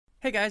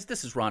Hey guys,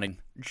 this is Ronnie.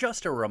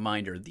 Just a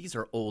reminder, these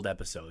are old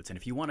episodes, and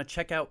if you want to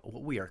check out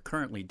what we are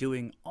currently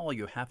doing, all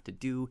you have to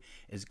do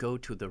is go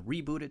to the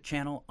Rebooted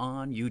channel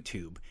on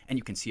YouTube, and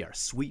you can see our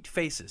sweet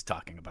faces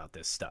talking about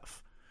this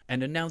stuff.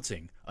 And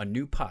announcing a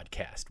new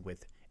podcast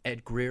with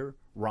Ed Greer,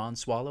 Ron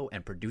Swallow,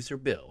 and producer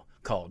Bill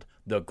called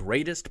The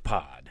Greatest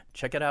Pod.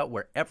 Check it out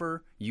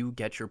wherever you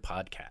get your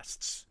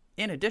podcasts.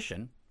 In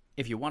addition,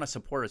 if you want to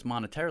support us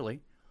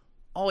monetarily,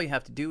 all you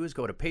have to do is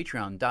go to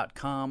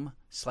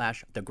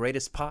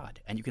patreon.com/thegreatestpod,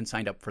 and you can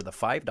sign up for the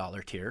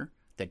 $5 tier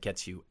that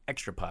gets you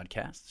extra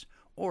podcasts,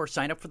 or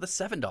sign up for the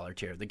 $7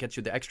 tier that gets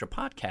you the extra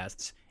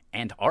podcasts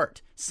and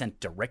art sent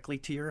directly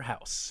to your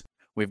house.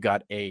 We've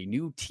got a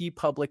new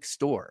TeePublic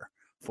store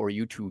for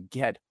you to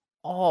get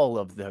all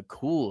of the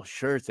cool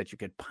shirts that you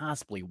could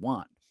possibly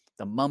want.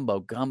 The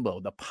Mumbo Gumbo,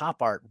 the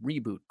Pop Art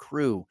Reboot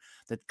crew,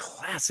 the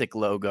classic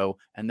logo,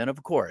 and then,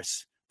 of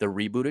course, the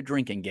Rebooted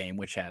drinking game,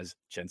 which has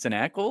Jensen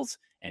Ackles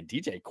and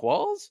DJ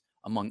Qualls,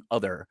 among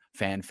other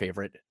fan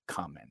favorite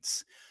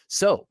comments.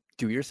 So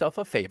do yourself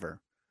a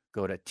favor.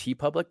 Go to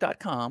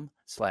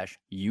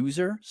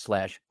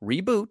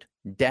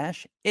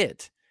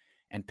tpublic.com/user/reboot-it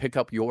and pick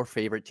up your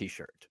favorite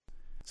t-shirt.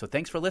 So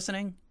thanks for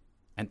listening,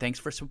 and thanks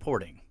for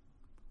supporting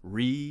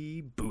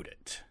Reboot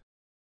It.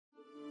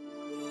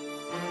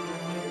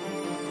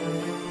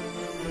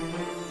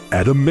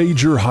 At a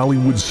major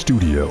Hollywood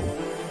studio,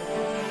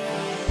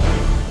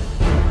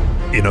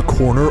 in a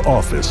corner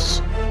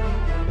office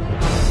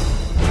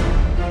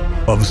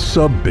of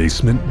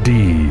Sub-Basement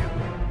D,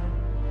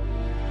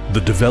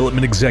 the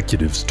development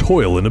executives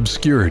toil in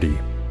obscurity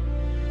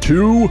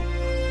to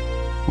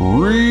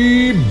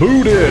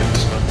reboot it.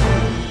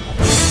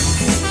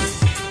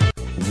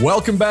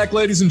 Welcome back,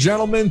 ladies and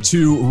gentlemen,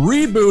 to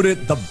Reboot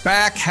It, the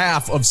back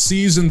half of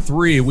Season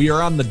 3. We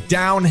are on the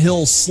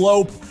downhill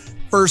slope.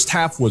 First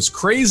half was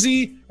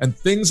crazy, and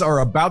things are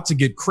about to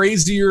get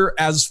crazier.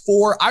 As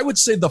for, I would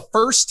say, the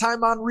first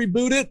time on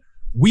Reboot It,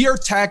 we are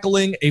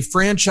tackling a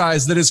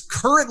franchise that is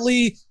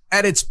currently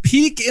at its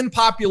peak in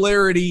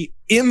popularity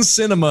in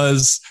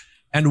cinemas,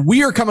 and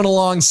we are coming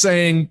along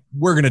saying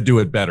we're going to do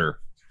it better.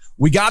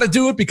 We got to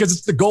do it because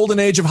it's the golden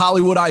age of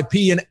Hollywood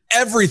IP, and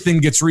everything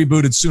gets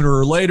rebooted sooner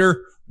or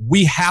later.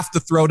 We have to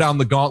throw down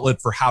the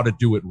gauntlet for how to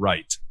do it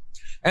right.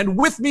 And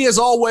with me, as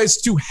always,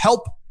 to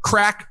help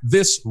crack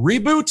this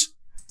reboot,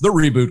 the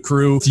Reboot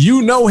crew.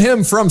 You know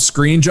him from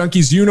Screen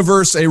Junkies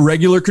Universe, a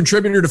regular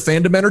contributor to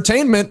Fandom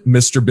Entertainment,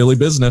 Mr. Billy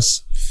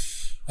Business.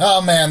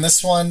 Oh man,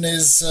 this one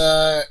is,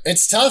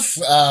 it's tough.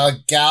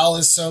 Gal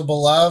is so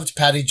beloved.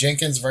 Patty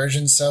Jenkins'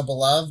 version's so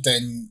beloved.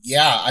 And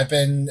yeah, I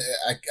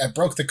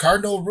broke the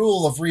cardinal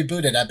rule of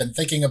Rebooted. I've been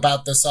thinking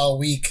about this all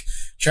week,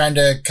 trying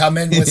to come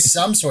in with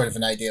some sort of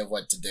an idea of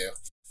what to do.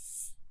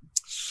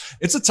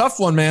 It's a tough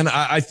one, man.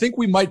 I think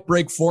we might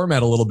break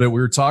format a little bit.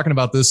 We were talking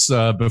about this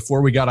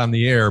before we got on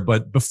the air.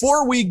 But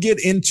before we get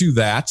into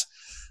that,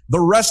 the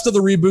rest of the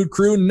Reboot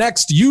crew,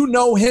 next, you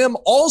know him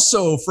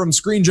also from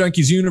Screen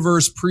Junkies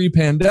Universe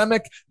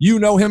pre-pandemic. You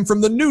know him from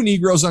the New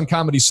Negroes on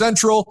Comedy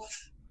Central,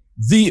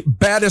 the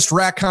baddest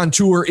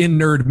raconteur in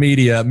nerd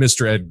media,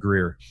 Mr. Ed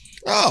Greer.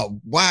 Oh,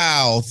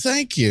 wow.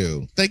 Thank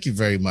you. Thank you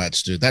very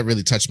much, dude. That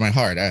really touched my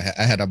heart. I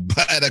had a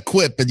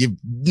quip and you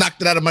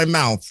knocked it out of my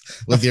mouth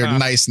with your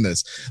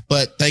niceness.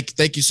 But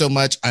thank you so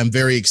much. I'm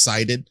very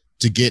excited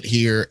to get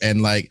here.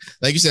 And like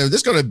you said,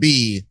 there's going to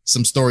be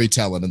some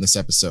storytelling in this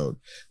episode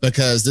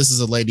because this is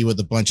a lady with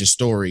a bunch of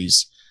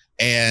stories.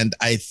 And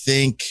I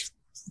think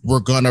we're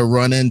going to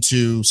run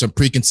into some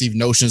preconceived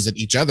notions that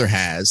each other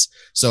has.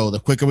 So the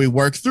quicker we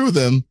work through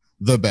them,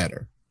 the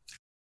better.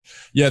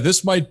 Yeah,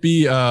 this might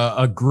be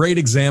a great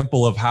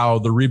example of how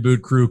the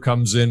Reboot crew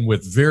comes in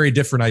with very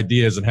different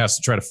ideas and has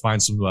to try to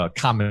find some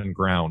common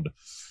ground.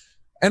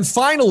 And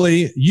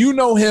finally, you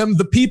know him,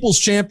 the people's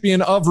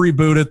champion of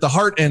Reboot It, the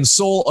heart and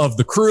soul of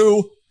the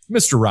crew,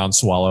 Mr. Ron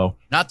Swallow.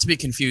 Not to be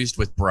confused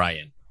with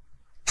Brian.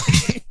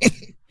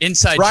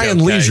 Inside Brian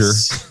joke, Leisure.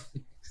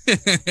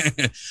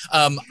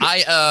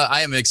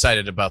 I am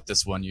excited about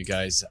this one, you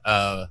guys.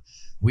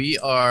 We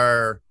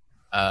are...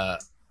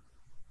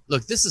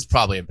 Look, this is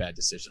probably a bad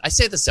decision. I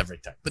say this every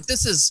time, but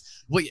this is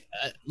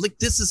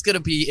this is going to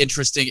be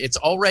interesting. It's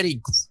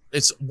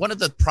one of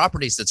the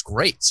properties that's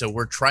great. So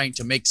we're trying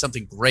to make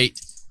something great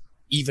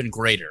even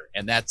greater.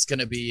 And that's going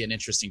to be an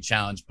interesting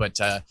challenge, but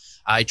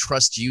I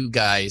trust you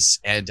guys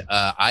and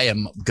I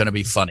am going to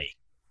be funny.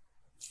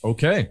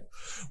 Okay.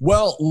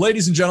 Well,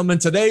 ladies and gentlemen,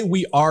 today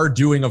we are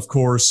doing, of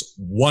course,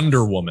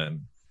 Wonder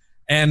Woman.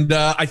 And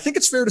I think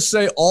it's fair to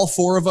say all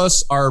four of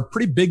us are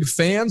pretty big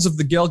fans of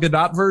the Gal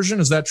Gadot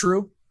version. Is that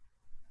true?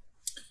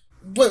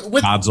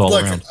 With odds all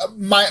around.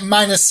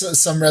 Minus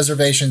some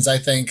reservations, I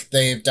think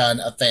they've done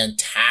a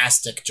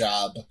fantastic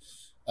job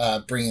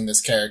bringing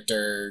this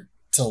character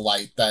to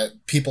light.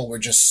 That people were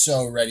just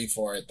so ready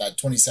for it. That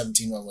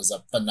 2017 one was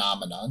a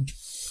phenomenon.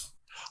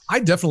 I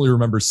definitely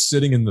remember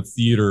sitting in the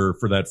theater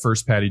for that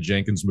first Patty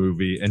Jenkins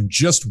movie and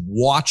just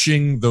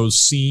watching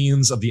those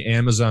scenes of the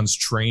Amazons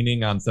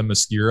training on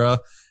Themyscira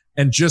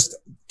and just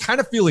kind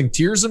of feeling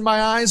tears in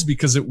my eyes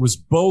because it was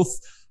both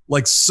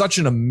like such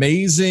an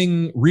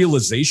amazing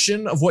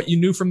realization of what you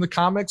knew from the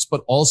comics,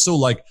 but also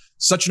like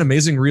such an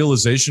amazing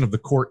realization of the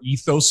core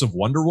ethos of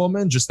Wonder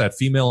Woman, just that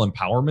female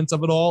empowerment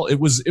of it all. It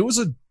was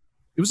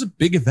a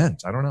big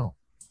event. I don't know.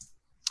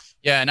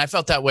 Yeah, and I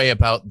felt that way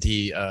about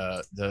the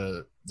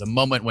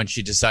moment when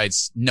she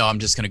decides, no, I'm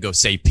just going to go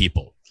save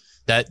people.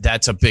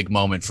 That's a big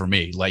moment for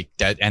me. Like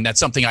that, and that's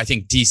something I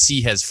think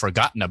DC has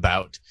forgotten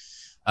about.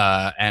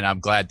 And I'm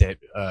glad that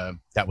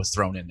that was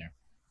thrown in there.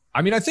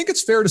 I mean, I think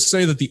it's fair to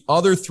say that the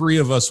other three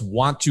of us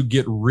want to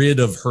get rid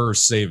of her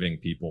saving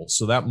people.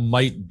 So that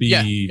might be...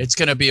 Yeah, it's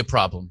going to be a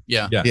problem.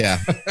 Yeah.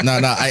 No,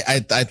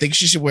 I think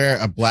she should wear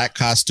a black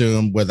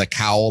costume with a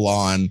cowl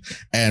on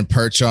and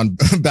perch on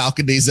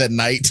balconies at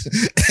night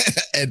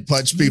and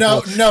punch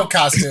people. No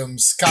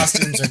costumes.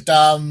 Costumes are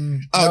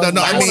dumb. No.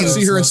 I want to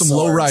see her in some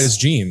low-rise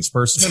jeans,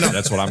 personally.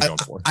 That's what I'm going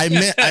for. I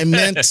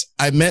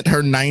meant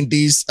her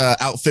 90s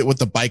outfit with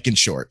the biking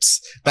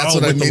shorts. That's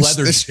what I meant. The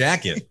leather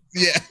jacket.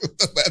 Yeah,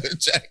 the leather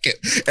jacket.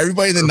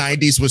 Everybody in the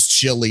 90s was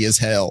chilly as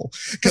hell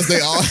because they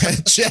all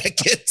had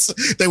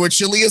jackets. They were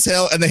chilly as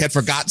hell and they had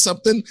forgotten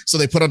something. So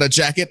they put on a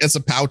jacket and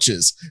some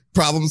pouches.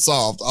 Problem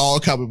solved. All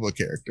comic book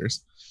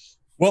characters.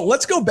 Well,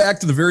 let's go back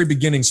to the very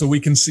beginning so we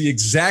can see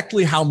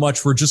exactly how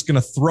much we're just going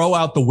to throw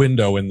out the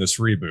window in this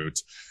reboot.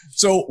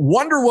 So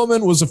Wonder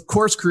Woman was, of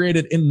course,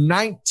 created in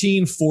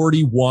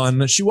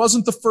 1941. She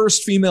wasn't the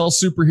first female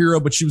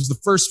superhero, but she was the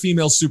first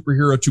female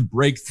superhero to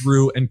break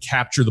through and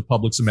capture the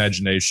public's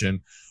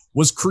imagination.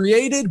 Was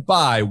created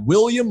by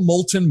William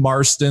Moulton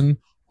Marston,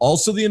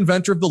 also the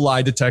inventor of the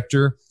lie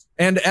detector.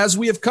 And as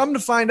we have come to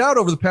find out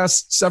over the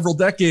past several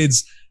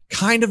decades,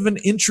 kind of an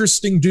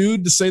interesting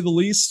dude, to say the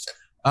least.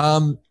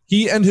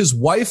 He and his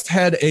wife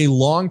had a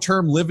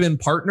long-term live-in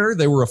partner.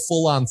 They were a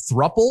full-on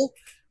throuple.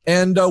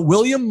 And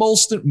William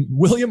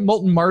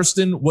Moulton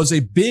Marston was a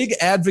big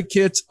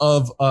advocate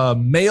of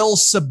male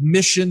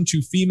submission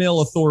to female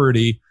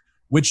authority,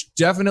 which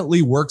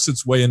definitely works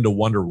its way into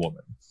Wonder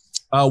Woman.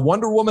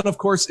 Wonder Woman, of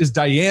course, is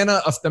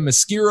Diana of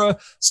Themyscira,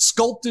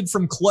 sculpted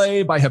from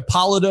clay by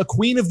Hippolyta,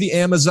 queen of the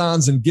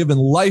Amazons, and given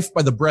life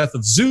by the breath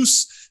of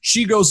Zeus.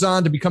 She goes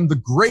on to become the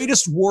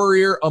greatest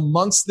warrior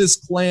amongst this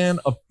clan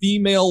of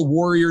female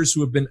warriors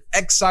who have been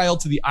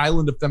exiled to the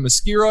island of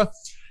Themyscira,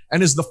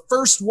 and is the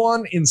first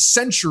one in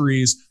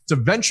centuries to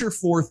venture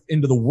forth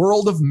into the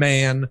world of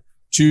man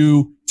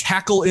to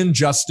tackle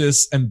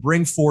injustice and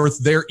bring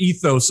forth their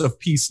ethos of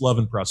peace, love,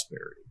 and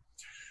prosperity.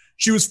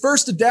 She was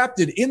first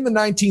adapted in the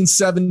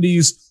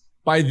 1970s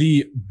by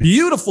the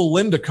beautiful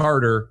Linda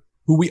Carter,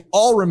 who we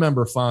all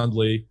remember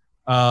fondly,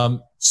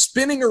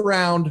 spinning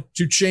around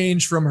to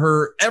change from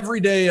her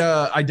everyday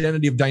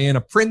identity of Diana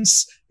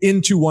Prince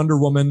into Wonder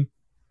Woman.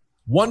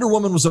 Wonder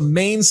Woman was a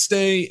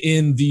mainstay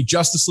in the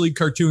Justice League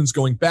cartoons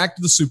going back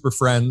to the Super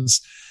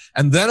Friends,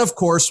 and then, of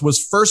course,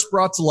 was first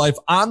brought to life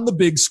on the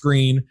big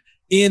screen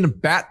in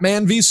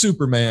Batman v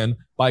Superman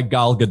by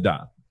Gal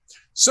Gadot.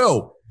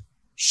 So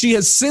she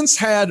has since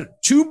had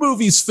 2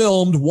 movies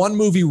filmed, 1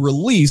 movie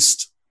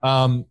released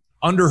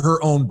under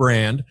her own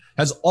brand,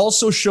 has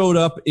also showed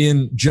up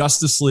in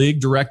Justice League,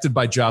 directed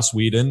by Joss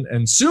Whedon,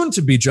 and soon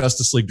to be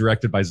Justice League,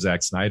 directed by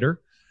Zack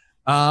Snyder.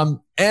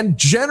 And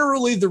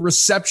generally the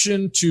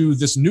reception to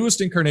this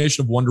newest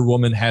incarnation of Wonder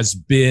Woman has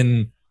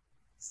been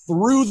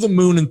through the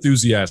moon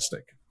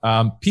enthusiastic.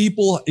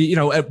 People,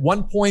 at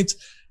one point,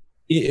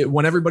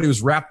 when everybody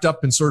was wrapped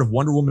up in sort of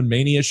Wonder Woman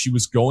mania, she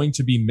was going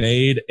to be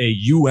made a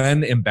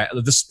UN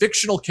ambassador. This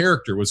fictional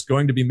character was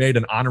going to be made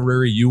an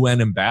honorary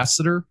UN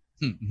ambassador.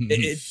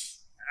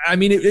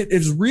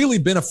 It's really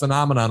been a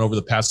phenomenon over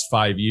the past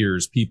 5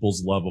 years,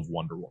 people's love of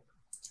Wonder Woman.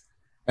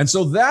 And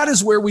so that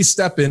is where we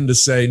step in to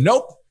say,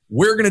 nope,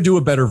 we're going to do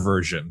a better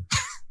version.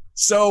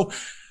 So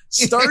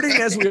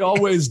starting as we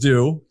always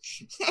do,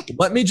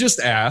 let me just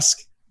ask,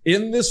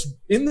 in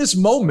this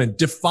moment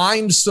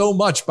defined so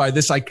much by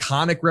this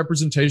iconic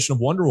representation of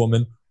Wonder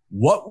Woman,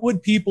 what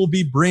would people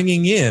be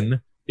bringing in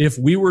if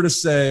we were to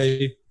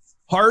say,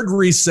 hard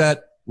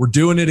reset, we're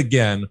doing it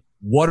again?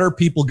 What are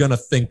people going to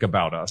think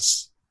about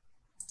us?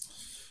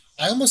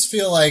 I almost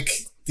feel like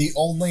the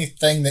only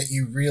thing that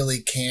you really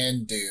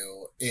can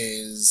do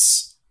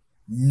is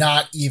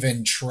not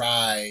even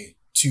try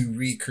to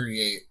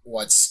recreate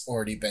what's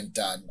already been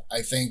done.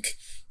 I think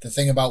the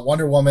thing about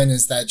Wonder Woman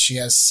is that she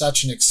has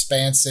such an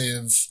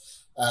expansive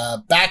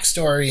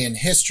backstory and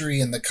history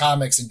in the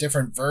comics and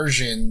different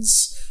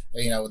versions,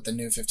 with the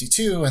New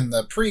 52 and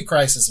the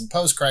pre-crisis and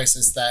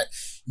post-crisis, that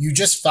you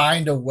just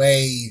find a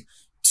way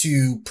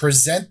to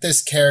present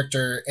this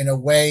character in a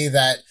way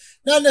that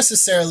not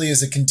necessarily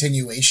is a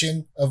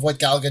continuation of what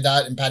Gal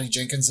Gadot and Patty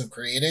Jenkins have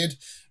created,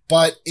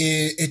 but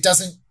it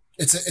doesn't.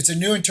 It's a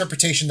new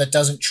interpretation that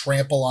doesn't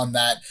trample on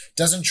that,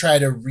 doesn't try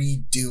to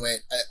redo it.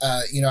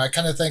 I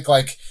kind of think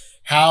like,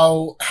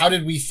 how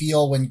did we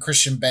feel when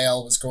Christian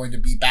Bale was going to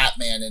be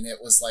Batman, and it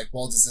was like,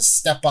 well, does this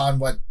step on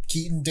what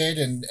Keaton did?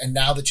 And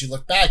now that you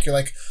look back, you're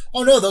like,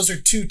 oh no, those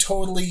are 2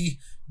 totally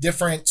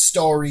different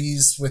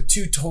stories with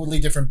 2 totally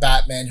different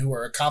Batmen who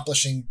are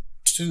accomplishing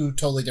two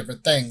totally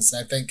different things.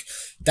 And I think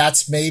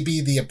that's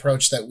maybe the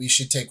approach that we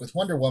should take with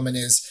Wonder Woman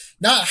is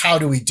not how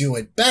do we do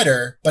it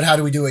better, but how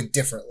do we do it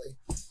differently?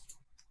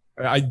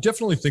 I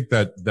definitely think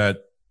that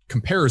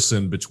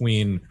comparison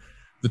between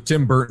the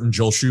Tim Burton,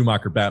 Joel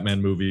Schumacher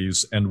Batman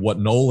movies and what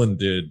Nolan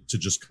did to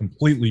just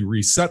completely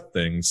reset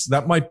things,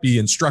 that might be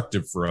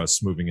instructive for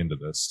us moving into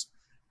this.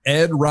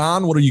 Ed,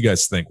 Ron, what do you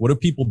guys think? What are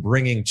people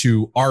bringing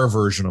to our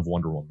version of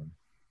Wonder Woman?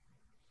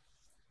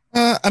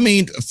 I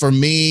mean, for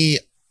me,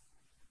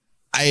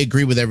 I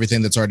agree with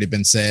everything that's already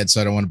been said, so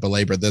I don't want to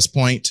belabor this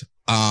point.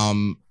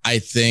 I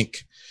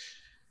think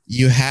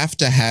you have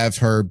to have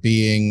her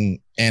being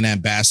an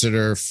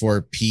ambassador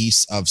for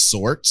peace of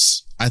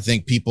sorts. I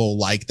think people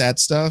like that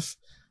stuff.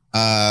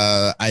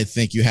 I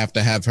think you have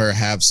to have her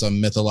have some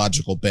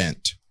mythological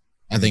bent.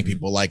 I think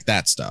people like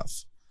that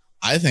stuff.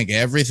 I think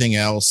everything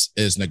else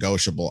is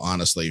negotiable,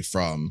 honestly,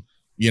 from,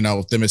 you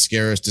know,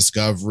 Themyscira's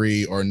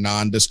discovery or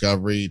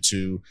non-discovery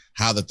to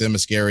how the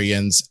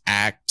Themyscirians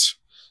act.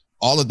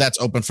 All of that's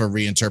open for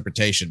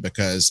reinterpretation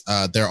because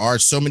there are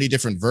so many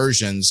different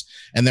versions,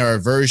 and there are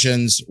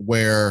versions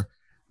where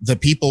the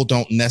people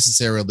don't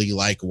necessarily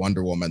like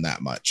Wonder Woman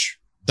that much.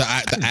 The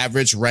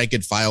average rank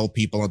and file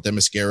people on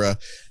Themyscira.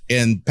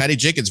 In Patty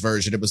Jenkins'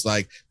 version, it was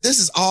like, this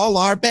is all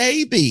our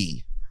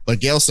baby. But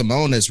Gail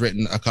Simone has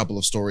written a couple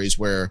of stories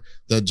where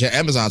the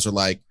Amazons are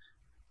like,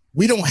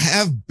 we don't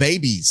have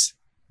babies,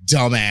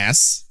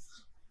 dumbass.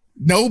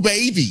 No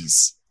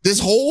babies. This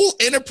whole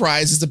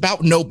enterprise is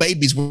about no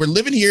babies. We're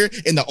living here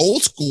in the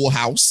old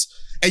schoolhouse,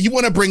 and you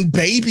want to bring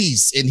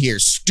babies in here,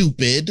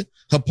 stupid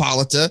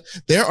Hippolyta.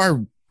 There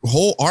are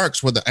whole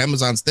arcs where the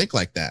Amazons think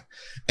like that.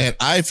 And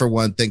I, for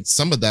one, think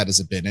some of that is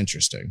a bit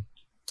interesting.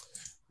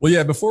 Well,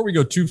 yeah, before we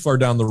go too far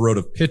down the road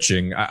of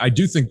pitching, I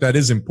do think that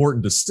is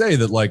important to say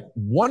that, like,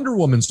 Wonder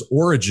Woman's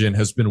origin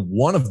has been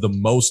one of the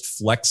most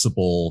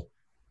flexible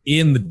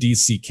in the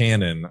DC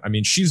canon. I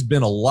mean, she's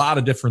been a lot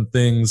of different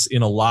things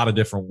in a lot of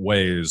different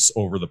ways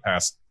over the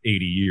past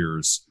 80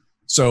 years.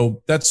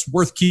 So that's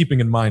worth keeping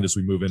in mind as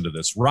we move into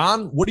this.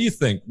 Ron, what do you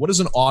think? What is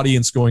an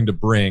audience going to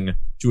bring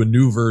to a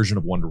new version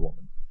of Wonder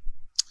Woman?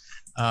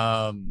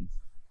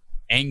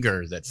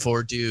 Anger that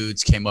 4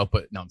 dudes came up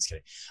with. No, I'm just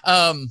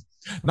kidding.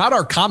 Not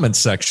our comment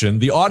section,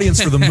 the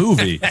audience for the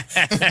movie.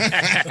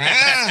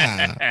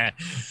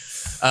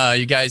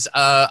 You guys,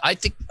 I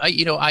think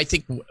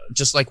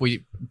just like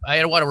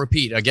I don't want to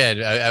repeat again.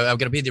 I'm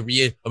gonna be the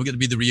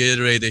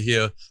reiterator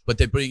here, but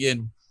they bring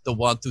in the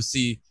want to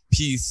see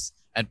peace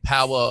and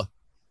power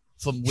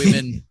from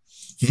women.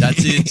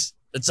 That's it.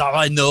 That's all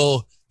I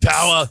know.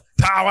 Power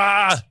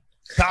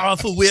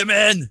for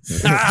women.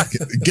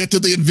 Get to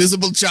the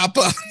invisible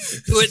chopper.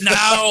 Do it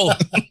now.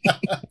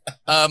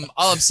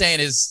 All I'm saying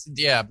is,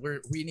 yeah,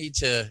 we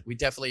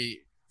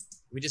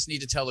just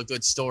need to tell a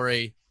good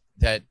story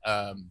that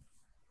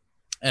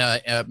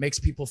makes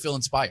people feel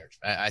inspired.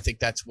 I think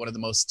that's one of the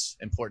most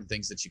important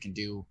things that you can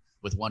do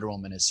with Wonder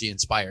Woman is she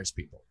inspires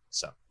people.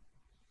 So,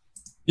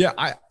 yeah,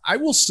 I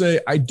will say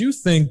I do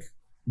think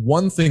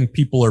one thing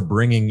people are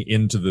bringing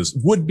into this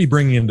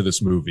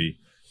movie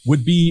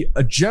would be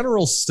a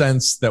general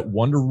sense that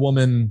Wonder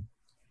Woman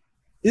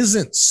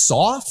isn't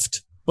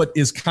soft, but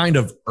is kind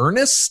of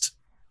earnest.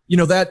 You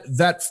know,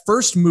 that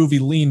first movie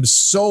leaned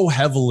so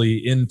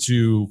heavily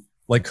into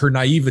like her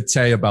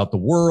naivete about the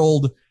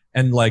world,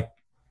 and like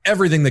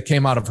everything that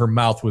came out of her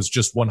mouth was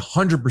just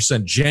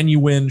 100%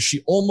 genuine.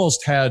 She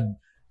almost had,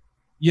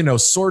 you know,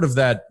 sort of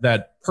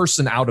that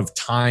person out of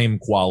time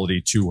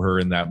quality to her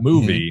in that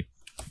movie.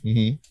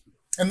 Mm-hmm.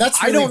 And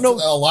that's really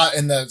a lot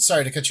in the,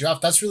 sorry to cut you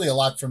off, that's really a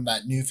lot from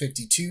that New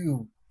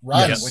 52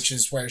 run, yes, which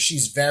is where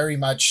she's very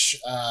much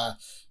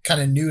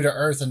kind of new to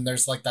earth. And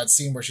there's like that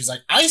scene where she's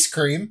like, ice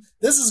cream,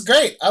 this is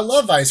great. I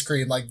love ice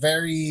cream. Like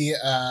very,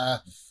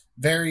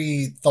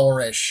 very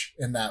Thor-ish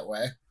in that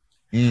way.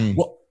 Mm.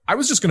 Well, I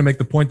was just going to make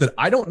the point that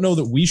I don't know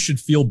that we should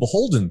feel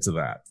beholden to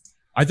that.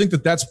 I think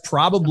that that's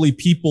probably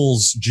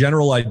people's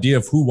general idea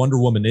of who Wonder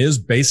Woman is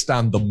based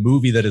on the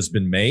movie that has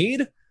been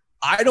made.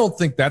 I don't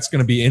think that's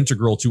going to be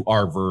integral to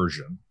our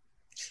version.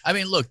 I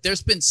mean, look,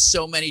 there's been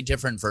so many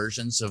different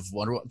versions of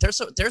Wonder Woman. There's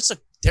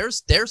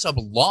a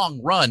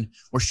long run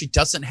where she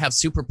doesn't have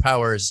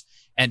superpowers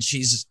and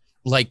she's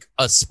like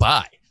a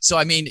spy. So,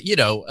 I mean, you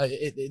know,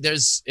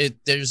 there's a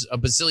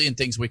bazillion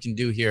things we can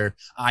do here.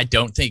 I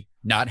don't think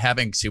not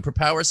having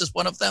superpowers is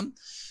one of them.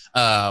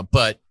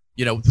 But,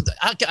 you know,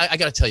 I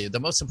got to tell you,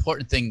 the most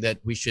important thing that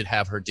we should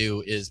have her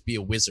do is be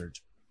a wizard.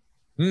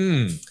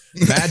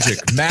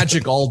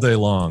 Magic all day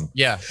long.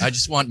 Yeah, I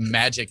just want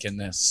magic in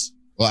this.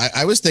 Well,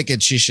 I was thinking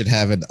she should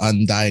have an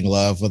undying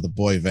love with a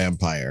boy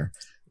vampire,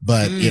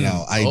 but you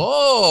know,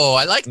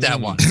 I like that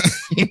one.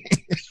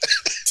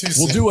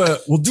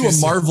 We'll do a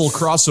Marvel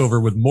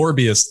crossover with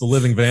Morbius, the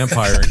living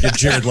vampire, and get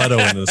Jared Leto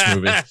in this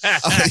movie.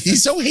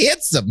 He's so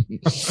handsome.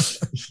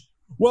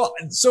 Well,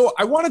 so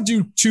I want to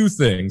do two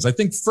things. I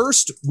think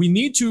first we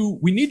need to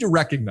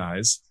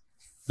recognize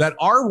that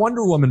our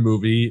Wonder Woman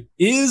movie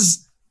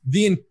is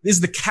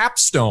the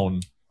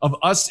capstone of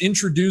us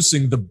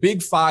introducing the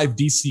big 5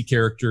 DC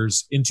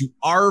characters into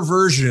our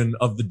version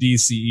of the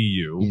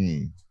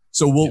DCEU.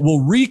 So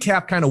we'll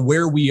recap kind of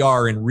where we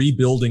are in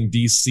rebuilding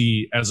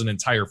DC as an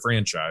entire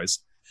franchise.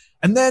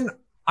 And then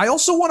I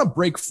also want to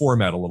break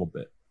format a little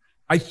bit.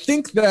 I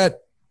think that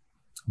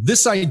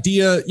this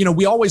idea,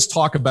 we always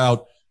talk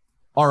about,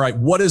 all right,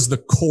 what is the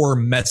core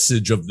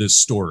message of this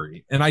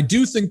story? And I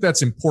do think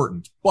that's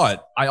important,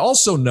 but I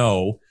also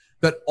know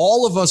that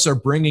all of us are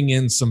bringing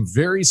in some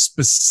very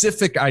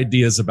specific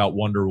ideas about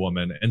Wonder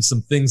Woman and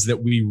some things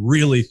that we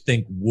really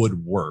think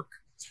would work.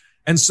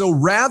 And so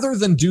rather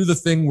than do the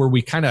thing where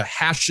we kind of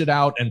hash it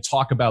out and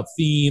talk about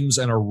themes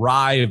and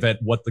arrive at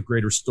what the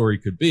greater story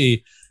could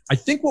be, I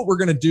think what we're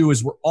going to do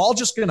is we're all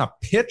just going to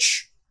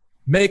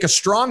make a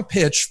strong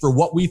pitch for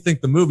what we think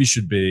the movie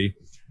should be,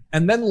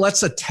 and then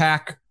let's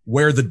attack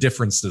where the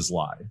differences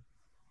lie.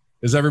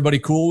 Is everybody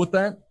cool with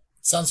that?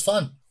 Sounds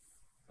fun.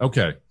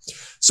 Okay.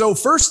 So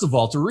first of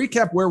all, to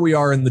recap where we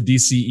are in the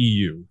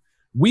DCEU,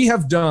 we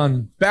have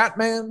done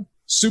Batman,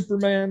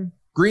 Superman,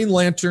 Green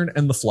Lantern,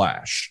 and The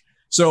Flash.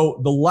 So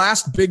the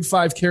last big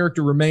 5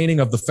 character remaining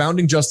of the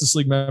founding Justice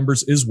League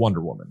members is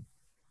Wonder Woman.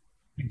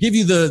 To give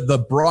you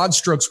the broad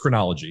strokes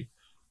chronology,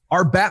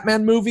 our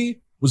Batman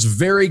movie was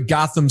very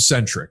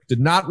Gotham-centric, did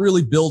not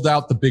really build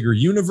out the bigger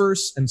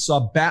universe, and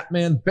saw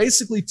Batman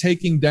basically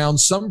taking down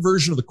some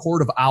version of the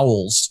Court of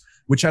Owls,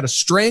 which had a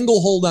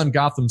stranglehold on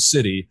Gotham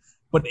City.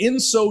 But in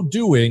so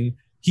doing,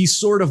 he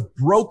sort of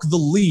broke the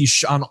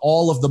leash on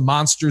all of the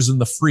monsters and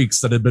the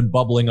freaks that had been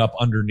bubbling up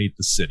underneath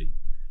the city.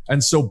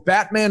 And so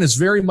Batman is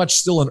very much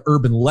still an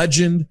urban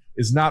legend,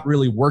 is not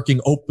really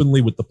working openly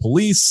with the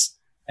police,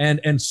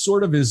 and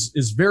sort of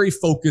is very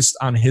focused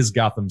on his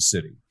Gotham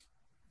City.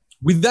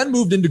 We then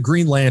moved into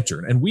Green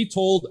Lantern, and we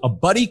told a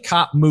buddy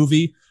cop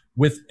movie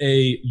with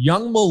a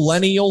young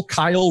millennial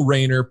Kyle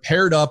Rayner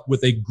paired up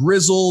with a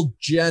grizzled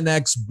Gen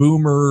X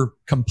boomer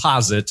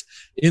composite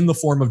in the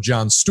form of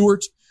Jon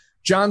Stewart.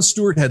 Jon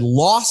Stewart had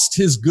lost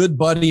his good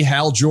buddy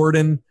Hal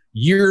Jordan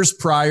years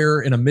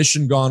prior in a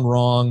mission gone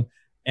wrong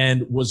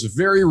and was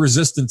very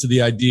resistant to the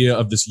idea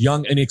of this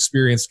young,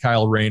 inexperienced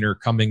Kyle Rayner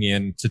coming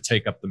in to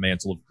take up the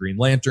mantle of Green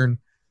Lantern.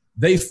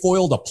 They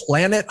foiled a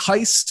planet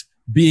heist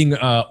being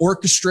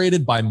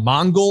orchestrated by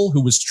Mongol,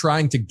 who was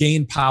trying to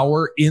gain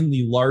power in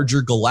the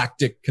larger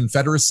galactic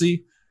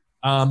confederacy.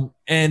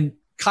 And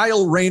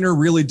Kyle Rayner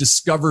really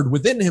discovered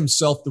within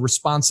himself the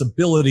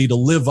responsibility to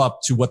live up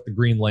to what the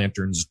Green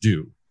Lanterns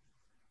do.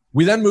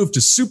 We then moved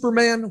to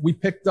Superman. We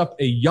picked up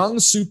a young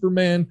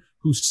Superman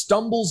who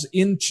stumbles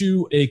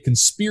into a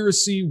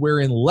conspiracy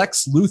wherein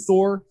Lex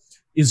Luthor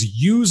is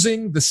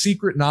using the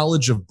secret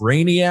knowledge of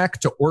Brainiac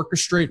to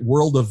orchestrate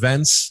world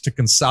events to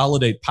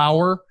consolidate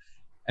power.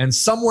 And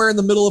somewhere in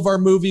the middle of our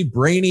movie,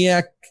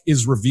 Brainiac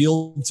is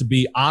revealed to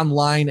be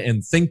online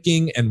and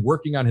thinking and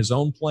working on his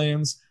own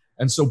plans.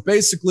 And so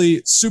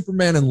basically,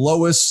 Superman and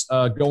Lois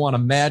go on a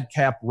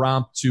madcap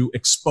romp to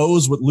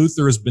expose what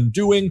Luthor has been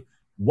doing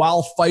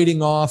while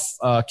fighting off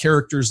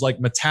characters like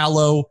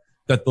Metallo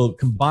that the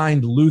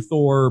combined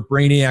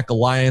Luthor-Brainiac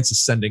alliance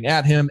is sending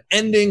at him,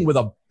 ending with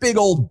a big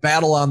old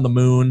battle on the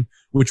moon,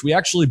 which we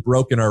actually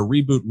broke in our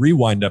Reboot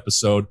Rewind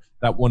episode.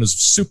 That one is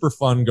super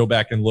fun. Go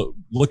back and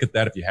look at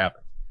that if you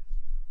haven't.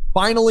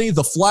 Finally,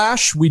 The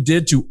Flash we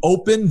did to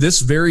open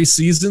this very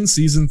season,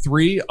 season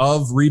 3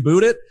 of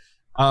Reboot It.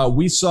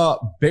 We saw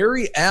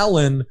Barry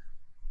Allen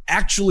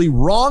actually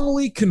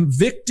wrongly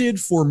convicted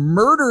for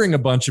murdering a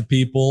bunch of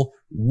people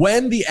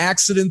when the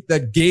accident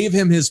that gave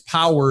him his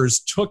powers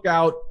took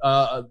out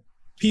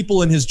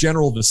people in his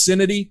general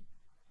vicinity.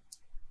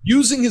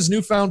 Using his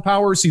newfound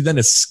powers, he then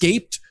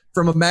escaped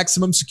from a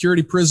maximum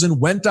security prison,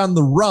 went on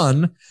the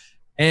run,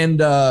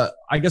 and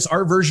I guess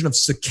our version of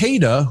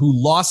Cicada, who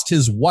lost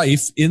his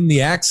wife in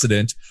the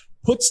accident,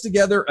 puts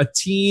together a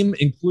team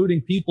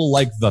including people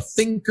like the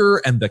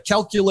Thinker and the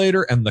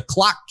Calculator and the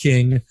Clock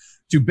King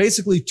to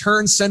basically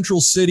turn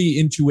Central City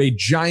into a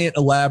giant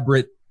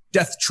elaborate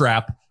death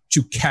trap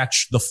to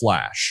catch the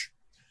Flash.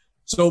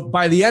 So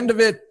by the end of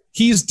it,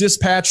 he's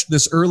dispatched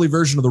this early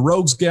version of the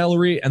Rogues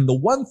Gallery. And the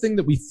one thing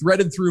that we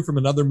threaded through from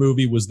another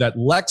movie was that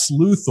Lex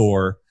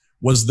Luthor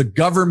was the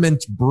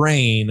government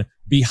brain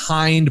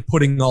behind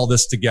putting all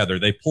this together.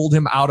 They pulled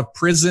him out of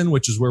prison,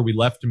 which is where we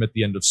left him at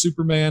the end of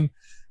Superman,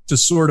 to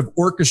sort of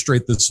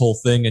orchestrate this whole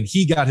thing. And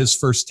he got his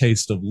first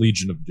taste of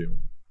Legion of Doom.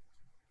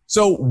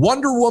 So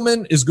Wonder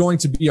Woman is going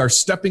to be our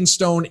stepping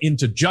stone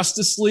into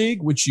Justice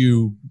League, which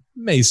you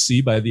may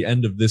see by the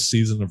end of this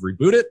season of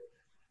Reboot It.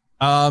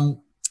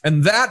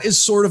 And that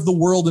is sort of the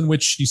world in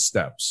which she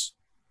steps.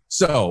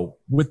 So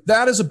with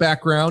that as a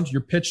background, your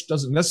pitch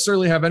doesn't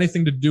necessarily have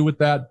anything to do with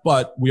that,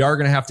 but we are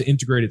going to have to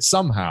integrate it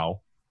somehow.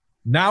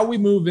 Now we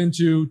move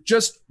into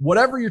just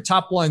whatever your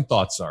top line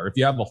thoughts are. If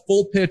you have a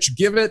full pitch,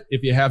 give it.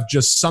 If you have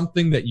just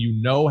something that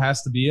you know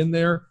has to be in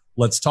there,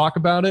 let's talk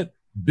about it.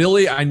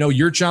 Billy, I know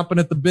you're chomping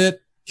at the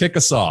bit. Kick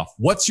us off.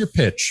 What's your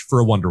pitch for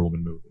a Wonder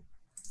Woman movie?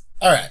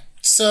 All right.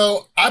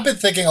 So I've been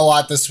thinking a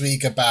lot this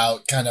week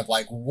about kind of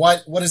like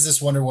what is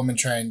this Wonder Woman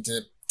trying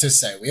to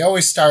say? We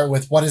always start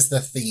with what is the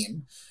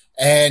theme?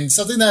 And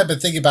something that I've been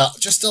thinking about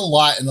just a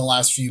lot in the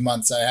last few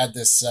months, I had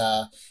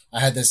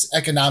this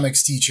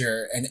economics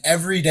teacher, and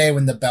every day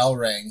when the bell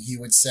rang, he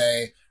would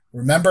say,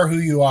 remember who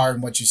you are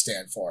and what you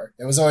stand for.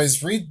 It was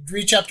always read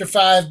chapter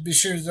 5, be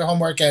sure to do your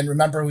homework, and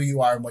remember who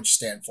you are and what you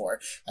stand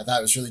for. I thought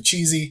it was really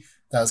cheesy.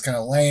 That was kind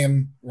of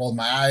lame, rolled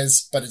my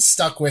eyes, but it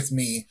stuck with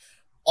me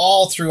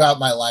all throughout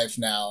my life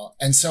now.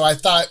 And so I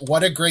thought,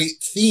 what a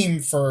great theme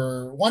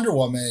for Wonder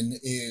Woman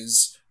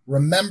is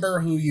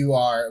remember who you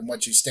are and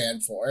what you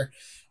stand for.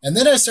 And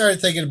then I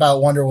started thinking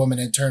about Wonder Woman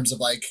in terms of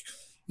like,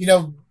 you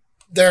know,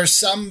 there are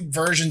some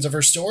versions of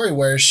her story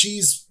where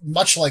she's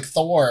much like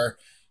Thor.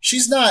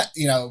 She's not,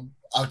 you know,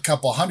 a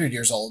couple hundred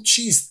years old.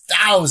 She's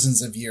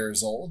thousands of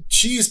years old.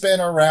 She's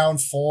been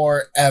around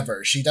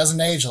forever. She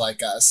doesn't age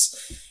like us.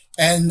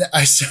 And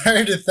I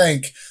started to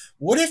think,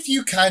 what if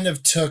you kind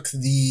of took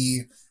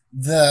the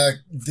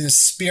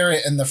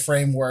spirit and the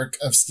framework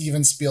of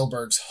Steven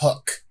Spielberg's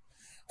Hook?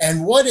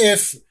 And what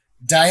if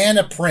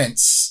Diana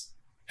Prince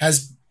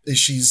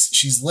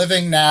she's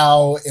living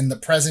now in the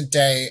present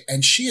day,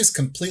 and she has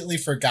completely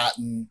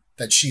forgotten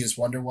that she is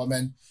Wonder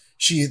Woman.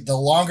 The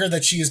longer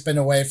that she has been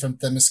away from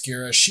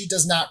Themyscira, she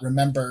does not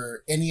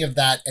remember any of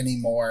that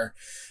anymore,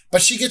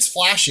 but she gets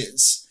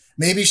flashes.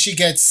 Maybe she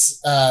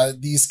gets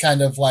these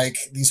kind of like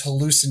these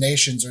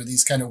hallucinations or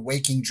these kind of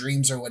waking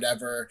dreams or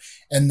whatever,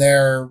 and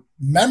they're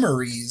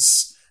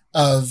memories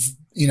of,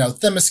 you know,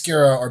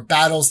 Themyscira or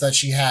battles that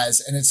she has,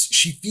 and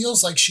she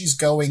feels like she's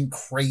going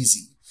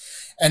crazy.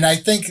 And I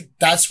think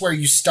that's where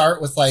you start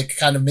with like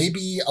kind of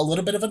maybe a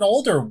little bit of an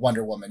older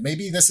Wonder Woman.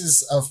 Maybe this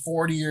is a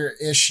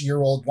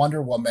 40-ish-year-old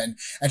Wonder Woman,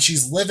 and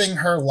she's living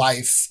her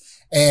life.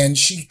 And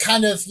she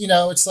kind of, you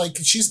know, it's like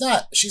she's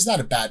not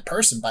a bad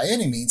person by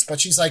any means,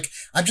 but she's like,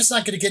 I'm just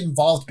not going to get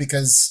involved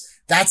because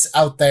that's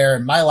out there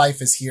and my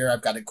life is here.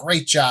 I've got a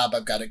great job.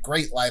 I've got a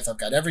great life. I've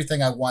got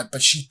everything I want.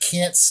 But she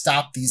can't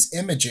stop these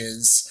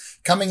images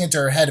coming into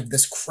her head of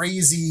these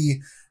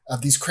crazy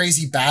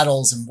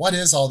battles and what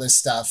is all this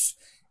stuff.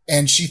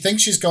 And she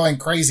thinks she's going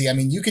crazy. I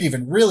mean, you could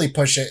even really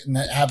push it and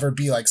have her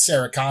be like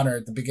Sarah Connor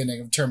at the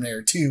beginning of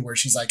Terminator 2, where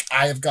she's like,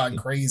 I have gone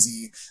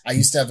crazy. I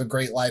used to have a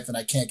great life and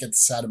I can't get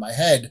this out of my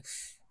head.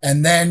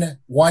 And then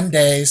one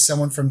day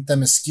someone from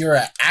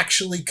Themyscira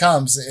actually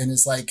comes and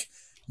is like,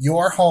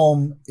 your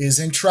home is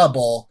in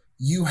trouble.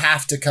 You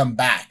have to come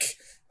back.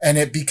 And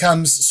it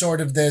becomes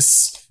sort of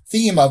this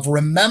theme of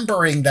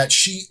remembering that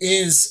she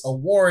is a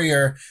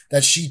warrior,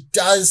 that she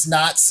does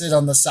not sit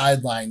on the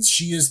sidelines.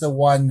 She is the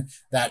one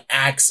that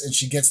acts and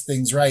she gets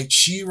things right.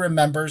 She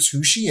remembers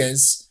who she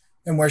is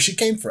and where she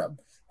came from.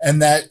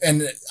 And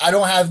I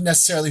don't have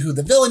necessarily who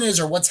the villain is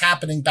or what's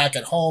happening back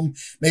at home.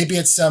 Maybe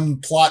it's some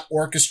plot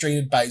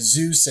orchestrated by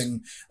Zeus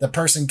and the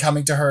person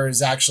coming to her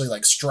is actually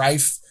like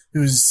Strife,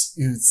 who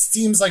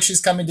seems like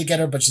she's coming to get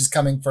her, but she's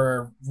coming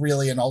for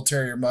really an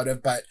ulterior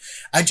motive. But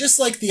I just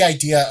like the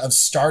idea of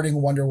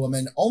starting Wonder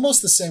Woman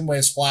almost the same way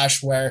as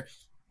Flash, where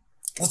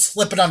let's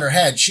flip it on her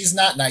head. She's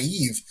not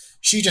naive.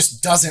 She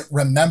just doesn't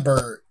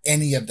remember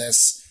any of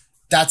this.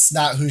 That's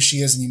not who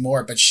she is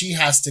anymore. But she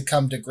has to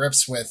come to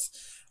grips with,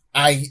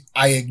 I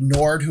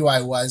ignored who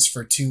I was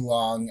for too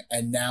long,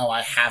 and now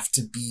I have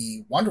to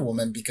be Wonder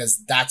Woman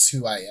because that's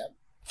who I am.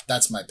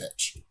 That's my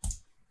pitch.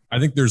 I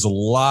think there's a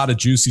lot of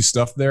juicy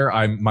stuff there.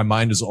 My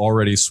mind is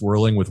already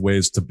swirling with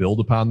ways to build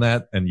upon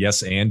that. And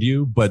yes, and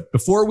you. But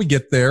before we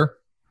get there,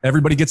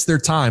 everybody gets their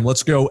time.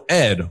 Let's go.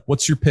 Ed,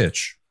 what's your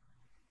pitch?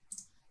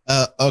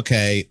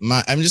 Okay.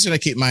 I'm just going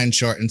to keep mine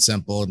short and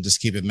simple and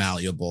just keep it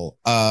malleable.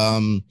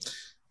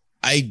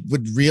 I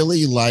would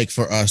really like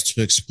for us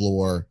to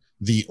explore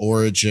the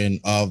origin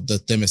of the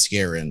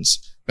Themyscirans,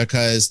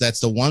 because that's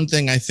the one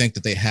thing I think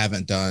that they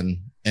haven't done.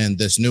 And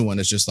this new one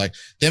is just like,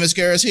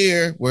 Themyscira's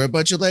here. We're a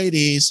bunch of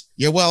ladies.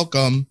 You're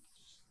welcome.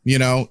 You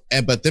know,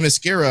 but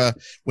Themyscira,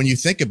 when you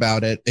think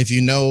about it, if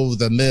you know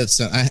the myths,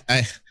 and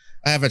I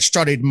haven't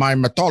studied my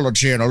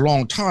mythology in a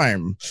long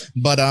time,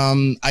 but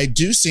I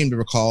do seem to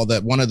recall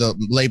that one of the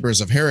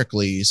labors of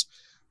Heracles,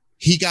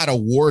 he got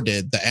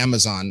awarded the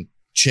Amazon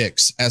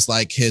chicks as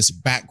like his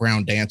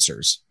background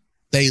dancers.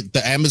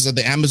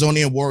 The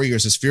Amazonian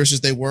warriors, as fierce as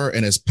they were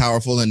and as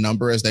powerful in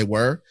number as they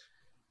were,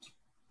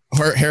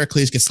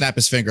 Heracles could snap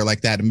his finger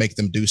like that and make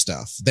them do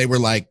stuff. They were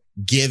like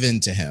given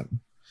to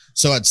him.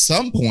 So at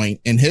some point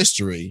in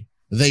history,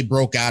 they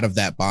broke out of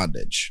that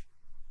bondage.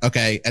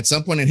 Okay. At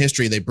some point in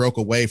history, they broke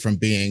away from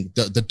being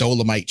the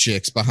Dolomite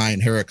chicks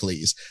behind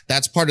Heracles.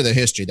 That's part of their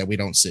history that we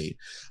don't see.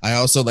 I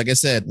also, like I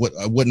said,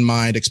 I wouldn't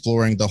mind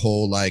exploring the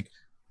whole, like,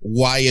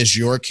 why is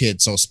your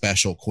kid so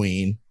special,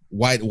 Queen?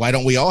 Why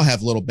don't we all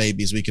have little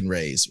babies we can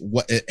raise?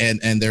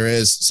 And there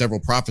is several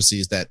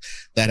prophecies that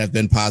have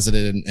been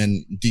posited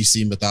in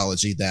DC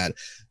mythology that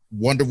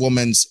Wonder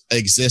Woman's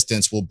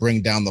existence will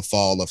bring down the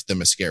fall of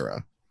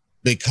Themyscira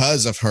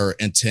because of her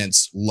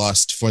intense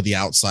lust for the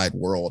outside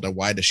world. And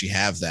why does she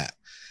have that?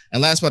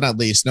 And last but not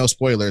least, no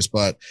spoilers,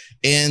 but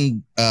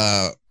in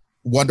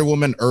Wonder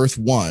Woman Earth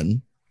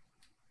 1,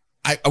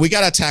 we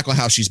got to tackle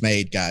how she's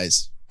made,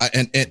 guys.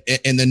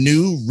 in the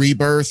new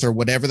Rebirth or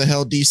whatever the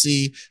hell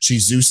DC,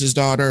 she's Zeus's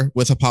daughter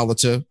with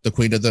Hippolyta, the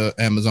queen of the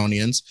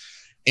Amazonians.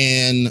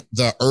 In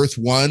the Earth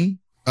One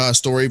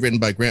story written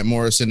by Grant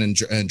Morrison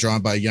and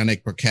drawn by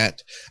Yannick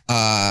Burkett,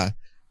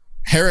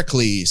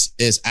 Heracles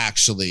is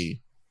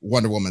actually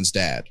Wonder Woman's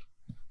dad,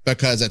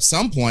 because at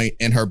some point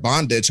in her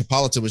bondage,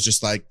 Hippolyta was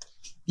just like,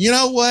 you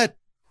know what?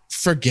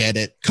 Forget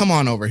it. Come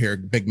on over here,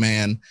 big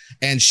man.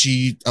 And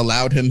she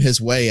allowed him his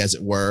way, as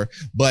it were,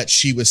 but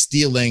she was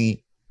stealing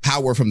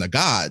power from the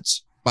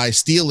gods. By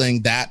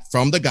stealing that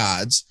from the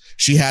gods,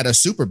 she had a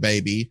super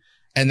baby,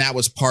 and that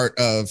was part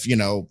of, you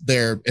know,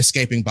 their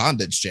escaping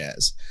bondage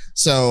jazz.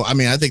 So, I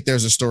mean, I think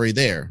there's a story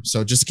there.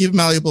 So just to keep it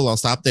malleable, I'll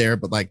stop there.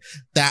 But like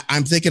that,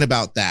 I'm thinking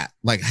about that,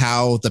 like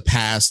how the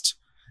past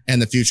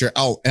and the future.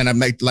 Oh, and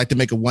I'd like to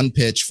make a one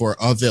pitch for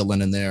a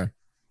villain in there.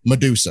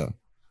 Medusa.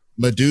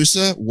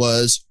 Medusa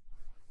was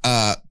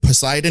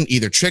Poseidon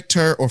either tricked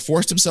her or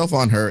forced himself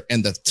on her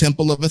in the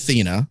temple of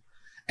Athena.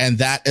 And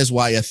that is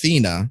why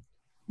Athena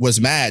was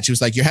mad. She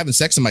was like, you're having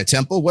sex in my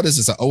temple? What is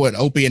this? An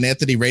Opie and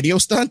Anthony radio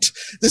stunt?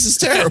 This is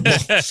terrible.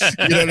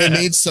 You know what I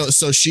mean?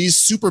 So she's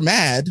super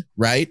mad,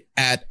 right?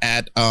 At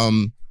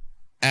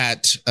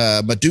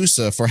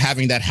Medusa for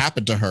having that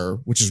happen to her,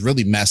 which is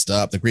really messed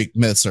up. The Greek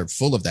myths are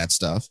full of that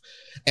stuff.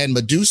 And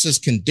Medusa's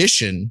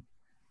condition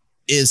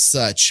is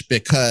such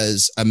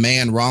because a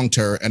man wronged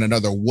her and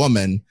another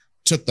woman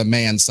took the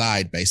man's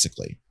side,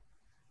 basically.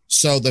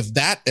 So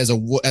that as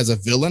a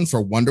villain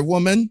for Wonder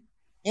Woman,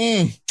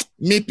 mi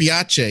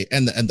piace.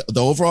 And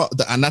the overall,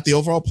 not the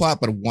overall plot,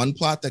 but one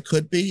plot that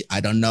could be,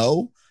 I don't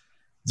know.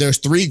 There's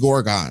 3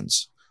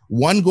 Gorgons.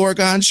 One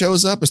Gorgon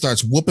shows up and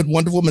starts whooping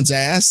Wonder Woman's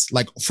ass,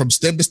 like from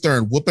stem to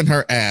stern, whooping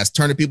her ass,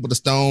 turning people to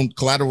stone,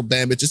 collateral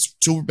damage. It's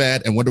super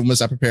bad, and Wonder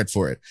Woman's not prepared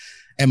for it.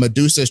 And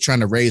Medusa is trying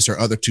to raise her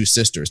other 2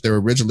 sisters. There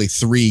were originally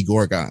 3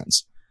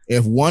 Gorgons.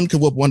 If one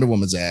could whoop Wonder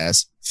Woman's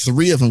ass,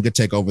 3 of them could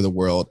take over the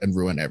world and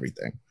ruin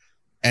everything.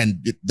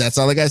 And that's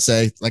all I got to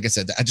say. Like I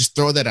said, I just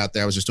throw that out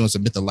there. I was just doing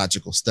some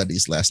mythological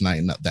studies last night,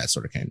 and that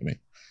sort of came to me.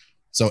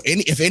 So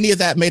if any of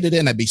that made it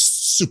in, I'd be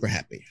super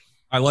happy.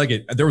 I like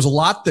it. There was a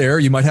lot there.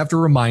 You might have to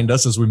remind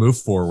us as we move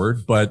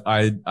forward, but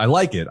I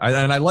like it.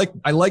 I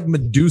like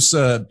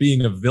Medusa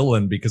being a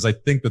villain, because I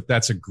think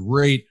that's a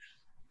great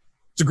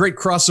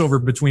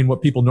crossover between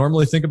what people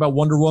normally think about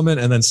Wonder Woman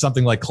and then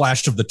something like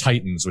Clash of the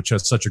Titans, which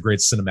has such a great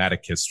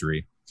cinematic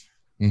history.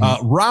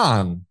 Mm-hmm.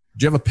 Ron,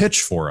 do you have a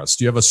pitch for us?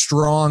 Do you have a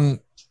strong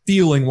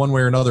feeling one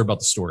way or another about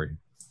the story?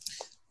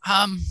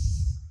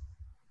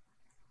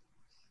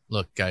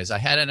 Look, guys, I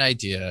had an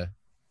idea.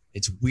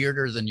 It's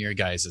weirder than your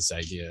guys'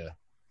 idea.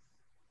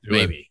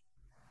 Maybe.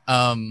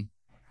 I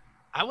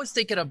was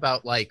thinking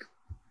about like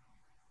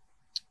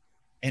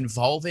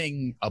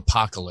involving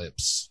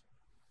Apocalypse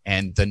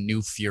and the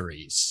new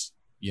Furies.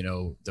 You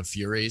know, the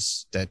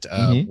Furies that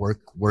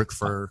work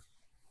for.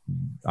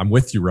 I'm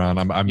with you, Ron.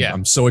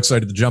 I'm so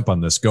excited to jump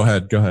on this. Go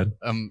ahead.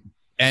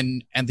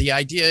 And the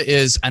idea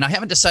is, and I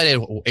haven't decided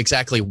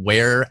exactly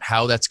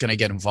how that's going to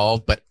get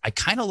involved, but I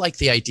kind of like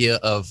the idea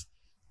of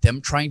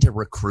them trying to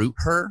recruit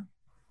her.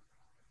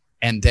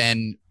 And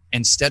then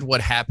instead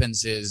what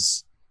happens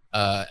is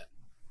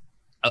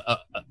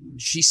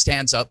she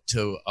stands up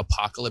to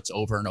Apocalypse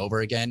over and over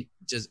again,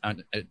 just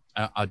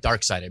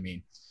Darkseid, I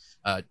mean,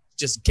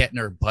 just getting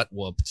her butt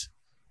whooped,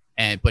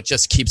 but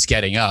just keeps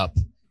getting up.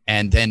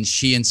 And then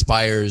she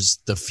inspires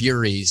the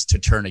Furies to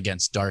turn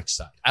against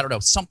Darkseid. I don't know,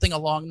 something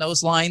along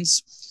those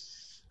lines.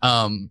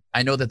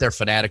 I know that they're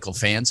fanatical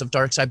fans of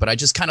Darkseid, but I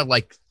just kind of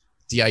like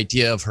the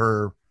idea of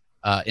her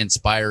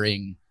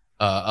inspiring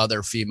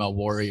other female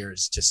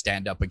warriors to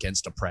stand up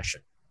against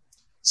oppression.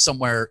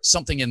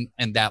 Something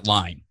in that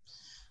line.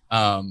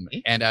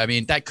 And I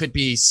mean, that could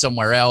be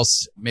somewhere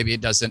else. Maybe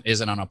it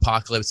isn't on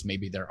Apocalypse.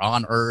 Maybe they're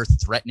on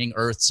Earth, threatening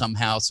Earth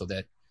somehow, so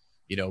that,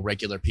 you know,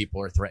 regular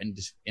people are threatened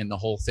in the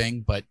whole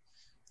thing. But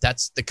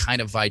that's the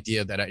kind of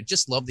idea that I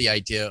just love, the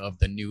idea of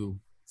the new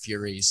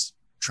Furies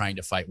trying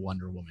to fight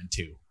Wonder Woman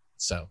too.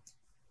 So,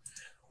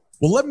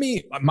 well,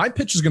 my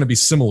pitch is going to be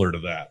similar to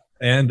that.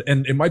 And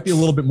it might be a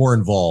little bit more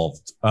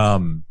involved.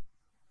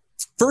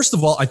 First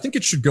of all, I think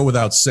it should go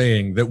without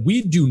saying that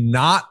we do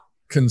not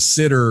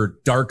consider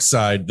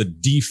Darkseid the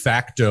de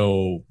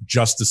facto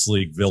Justice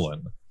League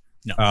villain.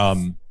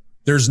 No.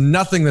 There's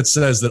nothing that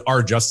says that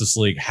our Justice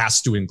League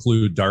has to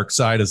include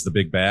Darkseid as the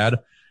big bad.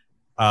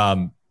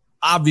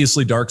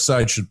 Obviously,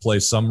 Darkseid should play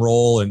some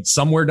role and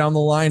somewhere down the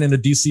line in a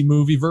DC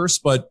movie verse,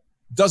 but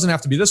doesn't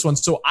have to be this one.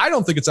 So I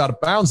don't think it's out of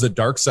bounds that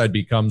Darkseid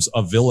becomes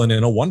a villain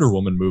in a Wonder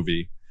Woman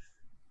movie.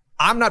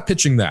 I'm not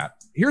pitching that.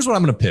 Here's what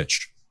I'm going to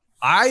pitch.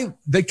 I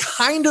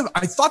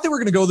thought they were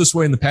going to go this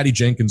way in the Patty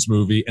Jenkins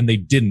movie, and they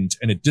didn't,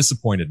 and it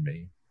disappointed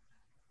me.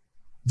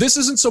 This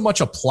isn't so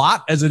much a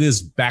plot as it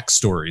is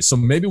backstory. So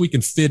maybe we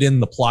can fit in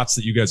the plots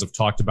that you guys have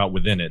talked about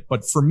within it.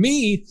 But for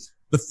me,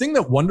 the thing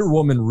that Wonder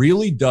Woman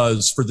really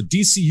does for the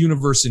DC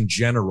universe in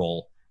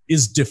general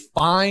is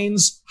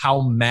defines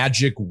how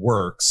magic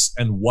works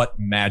and what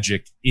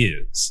magic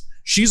is.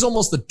 She's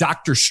almost the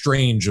Doctor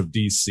Strange of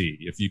DC,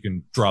 if you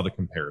can draw the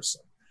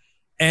comparison.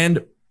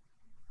 And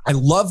I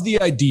love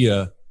the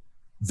idea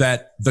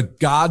that the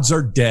gods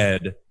are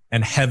dead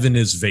and heaven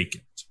is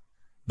vacant.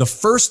 The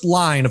first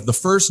line of the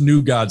first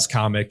New Gods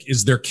comic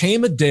is, there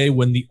came a day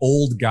when the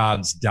old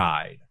gods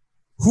died.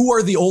 Who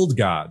are the old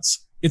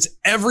gods? It's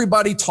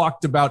everybody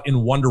talked about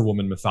in Wonder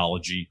Woman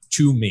mythology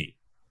to me.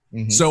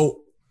 Mm-hmm.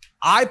 So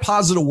I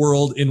posit a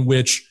world in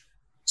which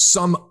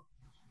some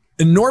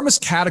enormous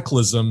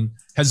cataclysm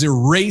has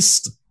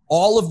erased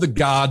all of the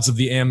gods of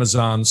the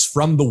Amazons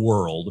from the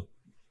world,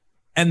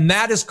 and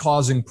that is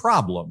causing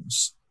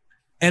problems.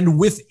 And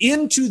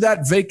into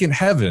that vacant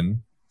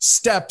heaven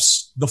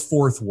steps the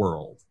fourth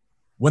world.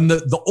 When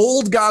the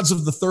old gods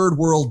of the third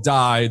world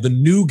die, the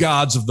new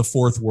gods of the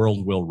fourth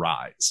world will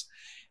rise.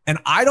 And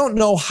I don't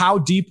know how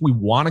deep we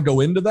want to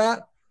go into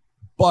that,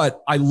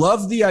 but I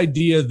love the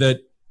idea that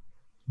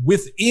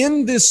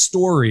within this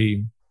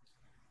story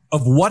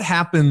of what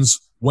happens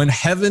when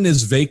heaven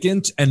is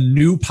vacant and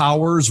new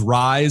powers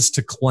rise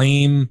to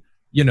claim,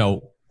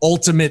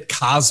 ultimate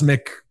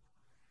cosmic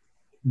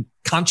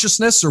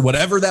consciousness or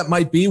whatever that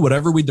might be,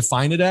 whatever we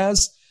define it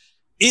as,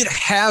 it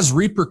has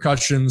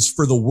repercussions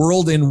for the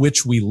world in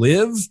which we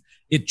live.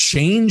 It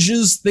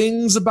changes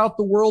things about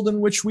the world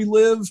in which we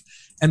live.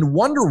 And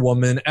Wonder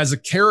Woman, as a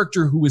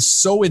character who is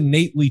so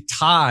innately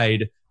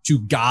tied to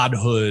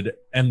godhood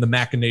and the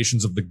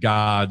machinations of the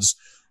gods,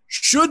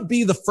 should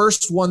be the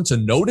first one to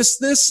notice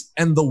this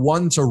and the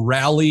one to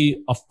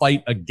rally a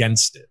fight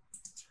against it.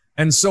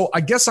 And so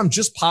I guess I'm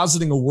just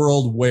positing a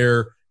world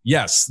where,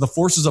 yes, the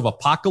forces of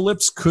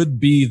Apocalypse could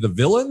be the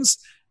villains.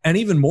 And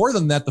even more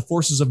than that, the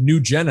forces of New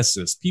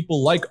Genesis,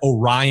 people like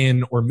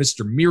Orion or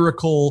Mr.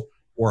 Miracle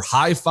or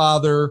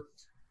Highfather,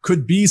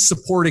 could be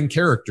supporting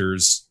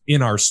characters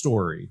in our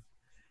story.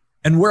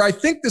 And where I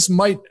think this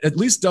might at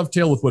least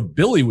dovetail with what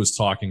Billy was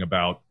talking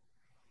about,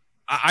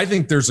 I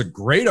think there's a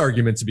great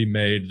argument to be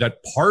made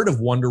that part of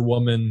Wonder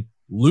Woman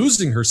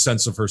losing her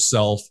sense of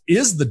herself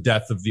is the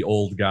death of the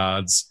old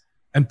gods.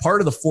 And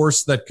part of the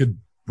force that could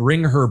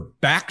bring her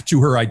back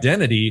to her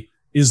identity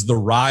is the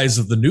rise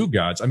of the new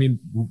gods. I mean,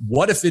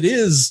 what if it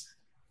is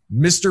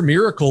Mr.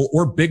 Miracle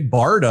or Big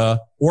Barda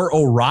or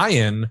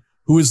Orion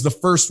who is the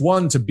first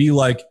one to be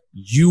like,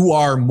 you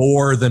are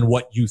more than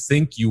what you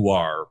think you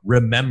are,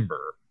 remember?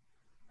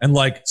 And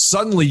like,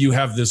 suddenly you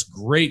have this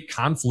great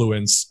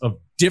confluence of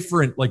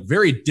different, like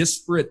very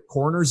disparate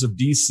corners of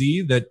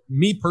DC that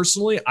me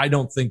personally, I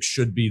don't think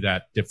should be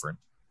that different.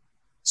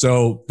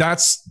 So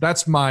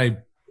that's my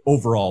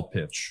overall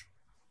pitch.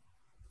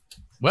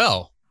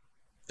 Well,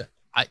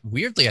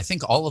 weirdly, I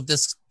think all of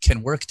this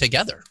can work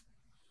together.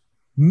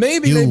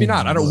 Maybe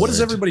not. I don't. What does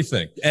everybody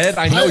think? Ed,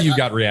 I know you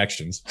got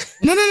reactions.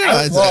 No.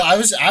 I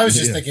was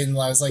just thinking.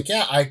 I was like,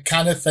 yeah, I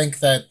kind of think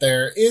that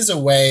there is a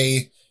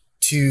way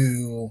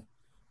to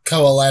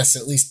coalesce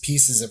at least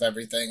pieces of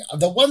everything.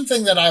 The one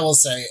thing that I will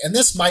say, and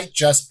this might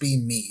just be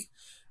me,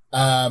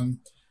 I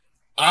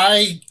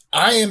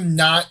am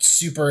not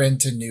super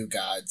into New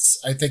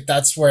Gods. I think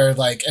that's where,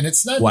 like, and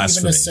it's not even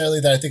necessarily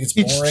that I think it's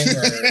boring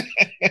or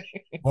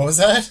what was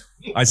that?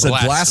 I said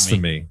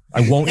blasphemy.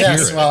 I won't hear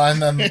it. Well, I'm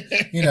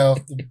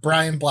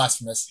Brian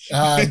Blasphemous.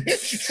 But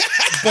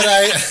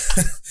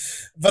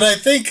I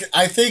think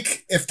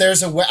if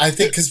there's a way,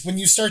 because when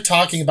you start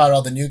talking about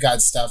all the New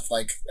God stuff,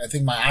 like, I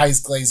think my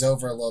eyes glaze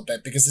over a little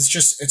bit because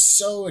it's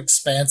so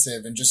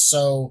expansive and just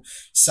so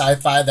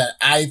sci-fi that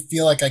I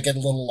feel like I get a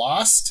little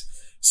lost.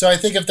 So I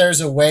think if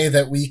there's a way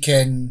that we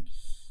can,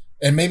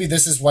 and maybe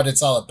this is what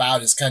it's all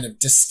about, is kind of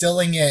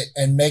distilling it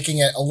and making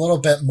it a little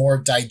bit more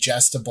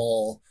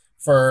digestible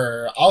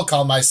for, I'll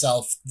call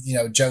myself,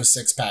 Joe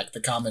Sixpack, the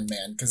common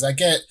man. Cause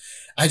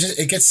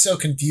it gets so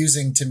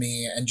confusing to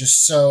me and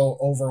just so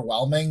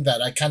overwhelming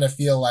that I kind of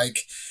feel like,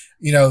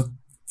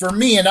 for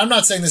me, and I'm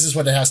not saying this is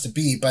what it has to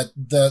be, but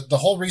the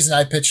whole reason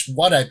I pitched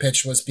what I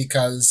pitched was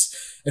because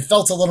it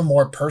felt a little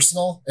more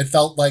personal. It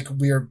felt like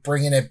we were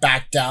bringing it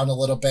back down a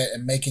little bit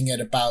and making it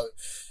about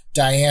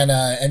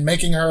Diana and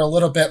making her a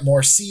little bit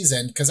more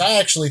seasoned. Because I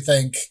actually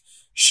think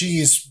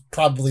she's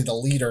probably the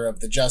leader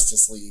of the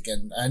Justice League.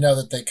 And I know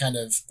that they kind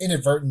of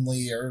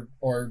inadvertently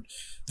or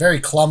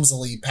very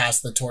clumsily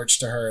passed the torch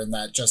to her in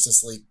that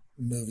Justice League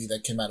movie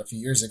that came out a few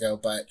years ago.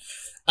 But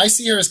I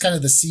see her as kind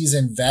of the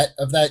seasoned vet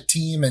of that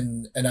team.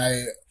 And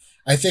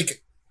I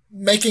think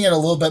making it a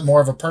little bit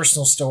more of a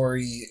personal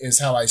story is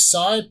how I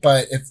saw it.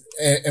 But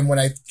when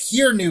I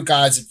hear New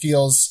Gods, it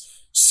feels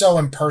so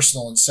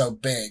impersonal and so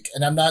big.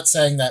 And I'm not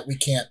saying that we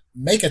can't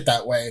make it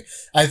that way.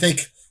 I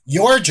think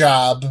your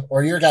job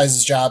or your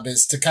guys' job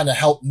is to kind of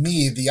help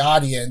me, the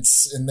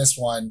audience in this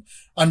one,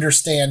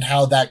 understand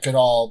how that could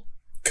all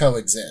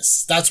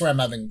coexist. That's where I'm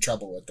having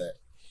trouble with it.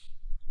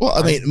 Well,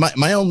 I mean,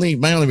 my only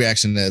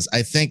reaction is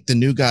I think the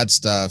New God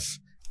stuff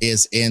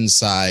is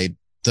inside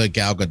the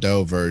Gal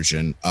Gadot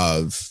version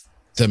of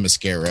the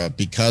mascara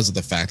because of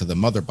the fact of the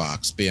mother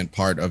box being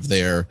part of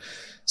their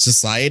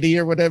society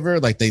or whatever.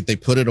 Like they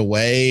put it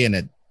away and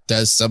it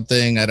does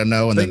something, I don't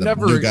know, and they then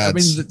never. the new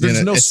gods.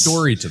 There's no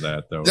story to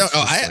that though. No,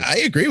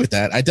 I agree with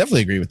that. I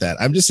definitely agree with that.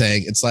 I'm just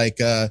saying it's like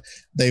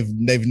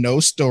they've no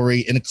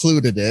story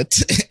included it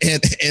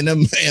in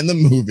the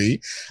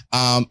movie,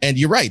 and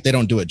you're right, they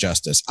don't do it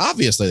justice.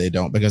 Obviously, they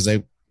don't because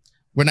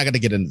we're not going to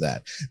get into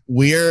that.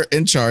 We're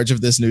in charge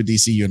of this new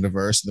DC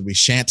universe that we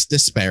shan't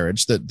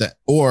disparage that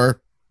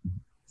or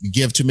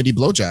give too many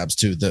blowjobs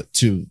to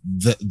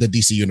the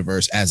DC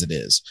universe as it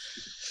is.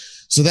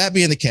 So that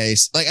being the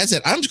case, like I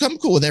said, I'm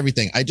cool with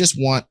everything. I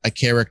just want a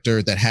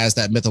character that has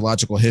that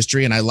mythological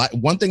history. And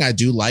one thing I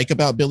do like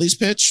about Billy's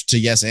pitch to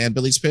Yes and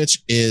Billy's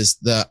pitch is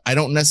I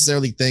don't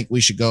necessarily think we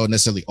should go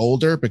necessarily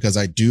older, because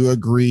I do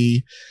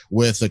agree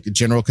with the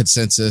general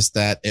consensus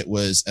that it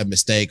was a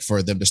mistake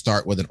for them to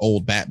start with an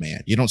old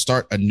Batman. You don't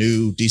start a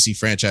new DC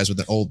franchise with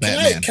an old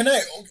Batman.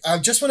 I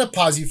just want to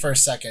pause you for a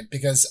second,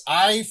 because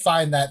I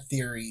find that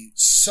theory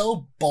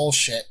so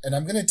bullshit. And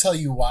I'm going to tell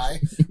you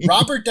why.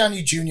 Robert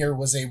Downey Jr.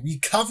 was a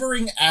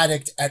recovering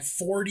addict at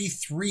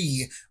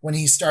 43 when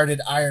he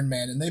started Iron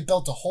Man, and they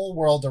built a whole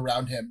world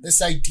around him.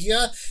 This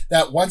idea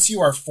that once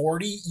you are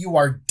 40, you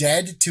are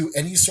dead to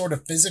any sort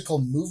of physical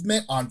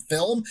movement on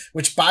film,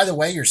 which, by the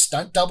way, your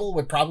stunt double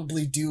would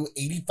probably do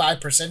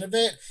 85% of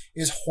it,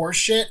 is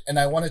horseshit, and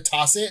I want to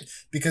toss it,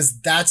 because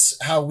that's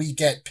how we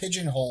get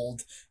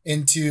pigeonholed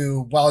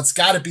into, well, it's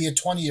got to be a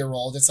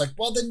 20-year-old. It's like,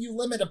 well, then you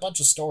limit a bunch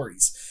of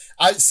stories.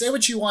 I say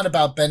what you want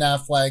about Ben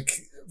Affleck,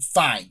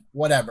 fine,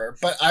 whatever.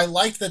 But I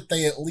like that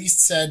they at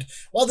least said,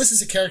 well, this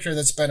is a character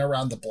that's been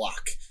around the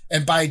block.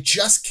 And by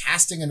just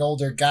casting an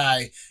older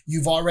guy,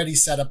 you've already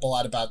set up a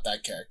lot about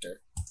that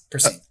character.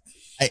 Proceed.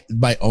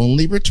 My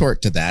only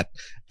retort to that,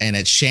 and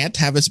it shan't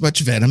have as much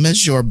venom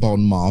as your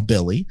bon mot,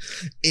 Billy,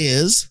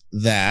 is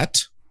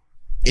that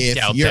if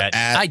you're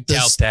I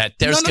doubt that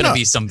there's going to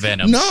be some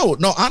venom. No,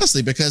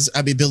 honestly, because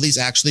I mean, Billy's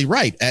actually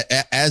right.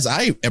 As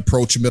I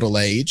approach middle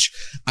age,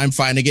 I'm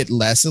finding it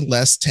less and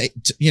less,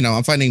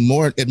 I'm finding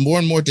it more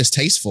and more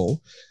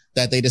distasteful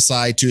that they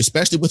decide to,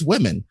 especially with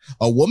women,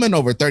 a woman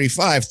over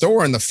 35, throw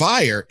her in the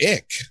fire,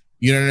 ick.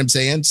 You know what I'm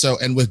saying? So,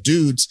 and with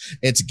dudes,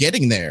 it's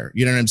getting there.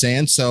 You know what I'm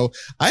saying? So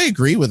I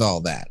agree with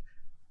all that.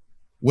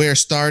 We're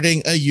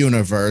starting a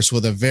universe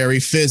with a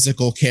very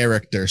physical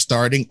character.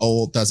 Starting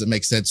old doesn't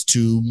make sense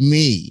to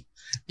me.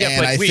 Yeah,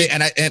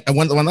 and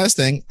one last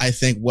thing, I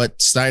think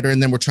what Snyder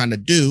and them were trying to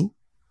do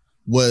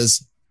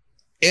was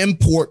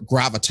import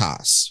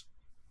gravitas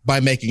by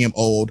making him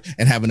old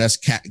and having us,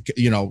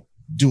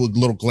 do a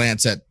little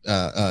glance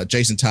at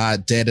Jason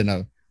Todd dead in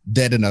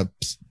a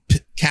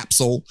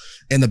capsule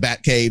in the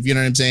Batcave. You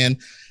know what I'm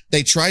saying?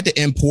 They tried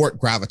to import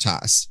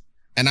gravitas.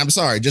 And I'm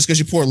sorry, just because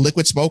you pour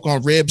liquid smoke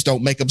on ribs,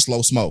 don't make them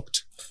slow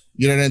smoked.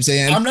 You know what I'm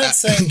saying? I'm not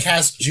saying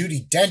cast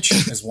Judi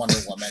Dench as Wonder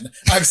Woman.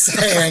 I'm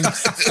saying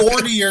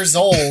 40 years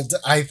old,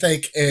 I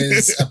think,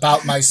 is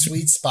about my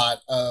sweet spot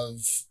of,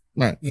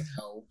 right.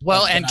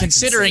 Well, and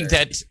considering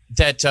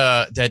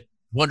that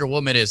Wonder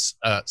Woman is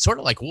sort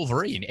of like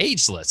Wolverine,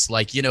 ageless.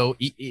 Like,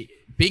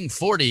 being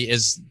 40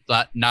 is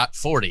not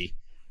 40.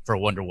 For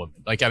Wonder Woman.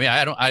 Like, I mean,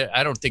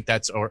 I don't think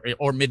that's or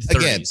mid 30s.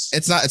 Again,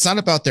 it's not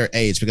about their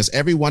age, because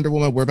every Wonder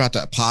Woman we're about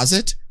to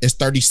posit is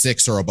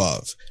 36 or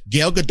above.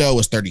 Gal Gadot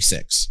is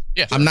 36.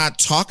 Yeah. I'm not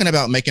talking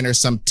about making her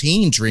some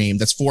teen dream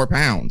that's 4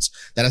 pounds.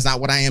 That is not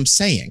what I am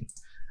saying.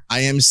 I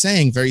am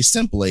saying very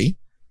simply,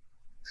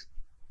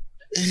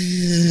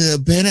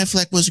 Ben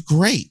Affleck was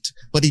great,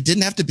 but he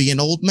didn't have to be an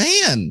old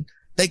man.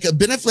 Ben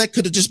Affleck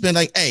could have just been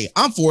like, hey,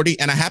 I'm 40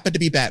 and I happen to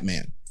be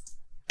Batman.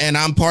 And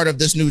I'm part of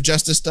this new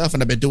justice stuff,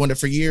 and I've been doing it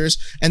for years,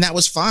 and that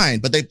was fine.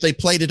 But they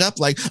played it up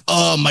like,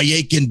 oh, my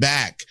aching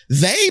back.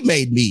 They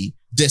made me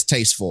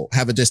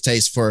have a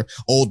distaste for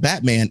old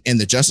Batman in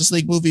the Justice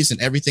League movies and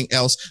everything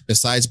else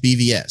besides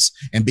BVS.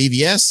 And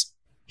BVS,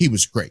 he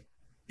was great.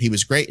 He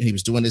was great, and he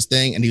was doing his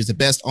thing, and he was the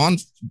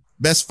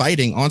best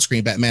fighting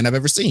on-screen Batman I've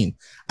ever seen.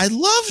 I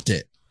loved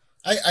it.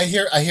 I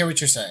hear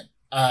what you're saying.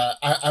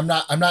 I'm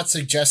not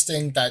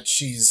suggesting that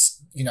she's,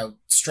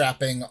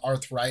 strapping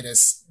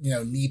arthritis,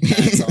 knee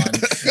pads on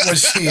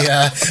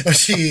when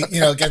she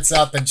gets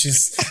up and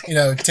she's,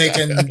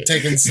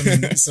 taking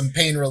some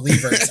pain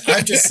relievers.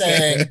 I'm just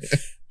saying,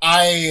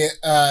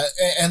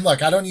 and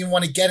look, I don't even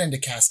want to get into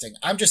casting.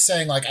 I'm just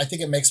saying, like, I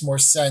think it makes more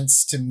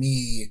sense to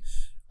me.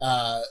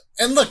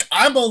 And look,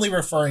 I'm only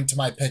referring to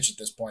my pitch at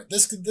this point.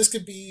 This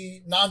could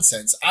be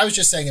nonsense. I was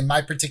just saying, in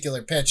my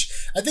particular pitch,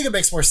 I think it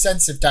makes more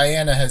sense if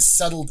Diana has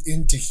settled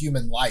into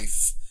human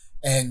life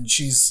and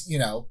she's,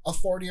 a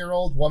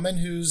 40-year-old woman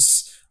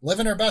who's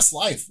living her best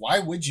life. Why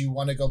would you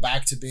want to go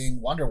back to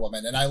being Wonder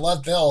Woman? And I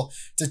love, Bill,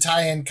 to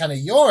tie in kind of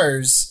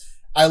yours.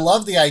 I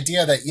love the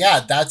idea that,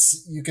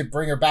 you could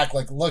bring her back.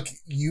 Like, look,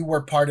 you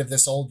were part of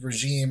this old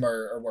regime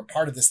or were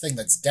part of this thing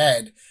that's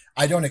dead.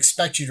 I don't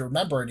expect you to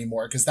remember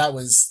anymore, because that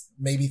was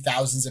maybe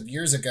thousands of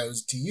years ago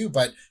to you,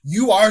 but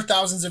you are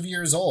thousands of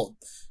years old.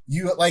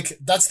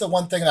 That's the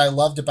one thing that I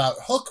loved about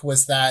Hook,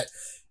 was that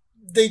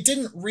they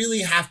didn't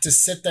really have to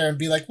sit there and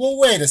be like, well,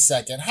 wait a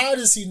second, how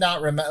does he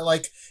not remember?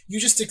 Like, you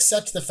just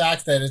accept the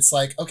fact that it's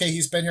like, okay,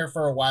 he's been here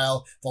for a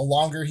while. The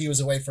longer he was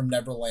away from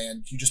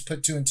Neverland, you just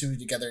put two and two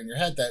together in your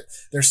head that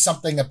there's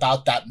something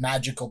about that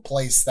magical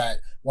place that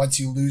once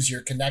you lose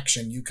your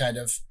connection, you kind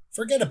of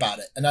forget about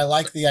it. And I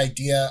like the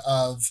idea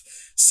of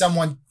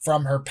someone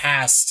from her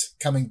past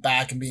coming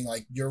back and being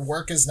like, your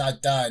work is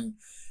not done.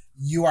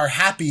 You are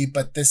happy,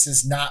 but this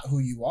is not who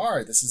you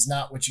are. This is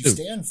not what you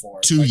stand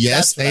for. To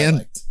yes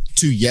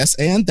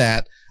and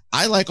that.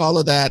 I like all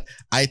of that.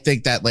 I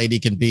think that lady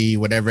can be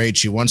whatever age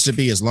she wants to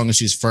be as long as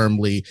she's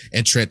firmly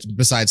entrenched,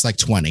 besides like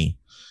 20.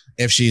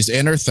 If she's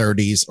in her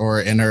 30s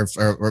or in her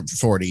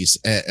 40s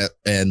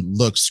and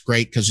looks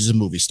great because she's a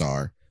movie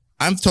star,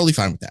 I'm totally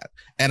fine with that.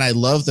 And I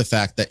love the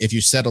fact that if you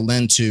settle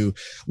into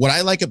what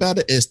I like about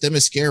it is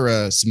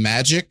Themyscira's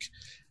magic,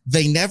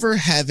 they never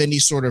have any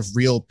sort of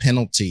real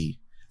penalty.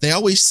 They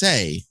always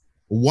say,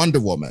 Wonder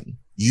Woman,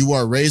 you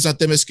are raised on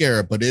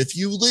Themyscira, but if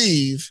you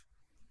leave,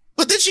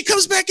 but then she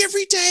comes back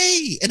every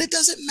day and it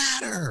doesn't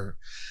matter.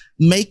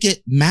 Make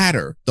it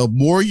matter. The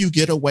more you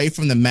get away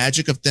from the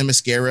magic of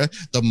Themyscira,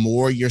 the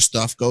more your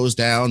stuff goes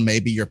down.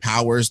 Maybe your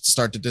powers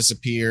start to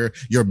disappear.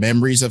 Your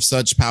memories of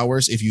such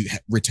powers, if you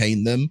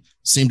retain them,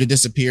 seem to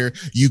disappear.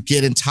 You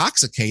get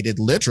intoxicated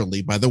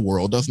literally by the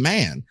world of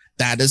man.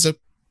 That is a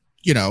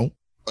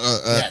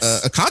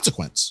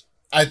consequence.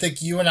 I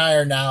think you and I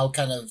are now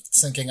kind of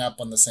syncing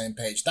up on the same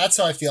page. That's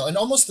how I feel. And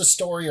almost the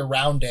story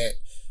around it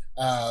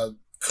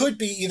could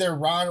be either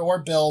Ron or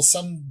Bill,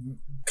 some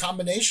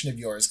combination of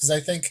yours. Because I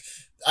think,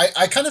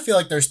 I kind of feel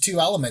like there's two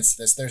elements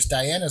to this. There's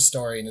Diana's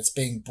story and it's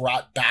being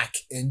brought back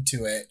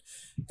into it.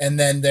 And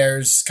then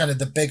there's kind of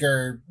the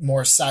bigger,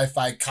 more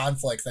sci-fi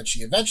conflict that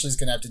she eventually is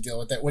going to have to deal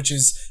with it, which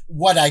is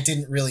what I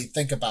didn't really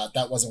think about.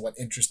 That wasn't what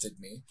interested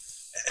me.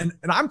 And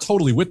I'm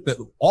totally with that.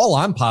 All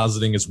I'm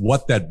positing is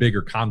what that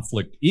bigger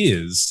conflict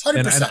is.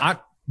 100%. And I,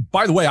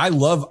 by the way, I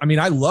love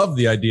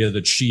the idea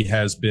that she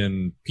has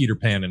been Peter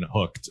Pan and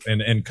hooked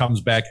and comes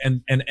back.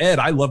 And Ed,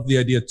 I love the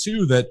idea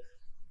too,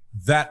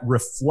 that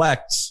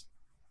reflects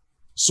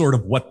sort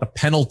of what the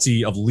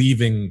penalty of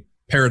leaving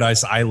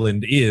Paradise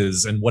Island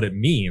is and what it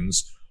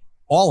means.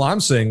 All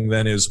I'm saying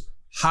then is,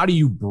 how do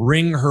you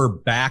bring her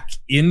back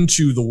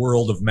into the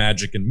world of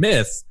magic and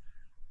myth?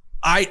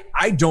 I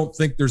don't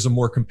think there's a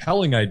more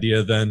compelling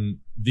idea than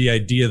the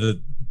idea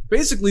that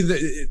basically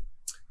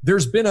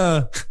there's been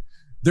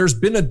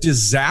a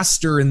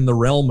disaster in the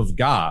realm of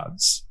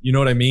gods. You know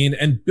what I mean?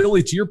 And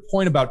Billy, to your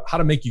point about how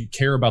to make you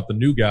care about the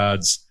new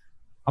gods,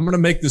 I'm going to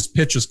make this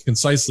pitch as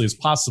concisely as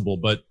possible,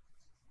 but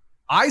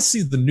I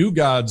see the new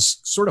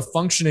gods sort of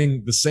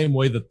functioning the same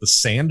way that the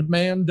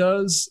Sandman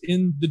does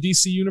in the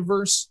DC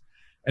universe.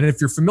 And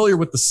if you're familiar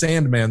with the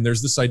Sandman,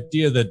 there's this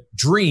idea that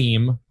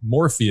Dream,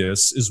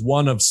 Morpheus, is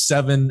one of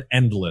 7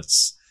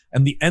 Endless.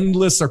 And the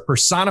Endless are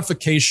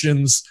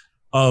personifications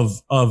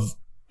of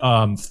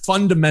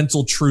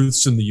fundamental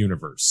truths in the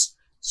universe.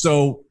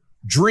 So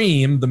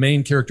Dream, the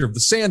main character of the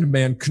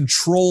Sandman,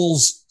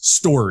 controls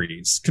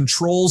stories,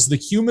 controls the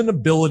human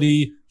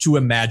ability to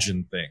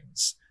imagine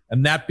things.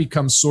 And that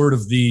becomes sort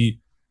of the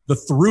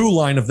through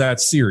line of that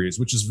series,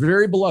 which is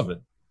very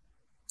beloved.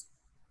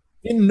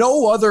 In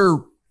no other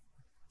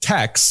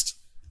text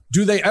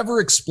do they ever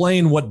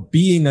explain what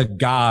being a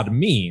god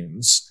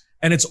means.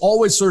 And it's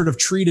always sort of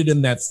treated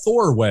in that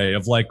Thor way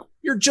of like,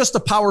 you're just a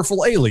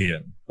powerful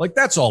alien. Like,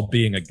 that's all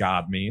being a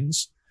god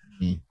means.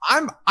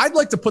 Mm-hmm. I'd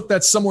like to put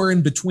that somewhere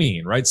in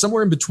between, right?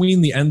 Somewhere in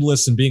between the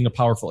Endless and being a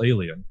powerful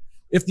alien.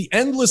 If the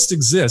Endless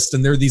exist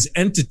and they're these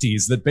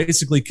entities that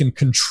basically can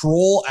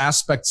control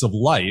aspects of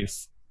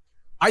life,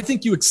 I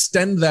think you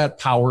extend that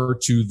power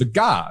to the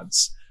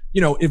gods.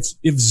 You know,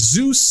 if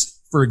Zeus,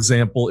 for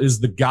example, is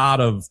the god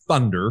of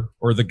thunder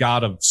or the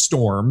god of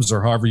storms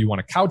or however you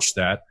want to couch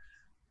that,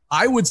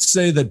 I would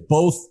say that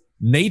both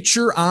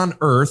nature on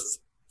earth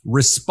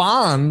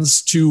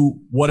responds to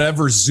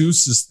whatever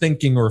Zeus is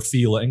thinking or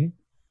feeling,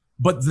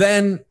 but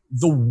then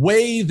the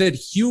way that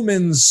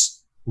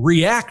humans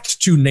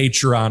react to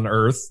nature on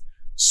earth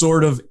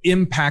sort of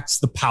impacts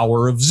the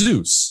power of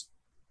Zeus.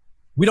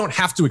 We don't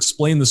have to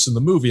explain this in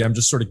the movie. I'm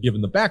just sort of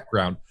giving the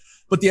background.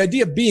 But the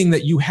idea being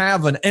that you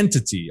have an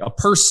entity, a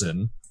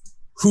person,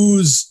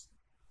 whose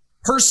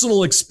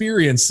personal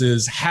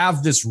experiences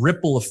have this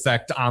ripple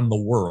effect on the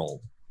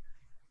world.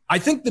 I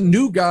think the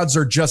new gods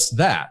are just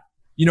that.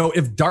 You know,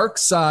 if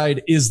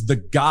Darkseid is the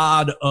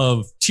god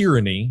of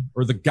tyranny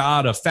or the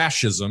god of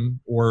fascism,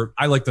 or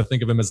I like to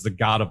think of him as the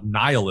god of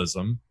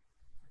nihilism,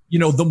 you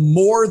know, the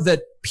more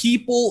that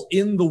people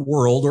in the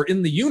world or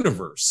in the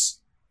universe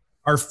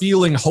are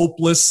feeling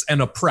hopeless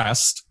and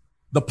oppressed,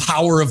 the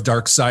power of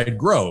Darkseid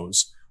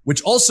grows,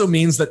 which also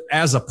means that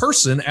as a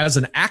person, as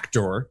an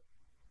actor,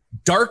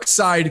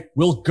 Darkseid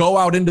will go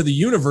out into the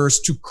universe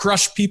to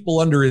crush people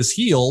under his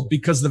heel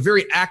because the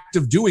very act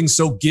of doing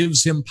so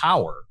gives him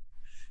power.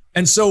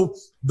 And so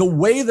the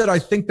way that I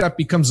think that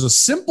becomes a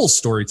simple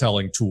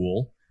storytelling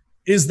tool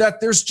is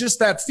that there's just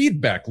that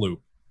feedback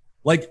loop.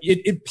 Like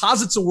it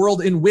posits a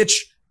world in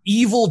which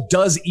evil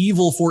does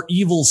evil for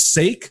evil's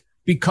sake,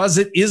 because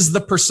it is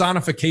the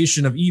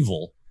personification of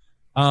evil.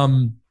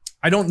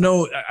 I don't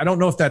know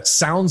if that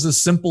sounds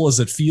as simple as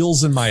it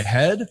feels in my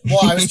head. Well,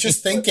 I was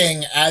just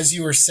thinking as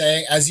you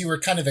were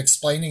kind of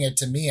explaining it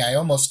to me, I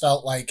almost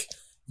felt like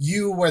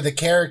you were the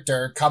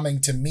character coming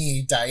to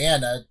me,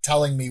 Diana,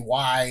 telling me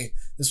why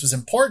this was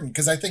important.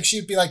 Because I think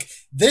she'd be like,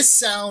 this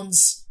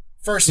sounds,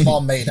 first of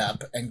all, made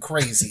up and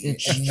crazy,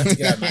 and you need to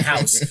get out of my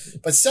house.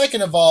 But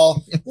second of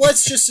all,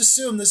 let's just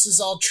assume this is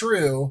all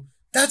true.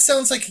 That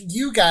sounds like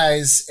you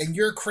guys and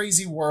your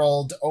crazy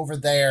world over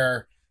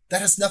there.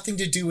 That has nothing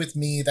to do with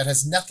me. That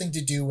has nothing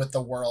to do with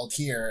the world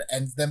here.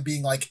 And them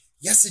being like,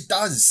 yes, it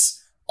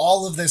does.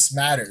 All of this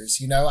matters,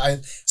 you know?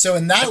 So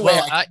in that way,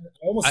 I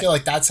almost feel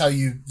like that's how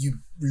you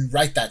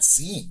rewrite that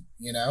scene,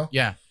 you know?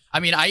 Yeah.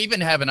 I mean, I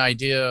even have an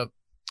idea.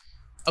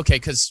 Okay,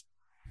 because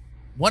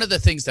one of the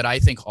things that I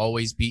think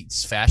always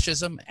beats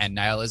fascism and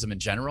nihilism in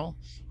general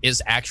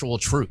is actual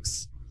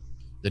truth.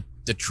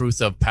 The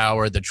truth of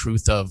power, the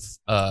truth of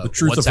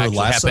what's actually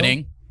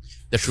happening,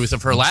 the truth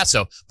of her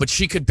lasso. But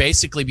she could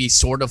basically be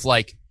sort of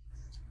like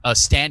a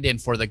stand-in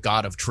for the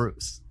god of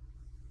truth.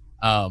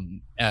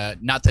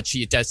 Not that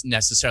she doesn't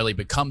necessarily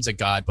becomes a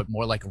god, but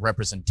more like a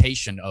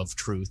representation of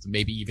truth,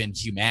 maybe even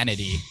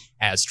humanity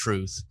as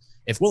truth.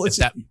 It's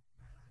that,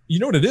 you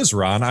know what it is,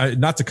 Ron.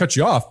 Not to cut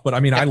you off, but I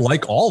mean, I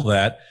like all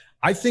that.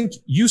 I think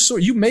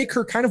you make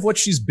her kind of what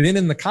she's been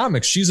in the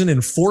comics. She's an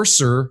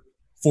enforcer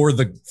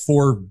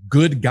for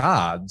good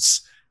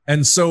gods.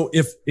 And so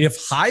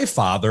if High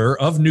Father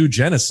of New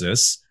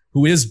Genesis,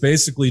 who is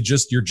basically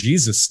just your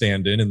Jesus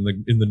stand-in in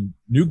the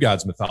New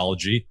Gods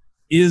mythology,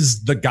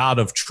 is the god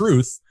of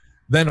truth,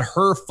 then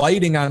her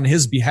fighting on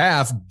his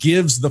behalf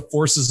gives the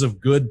forces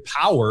of good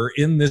power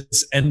in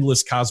this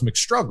endless cosmic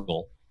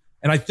struggle.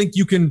 And I think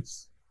you can,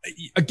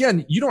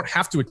 again, you don't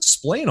have to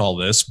explain all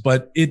this,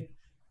 but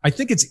I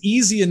think it's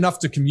easy enough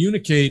to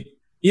communicate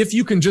if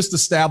you can just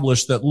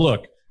establish that,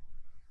 look,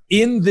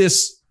 in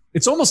this,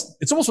 it's almost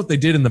what they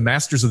did in the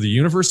Masters of the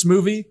Universe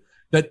movie,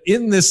 that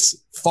in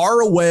this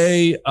far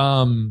away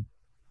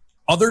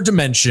other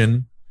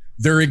dimension,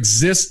 there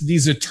exist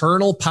these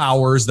eternal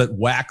powers that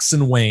wax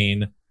and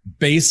wane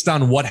based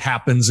on what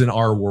happens in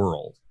our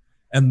world.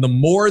 And the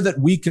more that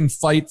we can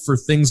fight for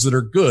things that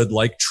are good,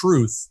 like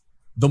truth,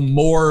 the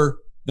more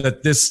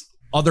that this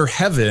other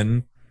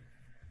heaven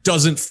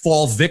doesn't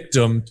fall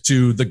victim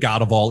to the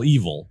god of all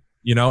evil,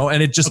 you know,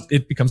 and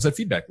it becomes that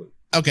feedback loop.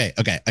 Okay.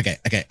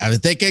 I was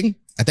thinking,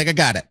 I think I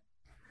got it.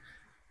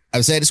 I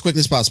would say it as quickly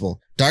as possible.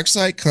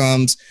 Darkseid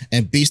comes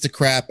and beats the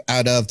crap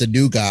out of the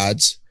new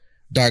gods.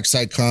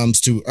 Darkseid comes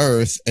to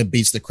Earth and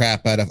beats the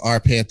crap out of our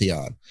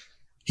pantheon.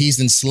 He's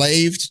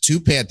enslaved to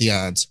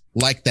pantheons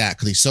like that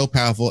because he's so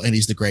powerful and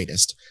he's the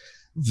greatest.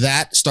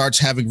 That starts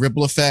having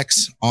ripple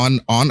effects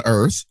on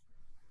Earth.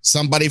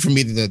 Somebody from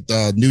either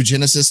the New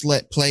Genesis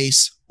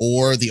place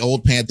or the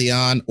old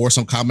pantheon or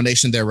some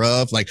combination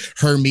thereof, like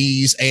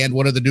Hermes and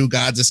one of the new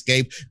gods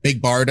escape,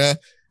 Big Barda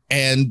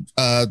and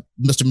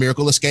Mr.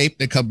 Miracle escape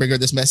and come bring her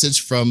this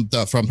message from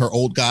her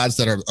old gods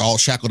that are all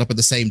shackled up in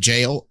the same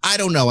jail. I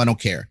don't know. I don't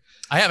care.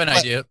 I have an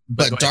idea.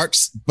 But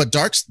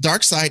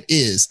Darkseid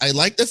is, I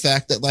like the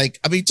fact that, like,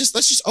 I mean,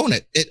 let's just own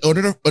it.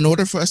 In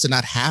order for us to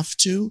not have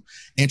to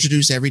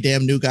introduce every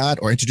damn new god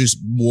or introduce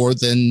more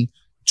than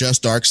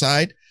just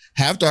Darkseid,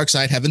 have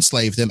Darkseid have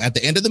enslaved them. At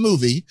the end of the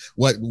movie,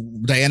 what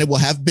Diana will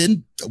have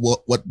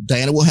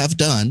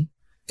done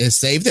is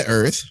save the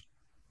Earth,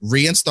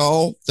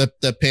 reinstall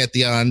the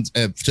pantheon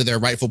to their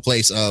rightful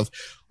place of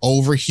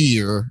over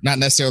here, not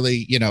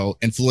necessarily, you know,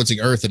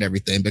 influencing Earth and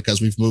everything because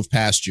we've moved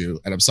past you.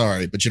 And I'm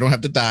sorry, but you don't have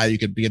to die. You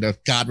could be in a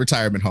god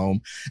retirement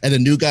home. And the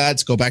new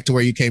gods go back to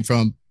where you came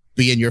from,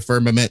 be in your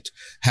firmament,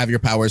 have your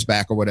powers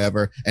back or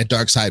whatever, and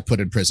Darkseid put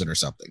in prison or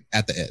something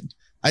at the end.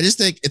 I just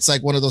think it's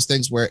like one of those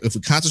things where if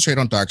we concentrate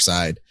on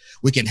Darkseid,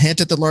 we can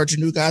hint at the larger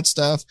new god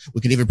stuff.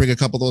 We can even bring a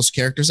couple of those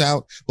characters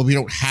out, but we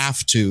don't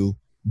have to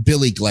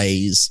Billy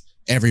Glaze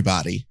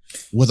everybody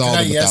with all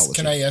the mythology.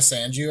 Can I yes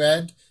and you,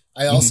 Ed?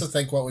 I also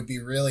think what would be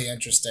really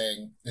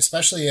interesting,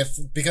 especially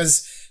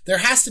because there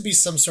has to be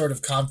some sort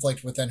of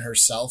conflict within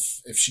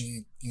herself if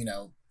she, you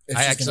know, if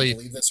she's going to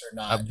believe this or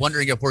not. I'm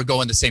wondering if we're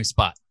going the same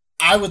spot.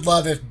 I would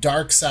love if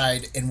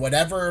Darkseid, in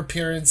whatever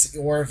appearance,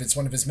 or if it's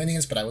one of his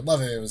minions, but I would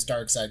love if it was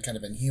Darkseid kind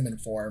of in human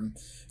form,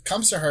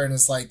 comes to her and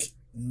is like,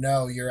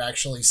 no, you're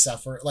actually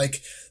suffering.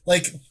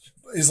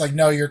 Is like,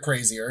 no, you're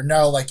crazy, or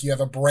no, like you have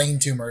a brain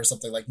tumor or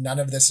something. Like, none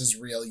of this is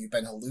real. You've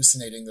been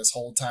hallucinating this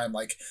whole time.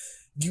 Like,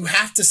 you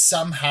have to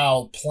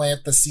somehow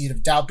plant the seed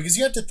of doubt, because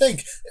you have to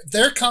think, if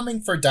they're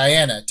coming for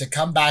Diana to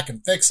come back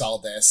and fix all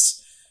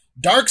this,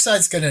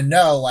 Darkseid's going to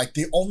know, like,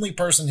 the only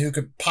person who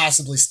could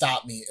possibly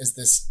stop me is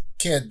this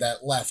kid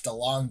that left a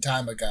long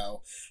time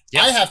ago.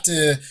 Yeah.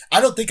 I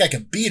don't think I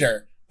can beat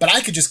her, but I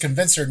could just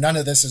convince her none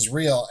of this is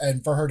real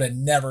and for her to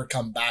never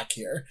come back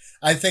here.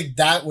 I think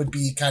that would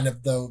be kind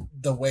of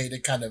the way to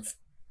kind of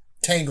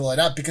tangle it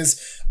up, because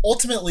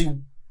ultimately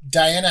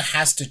Diana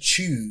has to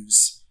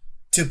choose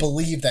to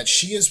believe that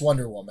she is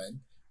Wonder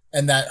Woman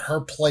and that her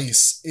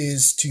place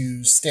is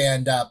to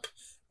stand up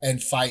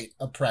and fight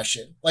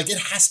oppression. Like, it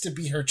has to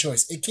be her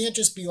choice. It can't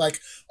just be like,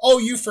 oh,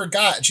 you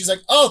forgot. And she's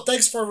like, oh,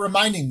 thanks for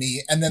reminding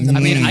me. And then the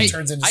movie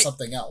turns into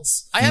something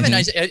else. I have an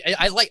idea.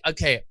 I like,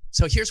 okay,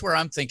 so here's where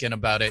I'm thinking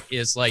about it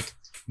is like,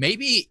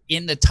 maybe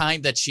in the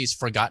time that she's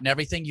forgotten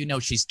everything,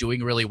 she's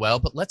doing really well.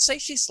 But let's say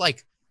she's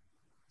like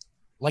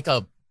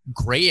a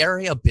gray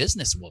area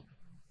businesswoman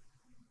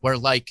where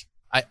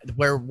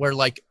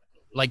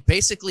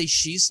basically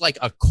she's like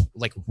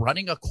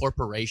running a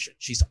corporation.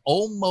 She's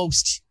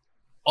almost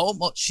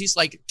she's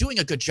like doing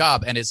a good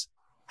job and is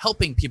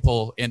helping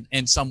people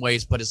in some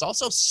ways, but is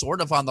also sort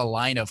of on the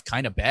line of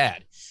kind of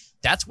bad.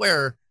 That's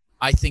where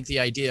I think the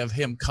idea of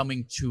him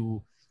coming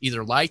to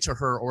either lie to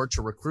her or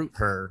to recruit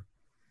her,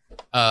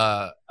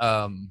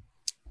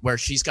 where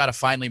she's got to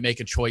finally make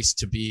a choice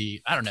to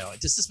be, I don't know.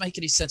 Does this make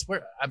any sense?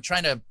 Where I'm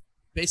trying to,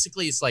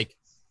 basically it's like,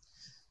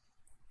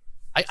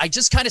 I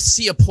just kind of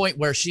see a point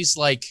where she's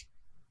like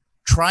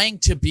trying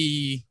to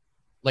be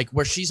like,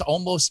 where she's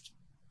almost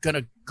going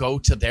to go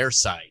to their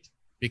side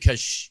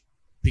because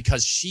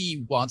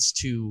she wants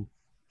to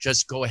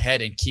just go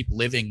ahead and keep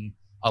living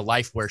a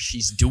life where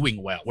she's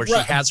doing well, where she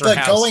has her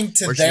house. But going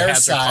to their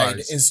side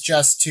is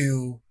just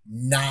to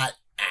not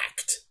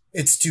act.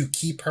 It's to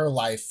keep her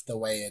life the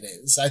way it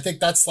is. I think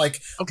that's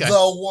like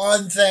the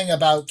one thing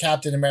about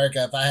Captain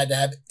America. If I had to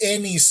have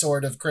any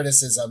sort of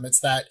criticism, it's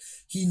that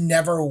he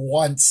never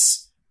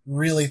once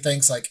really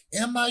thinks like,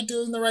 am I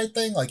doing the right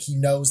thing? Like, he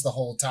knows the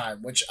whole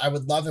time, which I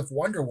would love if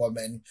Wonder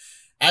Woman,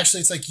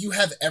 actually, it's like, you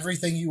have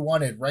everything you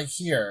wanted right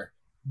here,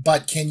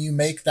 but can you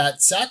make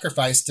that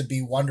sacrifice to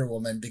be Wonder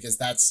Woman? Because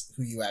that's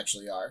who you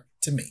actually are,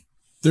 to me.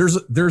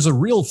 There's a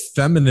real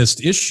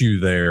feminist issue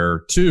there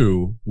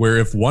too, where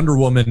if Wonder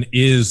Woman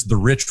is the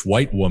rich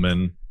white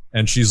woman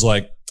and she's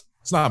like,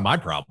 it's not my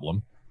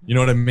problem. You know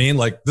what I mean?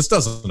 Like, this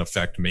doesn't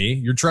affect me.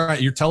 You're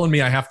telling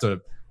me I have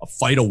to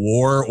fight a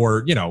war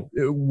or,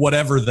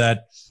 whatever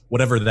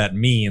that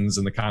means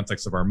in the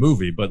context of our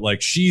movie. But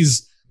like,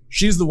 she's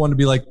the one to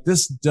be like,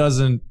 this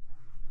doesn't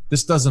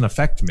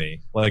affect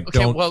me. Like,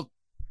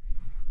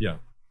 yeah.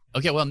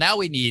 Okay. Well, now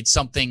we need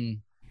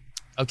something.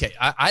 Okay,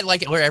 I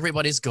like it where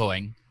everybody's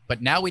going,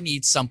 but now we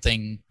need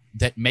something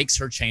that makes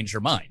her change her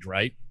mind,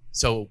 right?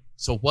 So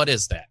what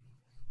is that?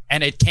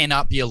 And it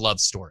cannot be a love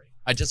story.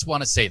 I just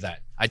want to say that.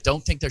 I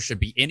don't think there should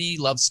be any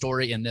love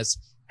story in this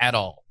at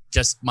all.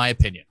 Just my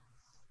opinion.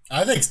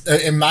 I think,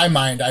 in my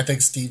mind, I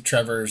think Steve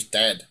Trevor's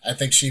dead. I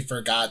think she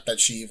forgot that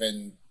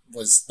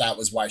that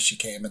was why she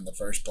came in the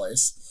first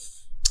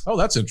place. Oh,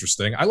 that's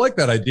interesting. I like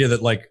that idea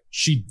that like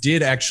she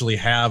did actually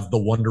have the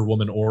Wonder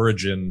Woman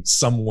origin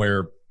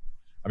somewhere.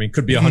 I mean, it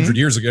could be 100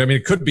 years ago. I mean,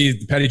 it could be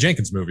the Patty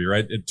Jenkins movie,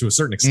 right? To a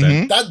certain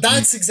extent.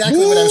 That's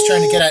exactly what I was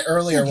trying to get at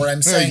earlier, where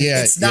I'm saying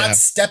it's not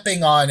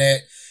stepping on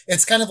it.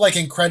 It's kind of like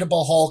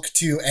Incredible Hulk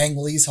to Ang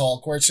Lee's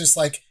Hulk, where it's just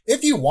like,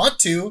 if you want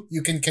to,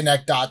 you can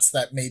connect dots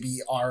that maybe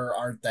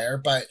aren't there.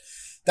 But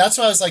that's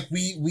why I was like,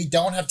 we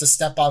don't have to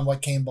step on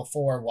what came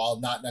before while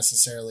not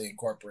necessarily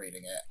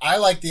incorporating it. I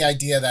like the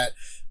idea that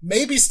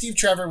maybe Steve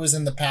Trevor was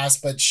in the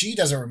past, but she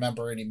doesn't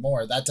remember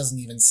anymore. That doesn't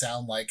even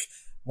sound like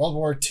World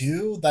War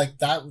II, like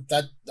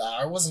that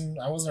I wasn't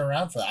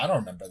around for that. I don't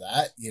remember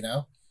that,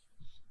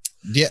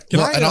 Yeah.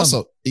 Go ahead. And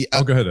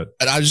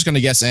I was just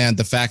gonna guess, and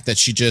the fact that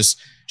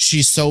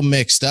she's so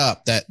mixed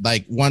up that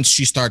like once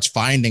she starts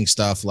finding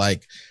stuff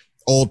like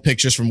old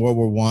pictures from World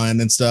War I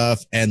and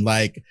stuff, and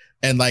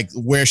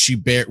where she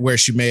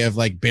may have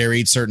like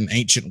buried certain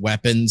ancient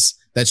weapons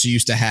that she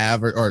used to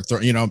have, or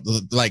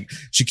like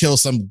she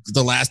kills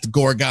the last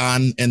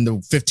Gorgon in the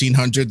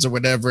 1500s or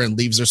whatever and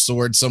leaves her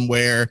sword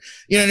somewhere.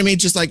 You know what I mean?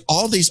 Just like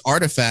all these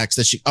artifacts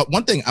that she,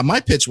 one thing, my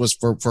pitch was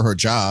for her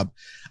job.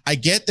 I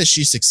get that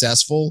she's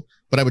successful,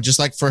 but I would just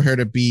like for her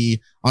to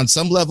be on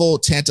some level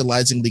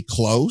tantalizingly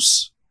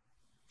close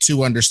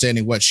to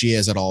understanding what she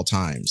is at all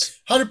times.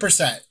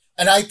 100%.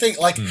 And I think,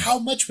 like, how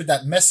much would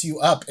that mess you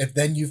up if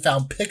then you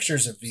found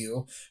pictures of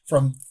you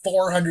from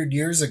 400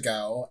 years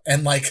ago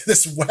and, like,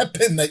 this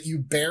weapon that you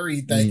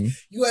buried that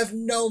you have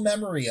no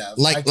memory of?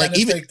 I kind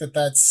of think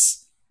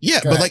that's... Yeah,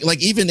 but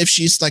like even if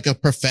she's like a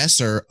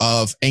professor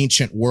of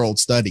ancient world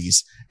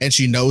studies and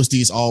she knows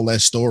these all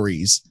as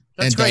stories...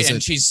 That's great,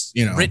 and she's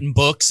written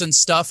books and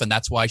stuff, and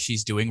that's why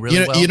she's doing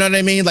really well. You know what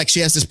I mean? Like, she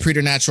has this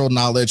preternatural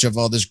knowledge of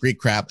all this Greek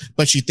crap,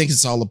 but she thinks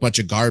it's all a bunch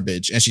of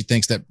garbage, and she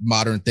thinks that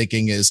modern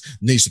thinking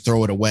needs to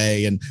throw it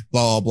away and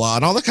blah, blah, blah,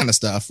 and all that kind of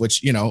stuff,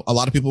 which, a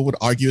lot of people would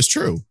argue is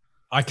true.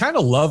 I kind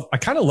of love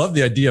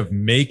the idea of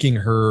making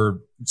her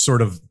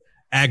sort of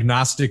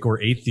agnostic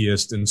or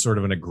atheist in sort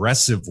of an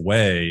aggressive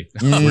way,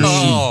 where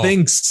she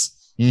thinks...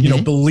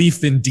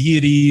 belief in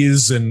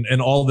deities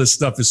and all this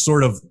stuff is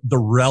sort of the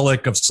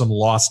relic of some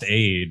lost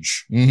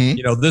age.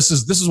 This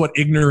is what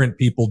ignorant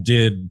people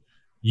did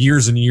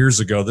years and years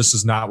ago. This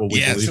is not what we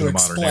believe in the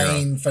modern era. To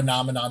explain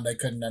phenomenon they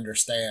couldn't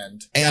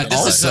understand. And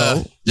this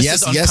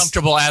is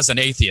uncomfortable as an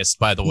atheist,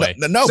 by the way.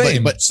 No,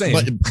 but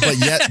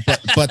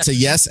to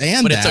yes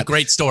and but it's a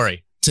great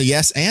story. To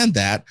yes and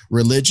that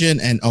religion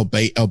and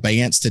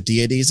obedience to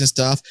deities and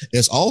stuff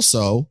is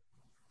also,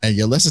 and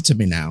you listen to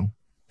me now,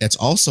 it's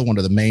also one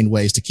of the main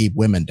ways to keep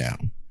women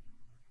down.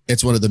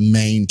 It's one of the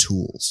main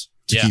tools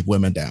to keep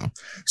women down.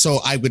 So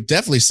I would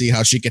definitely see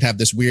how she could have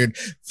this weird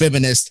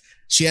feminist.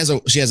 She has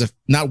a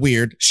not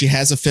weird. She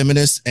has a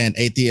feminist and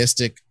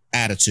atheistic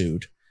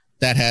attitude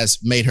that has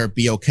made her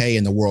be okay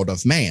in the world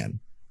of man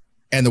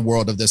and the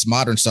world of this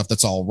modern stuff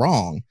that's all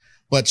wrong.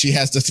 But she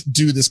has to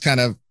do this kind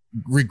of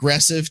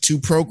regressive to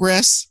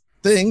progress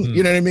thing.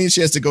 You know what I mean?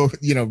 She has to go,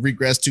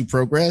 regress to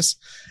progress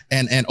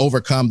and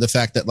overcome the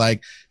fact that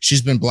like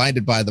she's been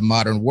blinded by the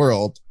modern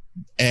world.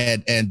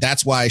 And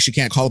that's why she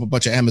can't call up a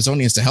bunch of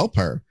Amazonians to help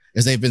her,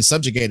 is they've been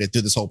subjugated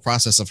through this whole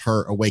process of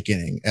her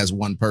awakening as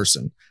one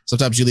person.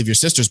 Sometimes you leave your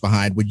sisters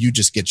behind when you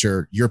just get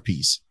your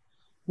piece.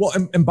 Well,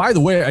 and by the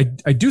way,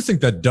 I do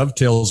think that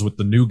dovetails with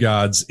the New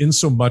Gods in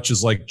so much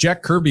as like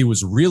Jack Kirby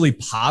was really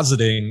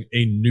positing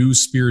a new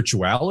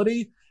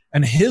spirituality,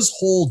 and his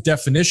whole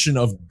definition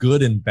of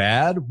good and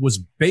bad was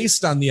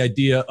based on the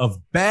idea of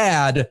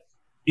bad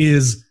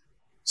is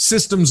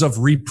systems of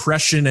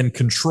repression and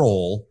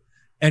control,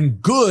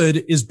 and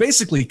good is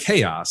basically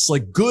chaos.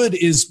 Like good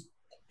is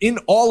in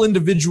all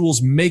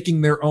individuals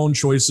making their own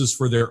choices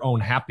for their own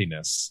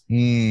happiness.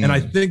 And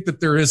I think that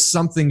there is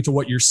something to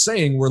what you're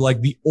saying where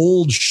like the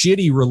old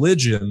shitty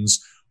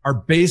religions are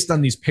based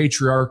on these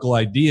patriarchal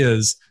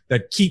ideas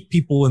that keep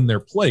people in their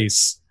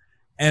place.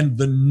 And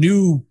the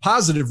new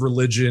positive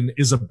religion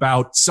is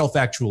about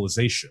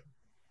self-actualization.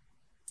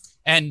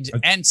 And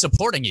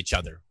supporting each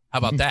other. How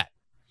about that?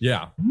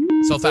 Yeah.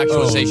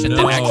 Self-actualization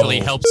that actually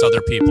helps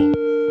other people.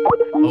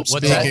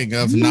 Speaking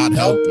of not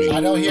helping. I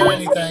don't hear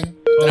anything.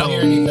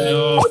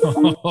 No.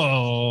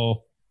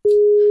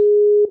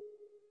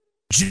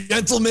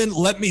 Gentlemen,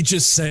 let me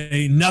just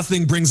say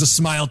nothing brings a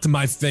smile to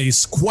my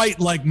face quite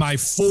like my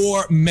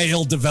 4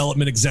 male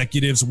development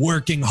executives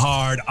working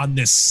hard on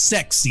this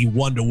sexy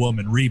Wonder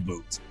Woman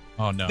reboot.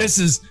 Oh no. This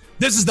is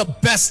the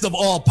best of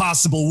all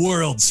possible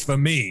worlds for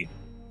me.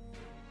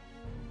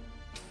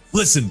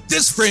 Listen,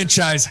 this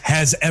franchise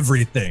has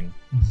everything.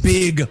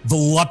 Big,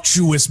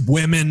 voluptuous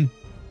women.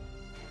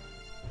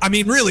 I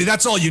mean, really,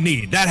 that's all you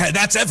need.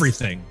 That's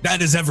everything.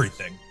 That is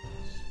everything.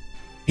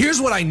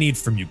 Here's what I need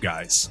from you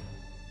guys.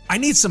 I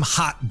need some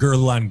hot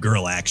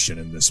girl-on-girl action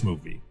in this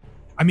movie.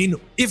 I mean,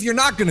 if you're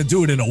not going to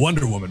do it in a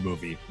Wonder Woman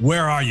movie,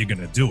 where are you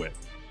going to do it?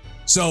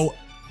 So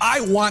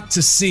I want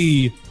to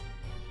see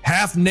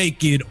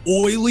half-naked,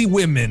 oily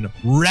women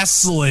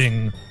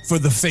wrestling for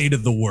the fate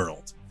of the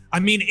world. I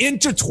mean,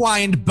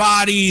 intertwined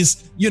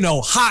bodies,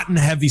 hot and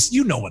heavy.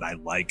 You know what I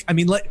like. I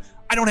mean,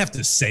 I don't have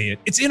to say it.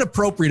 It's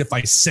inappropriate if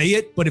I say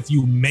it, but if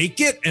you make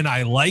it and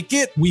I like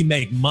it, we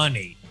make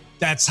money.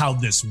 That's how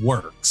this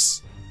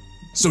works.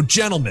 So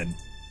gentlemen,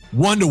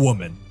 Wonder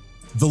Woman,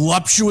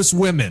 voluptuous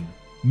women,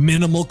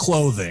 minimal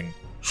clothing,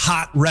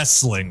 hot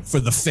wrestling for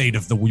the fate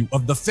of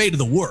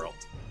the world.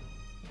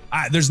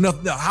 There's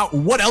nothing.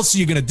 What else are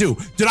you gonna do?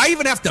 Did I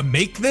even have to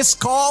make this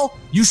call?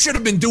 You should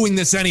have been doing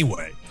this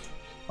anyway.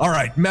 All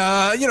right,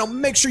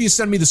 make sure you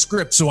send me the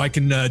script so I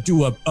can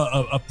do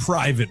a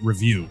private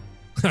review.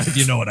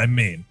 You know what I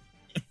mean.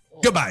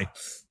 Goodbye.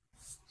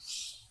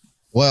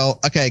 Well,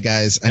 okay,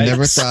 guys. I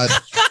never thought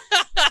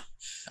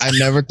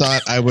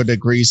I would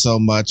agree so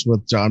much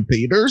with John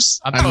Peters.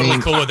 I'm totally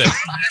cool with it.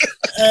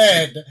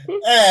 Ed.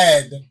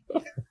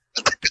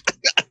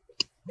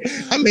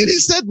 I mean, he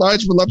said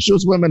large,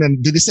 voluptuous women,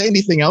 and did he say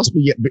anything else?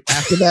 But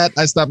after that,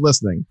 I stopped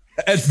listening.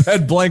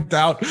 Ed blanked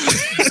out.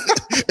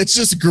 It's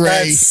just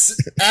great.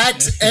 That's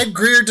at Ed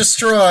Greer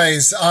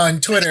Destroys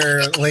on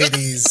Twitter,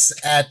 ladies.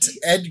 At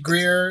Ed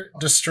Greer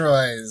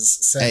Destroys.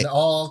 Send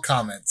all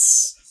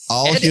comments.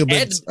 All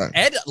humans.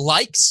 Ed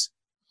likes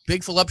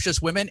big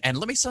voluptuous women, and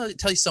let me tell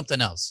you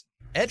something else.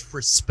 Ed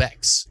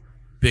respects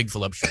big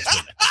voluptuous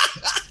women.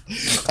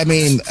 I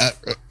mean,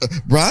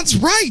 Ron's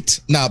right.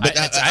 No, but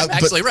I'm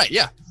actually right.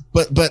 Yeah.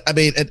 But I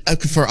mean,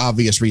 for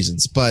obvious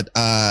reasons, but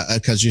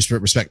because you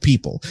respect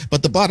people.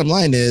 But the bottom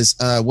line is,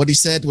 what he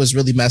said was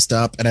really messed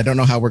up, and I don't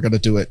know how we're going to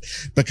do it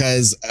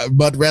because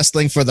mud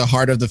wrestling for the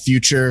heart of the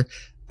future.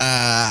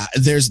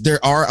 There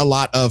are a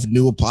lot of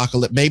new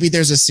Apocalypse. Maybe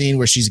there's a scene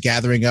where she's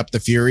gathering up the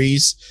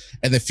Furies,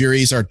 and the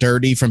Furies are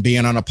dirty from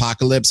being on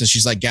Apocalypse, and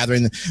she's like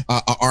gathering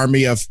an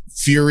army of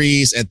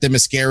Furies and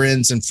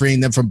Themyscirans and freeing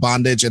them from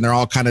bondage, and they're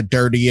all kind of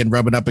dirty and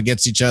rubbing up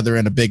against each other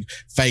in a big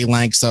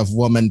phalanx of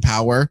woman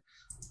power.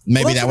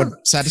 Maybe that would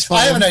satisfy.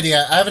 I have an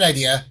idea.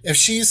 If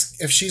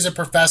she's a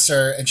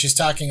professor and she's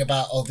talking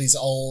about all these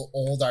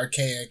old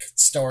archaic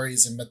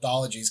stories and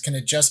mythologies, can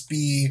it just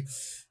be,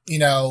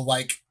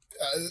 like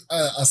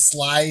a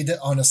slide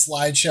on a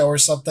slideshow or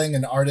something,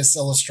 an artist's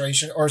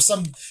illustration, or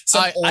some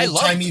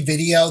old-timey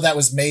video that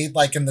was made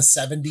like in the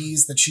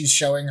 70s that she's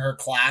showing her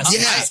class?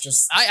 Yeah.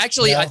 I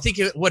think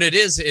what it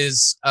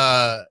is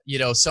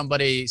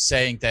somebody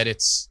saying that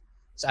it's,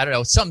 I don't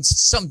know, some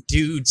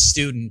dude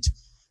student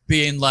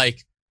being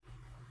like,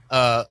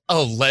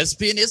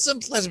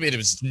 lesbianism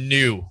is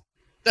new.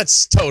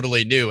 That's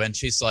totally new. And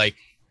she's like,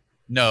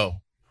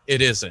 no, it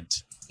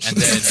isn't. And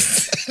then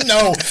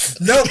no,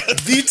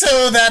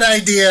 veto that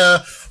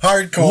idea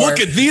hardcore. Look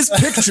at these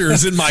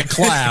pictures in my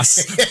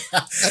class.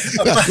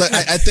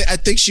 I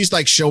think she's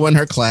like showing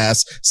her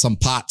class some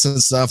pots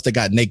and stuff. They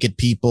got naked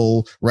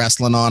people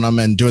wrestling on them,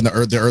 and during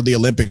the early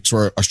Olympics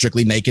were a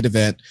strictly naked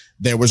event.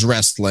 There was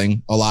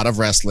wrestling, a lot of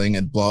wrestling,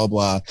 and blah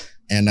blah.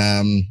 And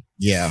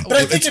yeah, but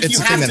I think if you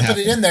have to put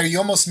it in there, you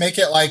almost make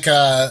it like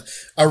a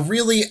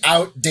really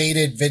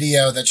outdated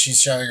video that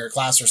she's showing her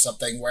class or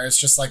something, where it's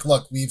just like,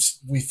 look,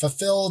 we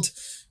fulfilled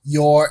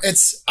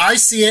I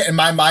see it in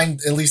my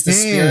mind, at least the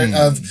spirit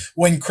of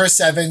when Chris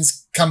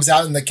Evans comes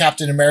out in the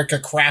Captain America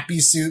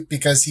crappy suit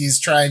because he's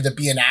trying to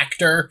be an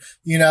actor,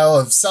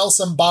 of sell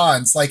some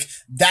bonds, like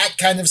that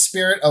kind of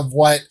spirit of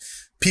what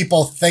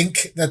people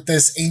think that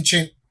this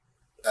ancient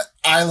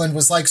island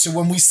was like. So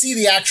when we see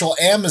the actual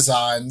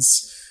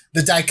Amazons,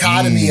 the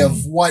dichotomy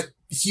of what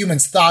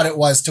humans thought it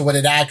was to what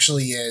it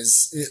actually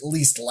is, at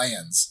least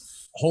lands.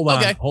 Hold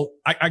on. Okay.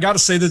 I got to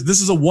say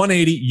this is a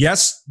 180.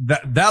 Yes,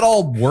 that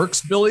all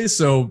works, Billy.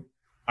 So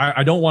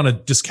I don't want to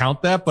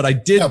discount that, but I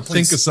did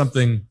think of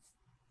something.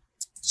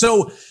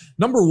 So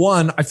number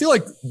one, I feel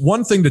like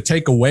one thing to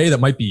take away that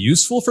might be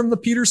useful from the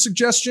Peter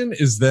suggestion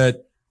is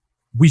that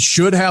we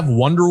should have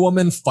Wonder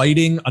Woman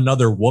fighting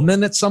another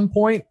woman at some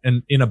point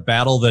and in a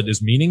battle that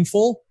is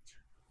meaningful.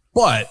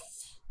 But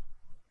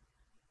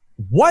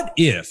what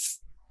if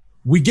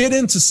we get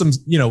into some,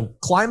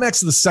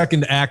 climax of the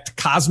second act,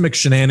 cosmic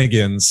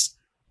shenanigans,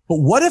 but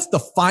what if the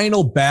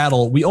final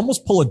battle, we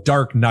almost pull a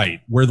Dark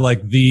Knight where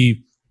like the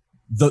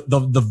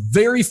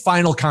very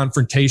final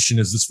confrontation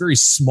is this very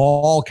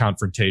small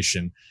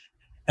confrontation.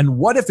 And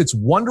what if it's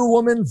Wonder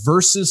Woman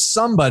versus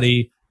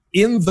somebody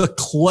in the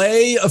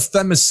clay of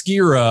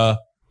Themyscira,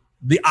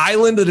 the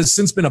island that has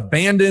since been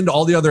abandoned,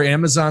 all the other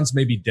Amazons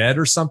may be dead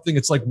or something.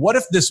 It's like, what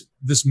if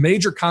this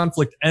major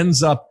conflict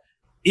ends up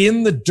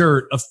in the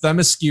dirt of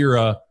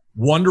Themyscira,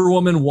 Wonder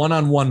Woman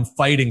one-on-one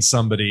fighting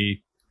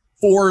somebody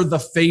for the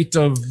fate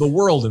of the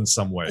world in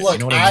some way? Look, you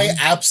know what I mean?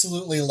 I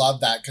absolutely love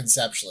that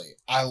conceptually.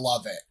 I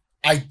love it.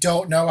 I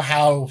don't know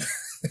how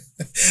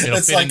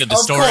it's like, of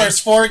course,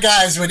 4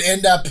 guys would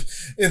end up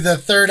in the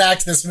third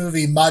act of this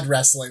movie mud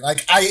wrestling.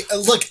 Like, I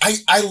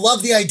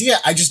love the idea.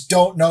 I just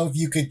don't know if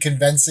you could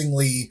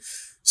convincingly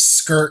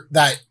skirt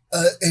that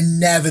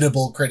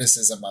inevitable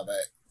criticism of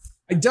it.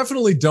 I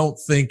definitely don't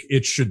think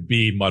it should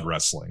be mud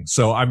wrestling.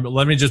 So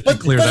let me just be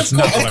clear. That's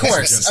not what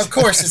I'm suggesting. Of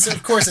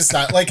course it's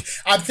not. Like,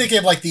 I'm thinking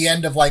of like the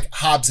end of like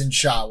Hobbs and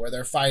Shaw, where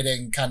they're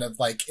fighting kind of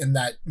like in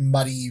that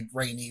muddy,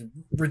 rainy,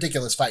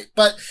 ridiculous fight.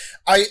 But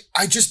I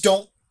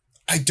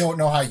don't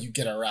know how you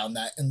get around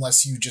that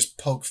unless you just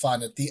poke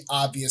fun at the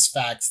obvious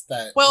facts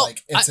that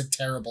it's a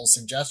terrible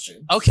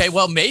suggestion. Okay,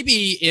 well,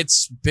 maybe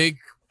it's big.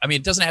 I mean,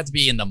 it doesn't have to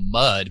be in the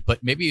mud,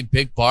 but maybe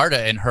Big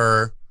Barda and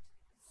her,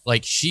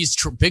 like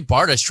Big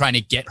Barda's trying to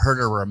get her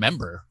to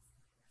remember,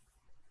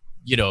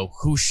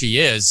 who she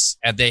is,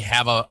 and they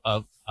have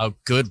a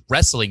good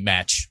wrestling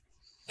match,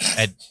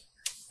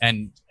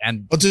 and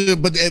but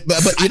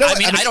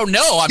I don't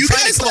know. I'm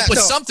trying to come up with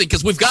something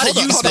because we've got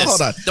to use this.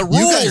 Hold on. The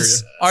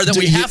rules are that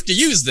we have to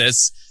use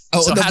this.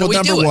 So how do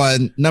we do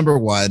it? Number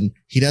one,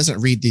 he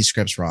doesn't read these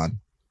scripts, Ron.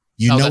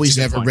 He's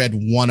never read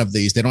one of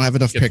these. They don't have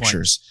enough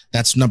pictures. Point.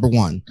 That's number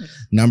one.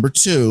 Number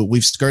two,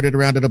 we've skirted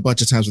around it a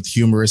bunch of times with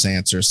humorous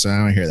answers, so I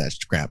don't hear that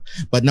crap.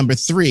 But number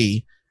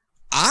three,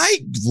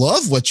 I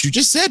love what you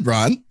just said,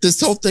 Ron. This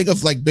whole thing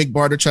of like Big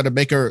Barda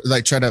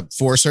try to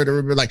force her to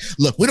remember, like,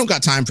 look, we don't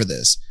got time for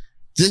this.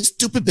 This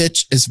stupid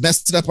bitch is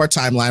messing up our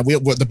timeline.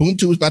 The boom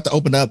tube is about to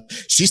open up.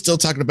 She's still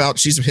talking about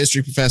she's a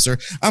history professor.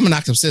 I'm gonna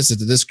knock some sense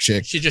into this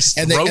chick. She just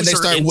they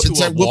start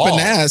whooping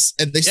ass,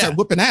 and they start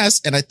whooping ass.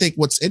 And I think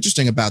what's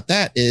interesting about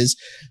that is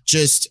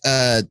just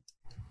I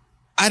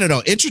don't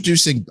know,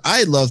 introducing.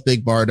 I love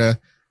Big Barda.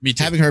 Me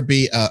too. Having her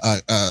be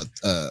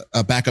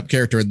a backup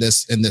character in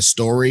this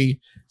show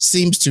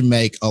seems to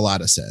make a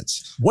lot of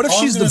sense. What if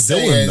she's the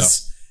villain?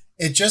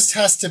 It just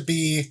has to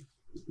be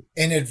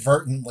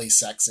inadvertently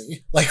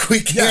sexy. Like, we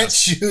can't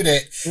shoot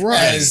it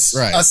as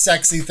a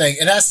sexy thing.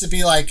 It has to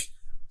be like,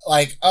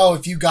 oh,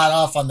 if you got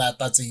off on that,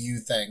 that's a you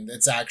thing.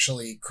 It's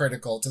actually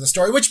critical to the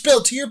story. Which,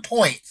 Bill, to your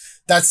point,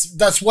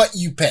 that's what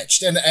you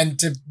pitched. And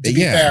to be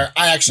fair,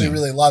 I actually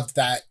really loved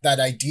that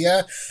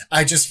idea.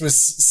 I just was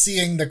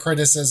seeing the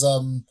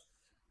criticism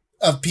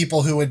of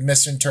people who would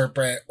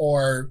misinterpret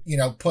or,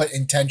 put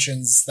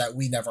intentions that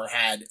we never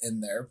had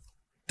in there.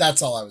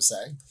 That's all I was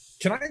saying.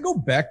 Can I go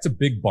back to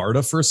Big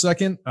Barda for a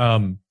second?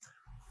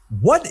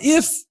 What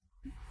if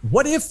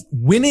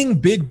winning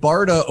Big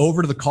Barda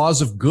over to the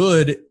cause of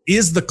good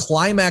is the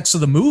climax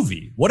of the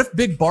movie? What if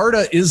Big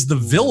Barda is the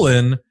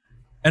villain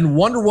and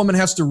Wonder Woman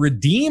has to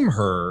redeem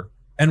her,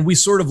 and we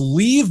sort of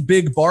leave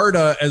Big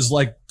Barda as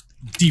like,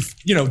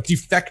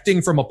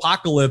 defecting from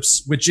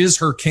Apocalypse, which is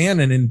her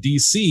canon in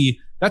DC?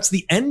 That's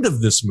the end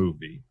of this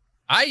movie.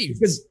 I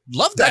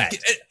love that.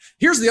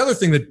 Here's the other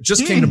thing that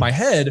just came to my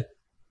head.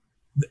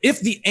 If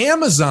the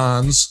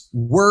Amazons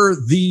were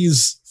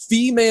these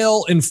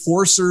female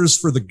enforcers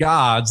for the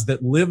gods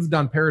that lived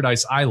on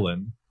Paradise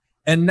Island,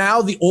 and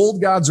now the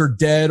old gods are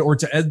dead or,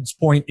 to Ed's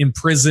point,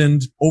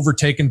 imprisoned,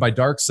 overtaken by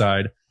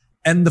Darkseid,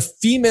 And the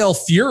female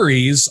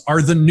Furies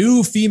are the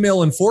new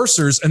female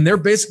enforcers, and they're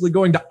basically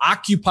going to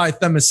occupy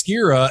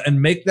Themyscira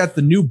and make that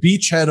the new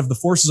beachhead of the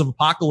forces of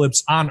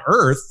apocalypse on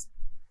Earth.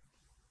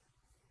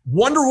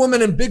 Wonder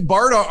Woman and Big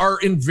Barda are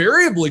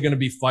invariably going to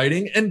be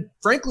fighting, and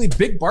frankly,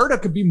 Big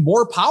Barda could be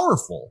more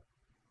powerful.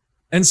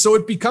 And so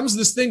it becomes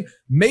this thing.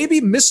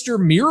 Maybe Mr.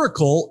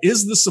 Miracle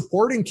is the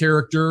supporting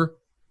character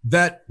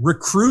that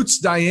recruits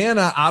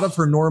Diana out of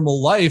her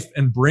normal life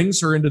and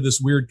brings her into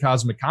this weird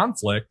cosmic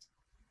conflict.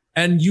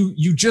 And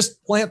you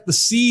just plant the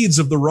seeds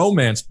of the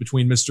romance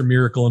between Mr.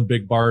 Miracle and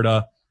Big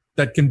Barda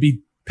that can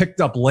be picked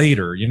up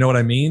later. You know what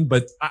I mean?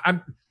 But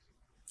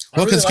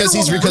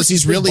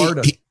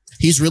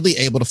he's really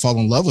able to fall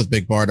in love with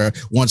Big Barda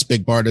once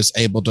Big Barda's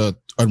able to,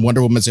 and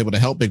Wonder Woman's able to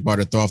help Big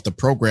Barda throw off the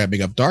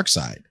programming of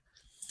Darkseid.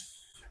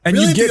 And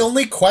really, the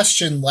only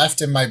question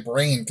left in my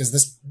brain, because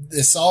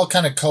this all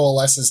kind of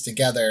coalesces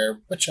together,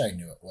 which I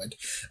knew it would.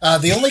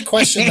 The only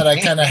question that I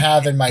kind of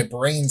have in my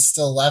brain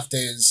still left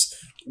is,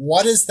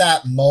 what is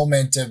that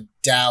moment of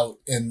doubt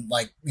in,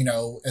 like, you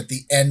know, at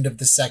the end of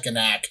the second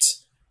act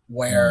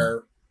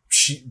where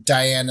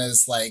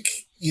Diana's like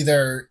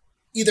either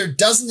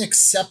doesn't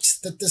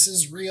accept that this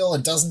is real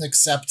and doesn't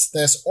accept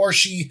this, or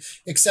she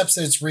accepts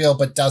that it's real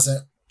but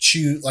doesn't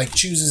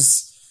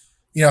chooses,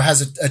 you know,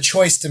 has a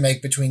choice to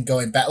make between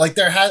going back. Like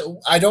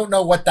I don't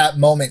know what that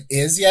moment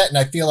is yet, and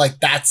I feel like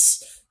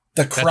that's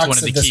the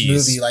crux of this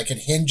keys. Movie. Like, it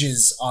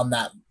hinges on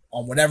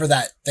whatever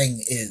that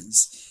thing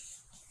is.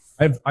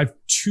 I have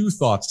two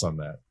thoughts on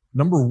that.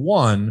 Number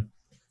one,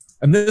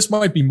 and this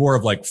might be more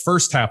of like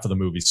first half of the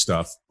movie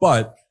stuff,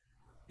 but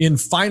in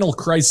Final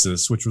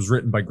Crisis, which was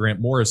written by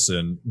Grant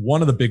Morrison, one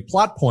of the big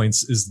plot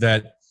points is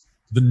that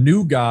the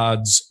new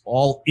gods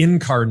all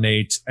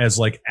incarnate as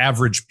like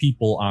average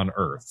people on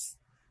Earth.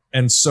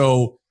 And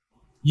so,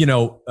 you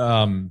know,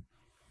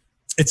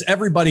 it's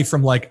everybody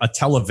from like a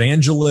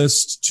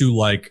televangelist to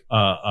like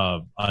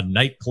a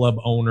nightclub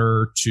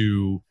owner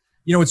to,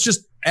 you know, it's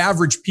just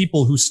average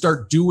people who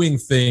start doing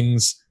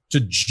things to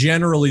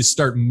generally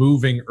start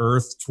moving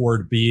Earth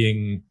toward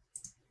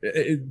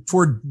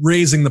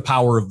raising the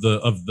power of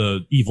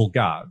the evil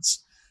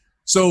gods.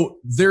 So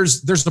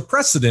there's a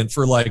precedent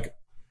for like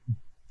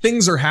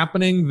things are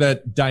happening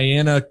that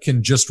Diana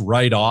can just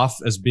write off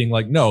as being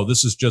like, no,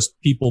 this is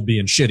just people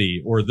being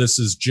shitty, or this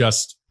isn't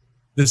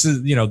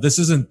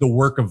the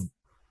work of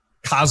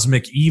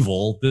cosmic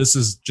evil. This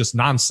is just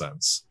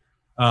nonsense.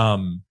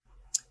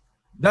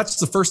 That's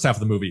the first half of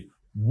the movie.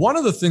 One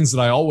of the things that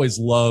I always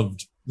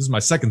loved, this is my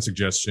second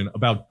suggestion,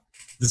 about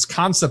this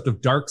concept of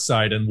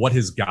Darkseid and what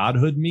his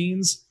godhood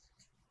means,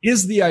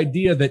 is the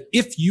idea that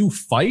if you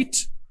fight,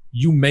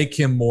 you make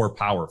him more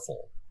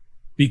powerful,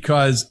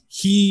 because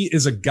he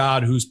is a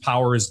god whose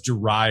power is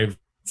derived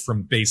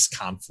from base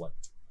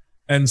conflict.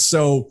 And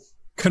so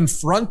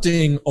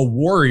confronting a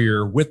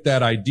warrior with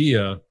that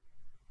idea,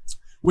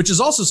 which is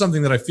also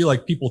something that I feel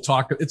like people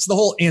talk, it's the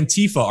whole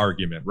Antifa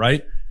argument,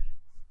 right?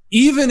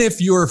 Even if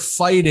you're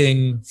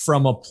fighting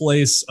from a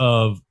place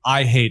of,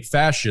 I hate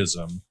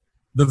fascism,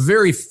 the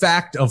very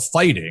fact of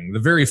fighting, the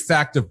very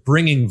fact of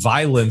bringing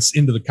violence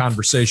into the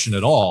conversation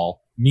at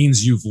all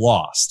means you've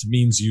lost,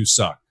 means you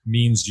suck,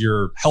 means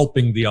you're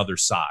helping the other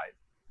side.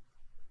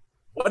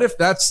 What if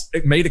that's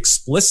made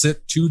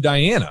explicit to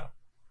Diana?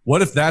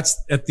 What if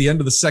that's at the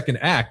end of the second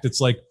act?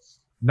 It's like,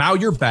 now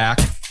you're back.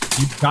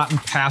 You've gotten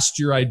past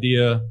your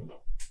idea.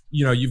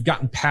 You know, you've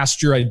gotten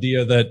past your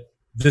idea that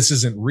this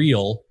isn't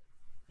real.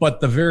 But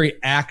the very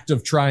act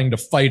of trying to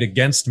fight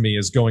against me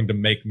is going to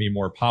make me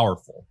more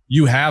powerful.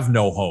 You have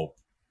no hope.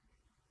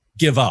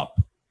 Give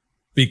up,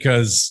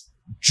 because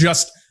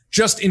just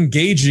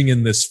engaging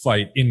in this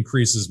fight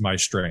increases my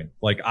strength.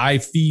 Like, I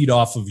feed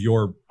off of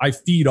your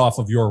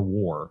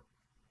war.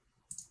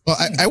 Well,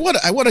 I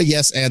want to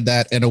yes and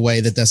that in a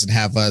way that doesn't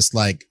have us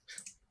like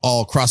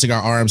all crossing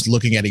our arms,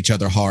 looking at each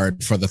other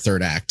hard for the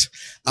third act.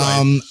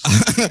 Right.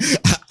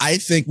 I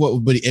think what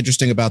would be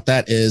interesting about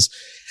that is,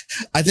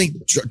 I think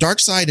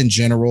Darkseid in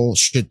general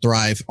should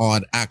thrive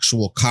on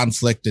actual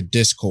conflict and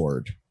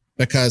discord,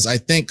 because I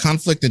think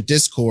conflict and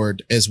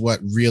discord is what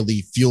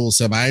really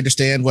fuels him. I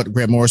understand what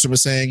Grant Morrison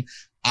was saying.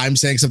 I'm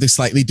saying something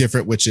slightly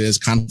different, which is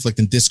conflict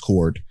and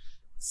discord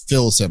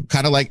fills him,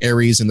 kind of like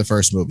Ares in the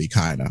first movie,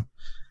 kind of.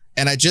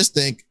 And I just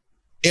think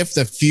if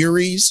the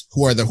Furies,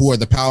 who are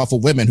the powerful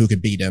women who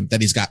could beat him,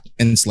 that he's got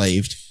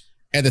enslaved,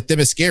 and the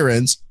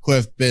Themyscirans, who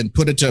have been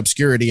put into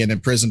obscurity and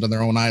imprisoned on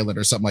their own island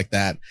or something like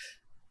that,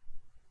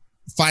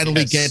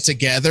 finally get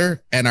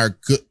together and are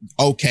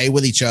okay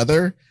with each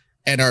other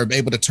and are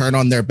able to turn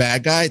on their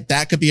bad guy,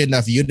 that could be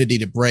enough unity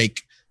to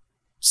break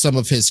some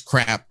of his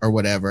crap or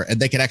whatever.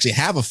 And they could actually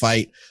have a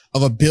fight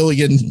of a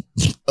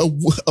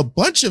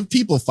bunch of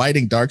people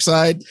fighting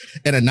Darkseid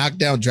and a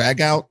knockdown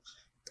drag out.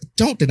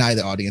 Don't deny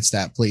the audience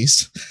that,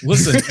 please.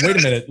 Listen, wait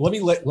a minute.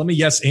 Let me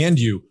yes and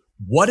you.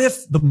 What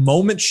if the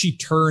moment she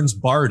turns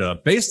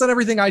Barda, based on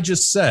everything I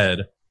just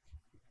said,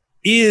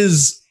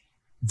 is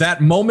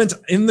that moment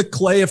in the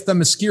clay of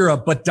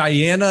Themyscira, but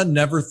Diana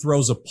never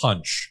throws a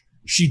punch.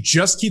 She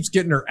just keeps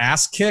getting her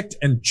ass kicked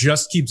and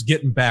just keeps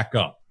getting back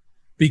up.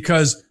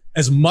 because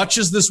as much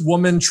as this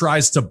woman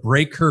tries to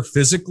break her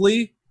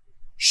physically,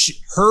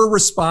 her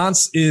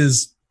response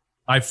is,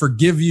 I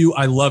forgive you.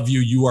 I love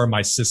you. You are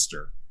my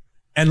sister.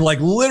 And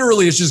like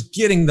literally is just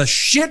getting the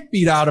shit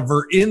beat out of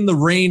her in the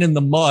rain and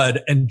the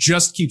mud and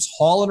just keeps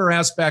hauling her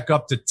ass back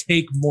up to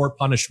take more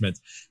punishment.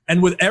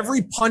 And with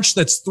every punch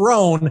that's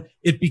thrown,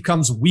 it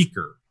becomes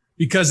weaker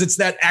because it's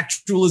that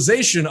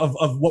actualization of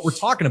what we're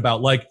talking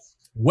about. Like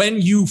when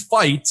you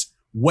fight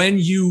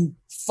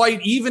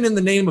even in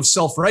the name of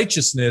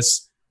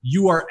self-righteousness,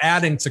 you are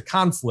adding to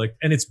conflict,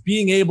 and it's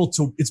being able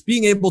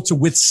to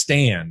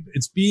withstand.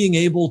 It's being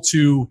able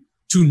to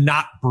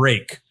not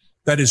break.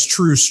 That is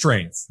true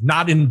strength,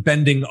 not in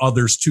bending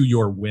others to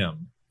your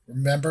whim.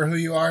 Remember who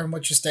you are and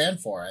what you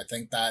stand for. I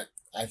think that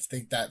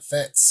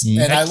fits.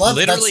 Mm. And I love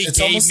literally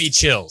gave me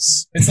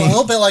chills. It's a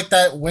little bit like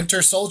that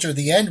Winter Soldier,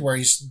 the end, where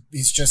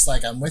he's just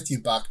like, I'm with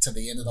you, Buck, to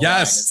the end of the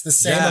line. It's the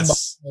same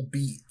emotional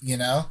beat, you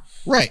know?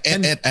 Right.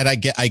 And I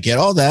get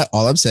all that.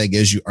 All I'm saying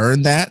is you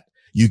earn that.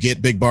 You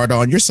get Big Barda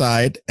on your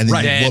side, and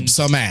then you whoop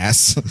some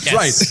ass. Yes.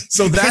 Right.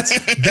 So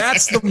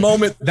that's the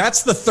moment.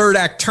 That's the third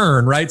act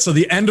turn, right? So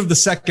the end of the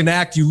second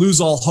act, you lose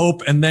all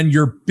hope, and then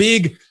your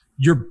big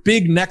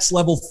next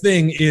level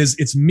thing is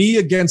it's me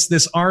against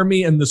this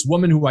army and this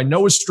woman who I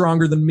know is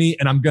stronger than me,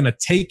 and I'm gonna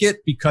take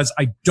it because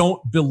I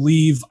don't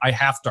believe I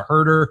have to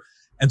hurt her.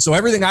 And so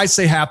everything I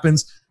say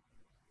happens.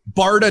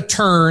 Barda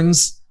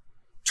turns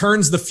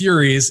the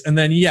Furies, and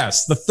then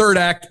yes, the third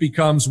act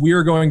becomes we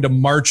are going to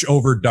march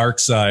over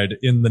Darkseid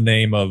in the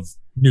name of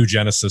New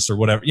Genesis or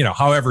whatever,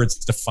 however it's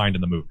defined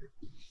in the movie.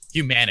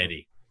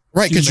 Humanity.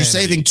 Right, because you're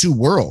saving two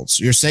worlds.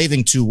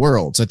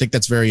 I think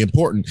that's very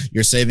important.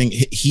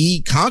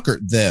 He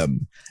conquered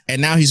them,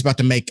 and now he's about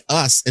to make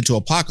us into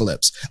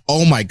Apocalypse.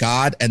 Oh my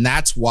God. And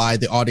that's why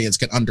the audience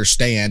can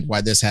understand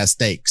why this has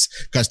stakes.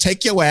 Because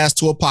take your ass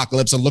to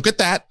Apocalypse and look at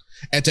that,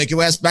 and take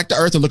your ass back to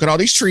Earth and look at all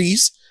these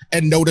trees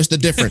and notice the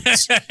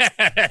difference.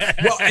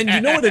 Well, and you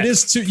know what it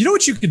is too? You know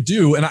what you could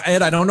do? And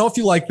Ed, I don't know if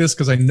you like this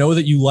because I know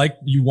that you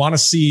want to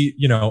see,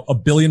 a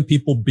billion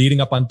people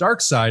beating up on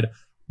Darkseid,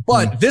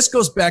 but this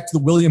goes back to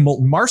the William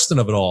Moulton Marston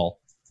of it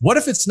all. What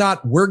if it's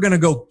not, we're going to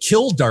go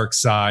kill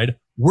Darkseid.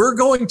 We're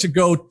going to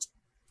go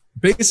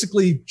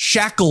basically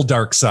shackle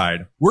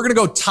Darkseid. We're going to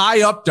go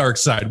tie up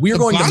Darkseid. We are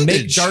going to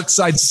make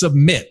Darkseid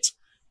submit,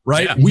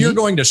 right? Yeah. We are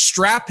going to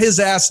strap his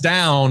ass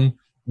down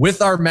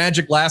with our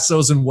magic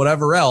lassos and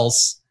whatever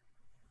else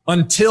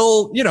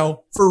until,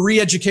 for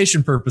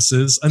re-education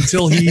purposes,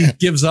 until he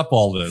gives up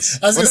all this.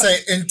 I was going to say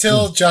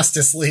until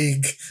Justice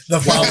League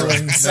the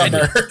following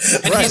summer.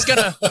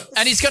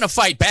 And he's going to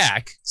fight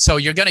back. So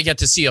you're going to get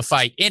to see a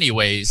fight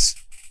anyways.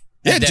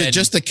 Yeah,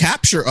 just the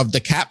capture of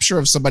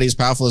somebody as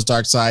powerful as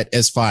Darkseid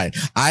is fine.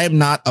 I am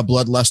not a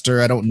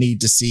bloodluster. I don't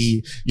need to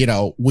see,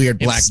 weird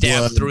black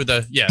blood through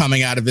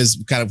coming out of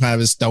his kind of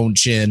his stone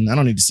chin. I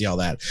don't need to see all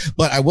that.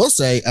 But I will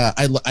say,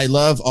 I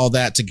love all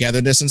that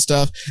togetherness and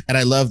stuff, and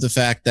I love the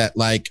fact that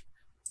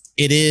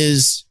it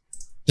is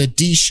the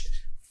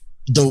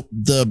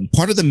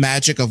part of the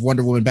magic of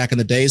Wonder Woman back in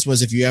the days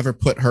was if you ever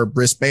put her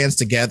wristbands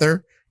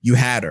together, you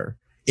had her.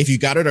 If you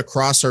got her to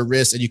cross her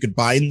wrists and you could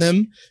bind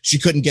them, she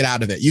couldn't get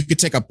out of it. You could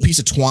take a piece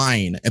of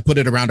twine and put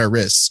it around her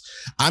wrists.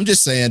 I'm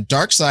just saying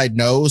Darkseid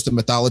knows the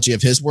mythology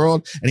of his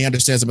world and he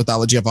understands the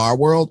mythology of our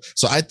world.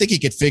 So I think he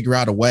could figure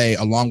out a way,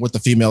 along with the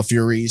female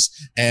Furies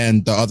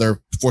and the other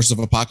forces of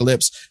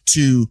Apocalypse,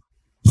 to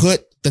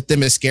put the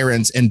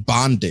Themyscirans in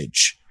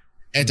bondage.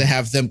 And to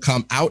have them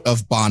come out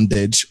of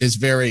bondage is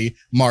very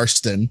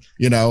Marston,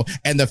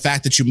 and the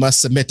fact that you must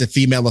submit to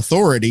female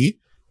authority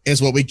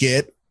is what we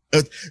get.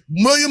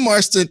 William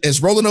Marston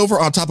is rolling over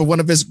on top of one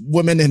of his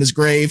women in his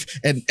grave,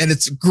 and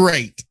it's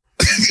great.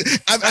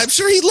 I'm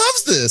sure he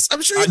loves this.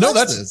 I'm sure he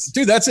loves this.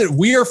 Dude, that's it.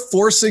 We are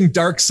forcing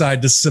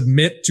Darkseid to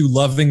submit to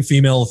loving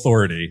female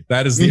authority.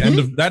 That is the end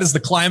of that is the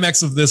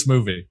climax of this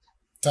movie.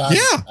 Done.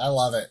 Yeah. I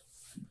love it.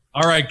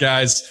 All right,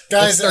 guys. Can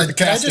I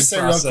just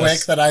say real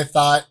quick that I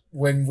thought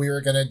when we were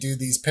going to do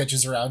these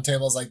pitches around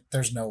tables,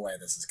 there's no way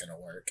this is going to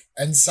work.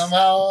 And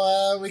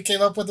somehow we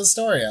came up with a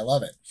story. I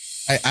love it.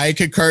 I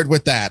concurred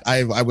with that.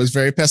 I was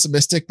very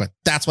pessimistic, but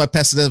that's why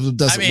pessimism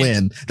doesn't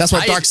win. That's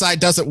why Darkseid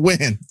doesn't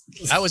win.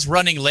 I was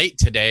running late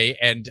today,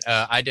 and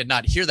I did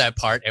not hear that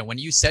part. And when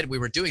you said we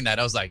were doing that,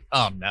 I was like,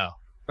 oh, no.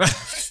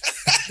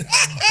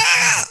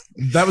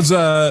 That was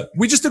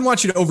we just didn't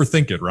want you to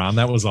overthink it, Ron.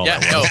 That was all. Yeah,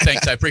 no,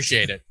 thanks. I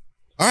appreciate it.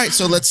 All right,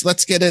 so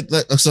let's get it.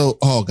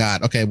 Oh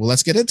God, okay. Well,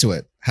 let's get into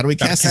it. How do we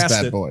cast this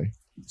bad boy?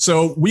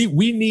 So we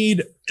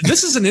need.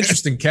 This is an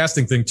interesting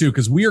casting thing too,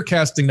 because we are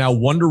casting now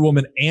Wonder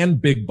Woman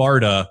and Big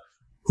Barda,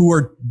 who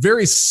are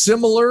very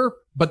similar,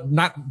 but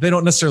not. They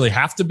don't necessarily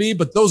have to be.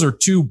 But those are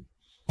two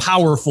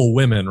powerful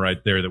women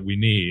right there that we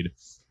need.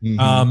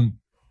 Mm-hmm.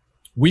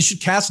 We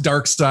should cast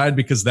Darkseid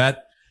because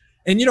that.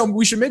 And,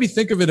 we should maybe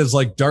think of it as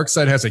like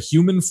Darkseid has a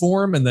human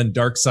form and then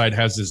Darkseid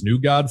has his new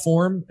god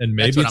form. And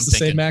maybe it's the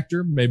same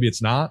actor. Maybe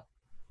it's not.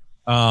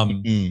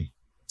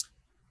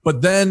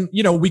 But then,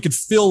 we could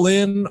fill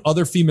in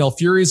other female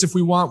Furies if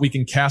we want. We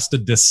can cast a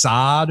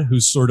Desaad,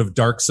 who's sort of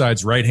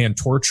Darkseid's right-hand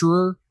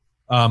torturer.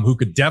 who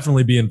could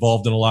definitely be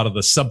involved in a lot of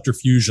the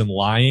subterfuge and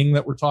lying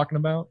that we're talking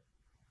about.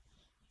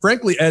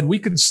 Frankly, Ed, we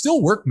could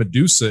still work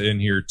Medusa in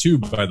here too,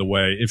 by the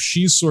way, if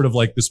she's sort of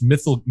like this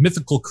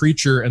mythical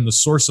creature and the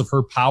source of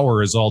her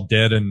power is all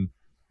dead and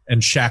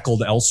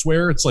shackled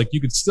elsewhere. It's like you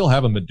could still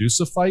have a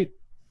Medusa fight.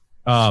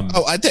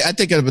 I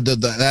think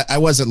I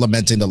wasn't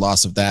lamenting the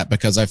loss of that,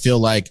 because I feel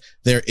like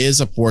there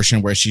is a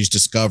portion where she's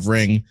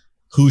discovering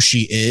who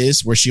she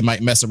is, where she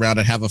might mess around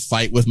and have a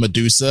fight with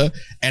Medusa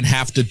and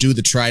have to do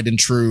the tried and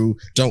true,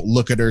 don't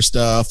look at her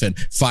stuff and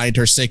find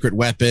her sacred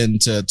weapon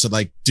to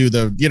like do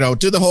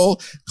the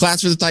whole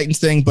Clash of the Titans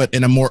thing, but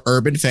in a more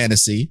urban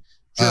fantasy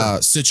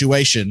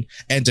situation,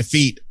 and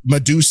defeat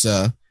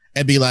Medusa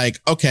and be like,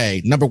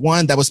 okay, number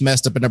one, that was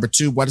messed up. And number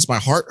two, why does my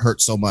heart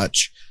hurt so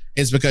much?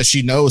 Is because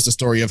she knows the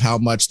story of how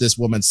much this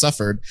woman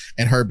suffered,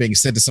 and her being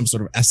sent to some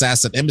sort of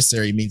assassin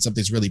emissary means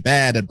something's really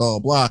bad and blah,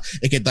 blah, blah.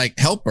 It could like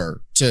help her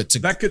to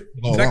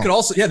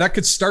that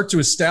could start to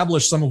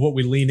establish some of what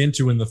we lean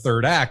into in the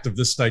third act of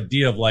this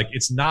idea of like,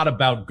 it's not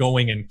about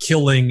going and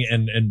killing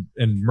and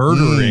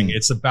murdering.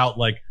 It's about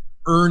like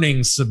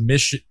earning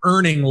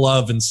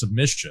love and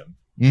submission.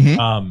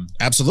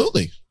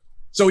 Absolutely.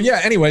 So yeah,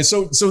 anyway,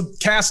 so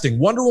casting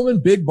Wonder Woman,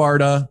 Big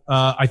Barda.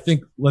 I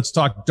think let's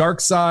talk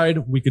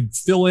Darkseid. We could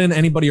fill in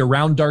anybody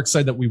around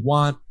Darkseid that we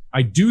want.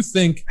 I do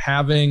think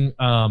having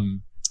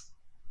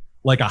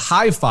like a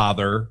High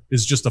Father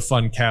is just a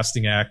fun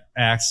casting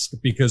ask,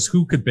 because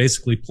who could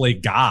basically play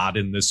God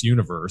in this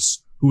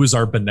universe? Who is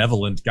our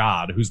benevolent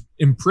God who's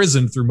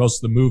imprisoned through most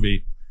of the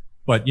movie,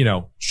 but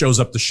shows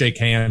up to shake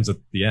hands at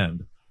the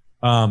end.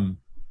 And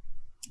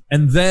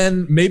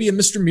then maybe a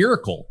Mr.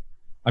 Miracle.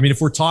 I mean,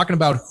 if we're talking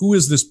about who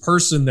is this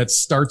person that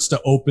starts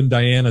to open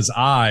Diana's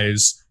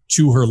eyes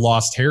to her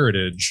lost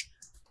heritage,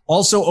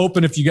 also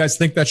open if you guys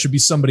think that should be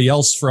somebody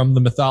else from the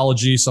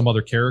mythology, some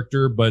other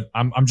character, but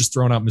I'm just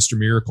throwing out Mr.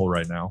 Miracle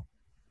right now.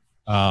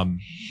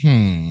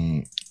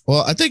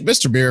 Well, I think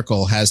Mr.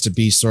 Miracle has to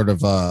be sort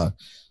of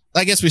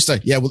I guess we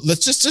start. Yeah, well,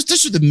 let's just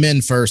do the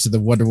men first of the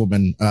Wonder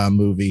Woman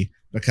movie,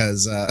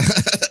 because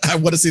I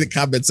want to see the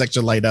comment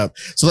section light up.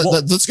 So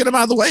let's get them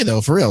out of the way,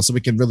 though, for real, so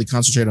we can really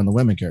concentrate on the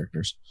women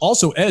characters.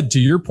 Also, Ed, to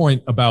your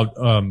point about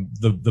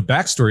the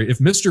backstory, if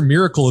Mr.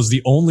 Miracle is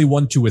the only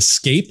one to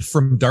escape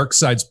from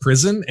Darkseid's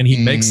prison and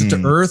he makes it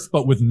to Earth,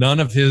 but with none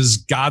of his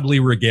godly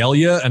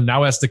regalia, and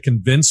now has to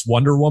convince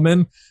Wonder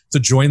Woman to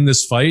join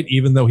this fight,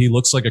 even though he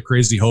looks like a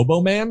crazy hobo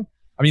man.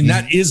 I mean,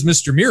 that is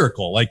Mr.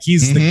 Miracle. Like,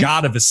 he's the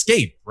god of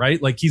escape,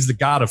 right? Like, he's the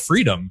god of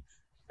freedom.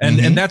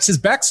 And that's his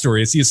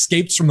backstory, as he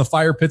escapes from the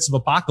fire pits of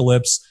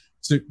Apocalypse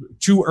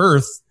to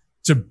Earth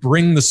to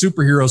bring the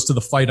superheroes to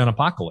the fight on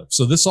Apocalypse.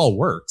 So this all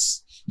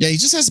works. Yeah, he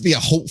just has to be a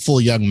hopeful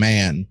young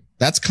man.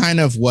 That's kind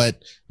of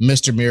what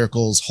Mr.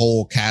 Miracle's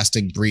whole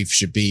casting brief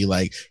should be.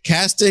 Like,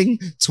 casting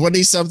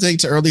 20-something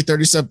to early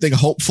 30-something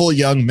hopeful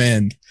young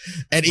men.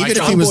 And even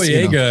if he was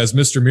Boyega as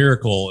Mr.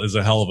 Miracle is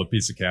a hell of a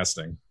piece of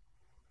casting.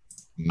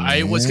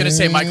 I was going to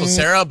say Michael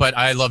Cera, but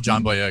I love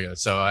John Boyega.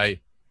 So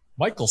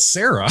Michael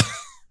Cera?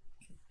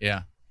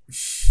 Yeah.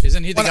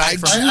 Isn't he the guy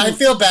from... I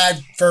feel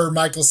bad for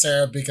Michael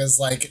Cera, because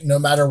like, no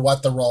matter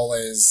what the role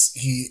is,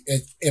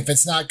 if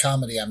it's not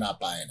comedy, I'm not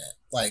buying it.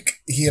 Like,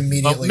 he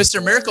immediately... Well,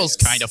 Mr. Miracle's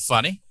kind of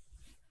funny.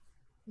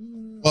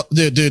 Well,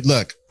 dude,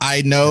 look,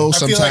 I know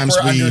sometimes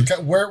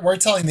we're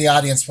telling the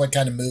audience what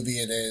kind of movie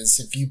it is.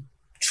 If you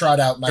trot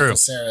out Michael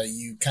Cera,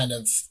 you kind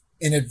of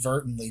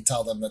inadvertently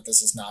tell them that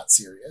this is not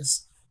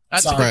serious.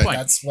 That's a good point.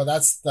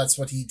 That's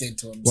what he did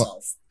to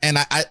himself. And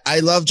I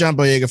love John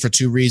Boyega for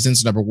two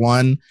reasons. Number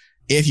one,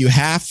 if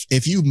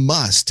you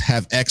must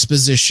have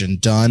exposition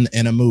done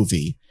in a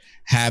movie,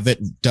 have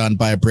it done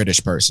by a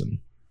British person.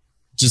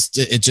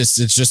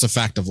 It's just a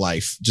fact of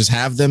life. Just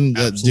have them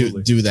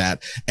do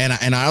that. And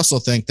I also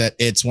think that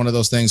it's one of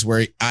those things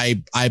where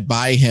I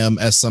buy him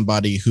as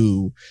somebody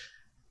who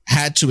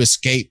had to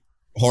escape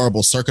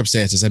horrible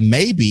circumstances, and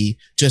maybe,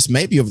 just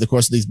maybe, over the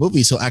course of these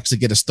movies, he'll actually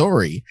get a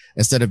story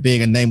instead of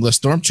being a nameless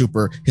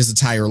stormtrooper his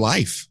entire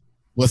life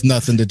with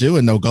nothing to do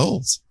and no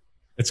goals.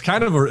 It's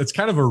kind of a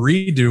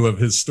redo of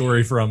his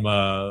story from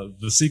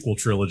the sequel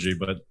trilogy,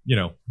 but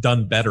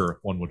done better.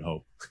 One would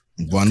hope.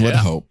 One would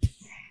hope.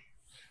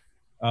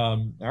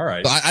 All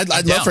right.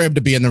 I'd love for him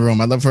to be in the room.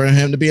 I'd love for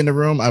him to be in the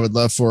room. I would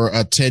love for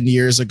 10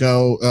 years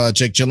ago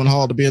Jake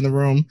Gyllenhaal to be in the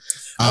room.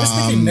 I was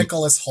thinking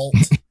Nicholas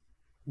Hoult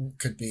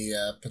could be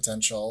a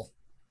potential.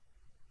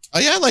 Oh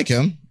yeah, I like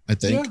him. I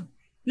think.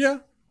 Yeah.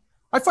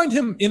 I find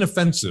him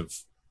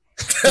inoffensive.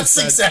 That's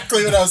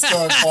exactly what I was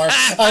going for.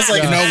 I was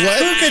like, you know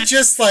what? Who could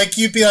just like,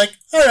 you'd be like,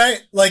 all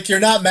right, like,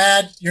 you're not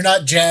mad, you're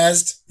not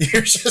jazzed,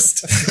 you're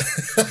just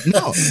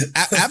no,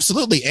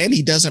 absolutely. And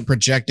he doesn't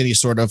project any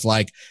sort of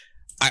like.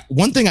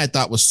 One thing I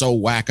thought was so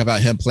whack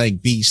about him playing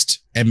Beast,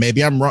 and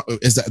maybe I'm wrong,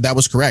 is that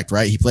was correct,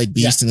 right? He played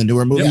Beast in the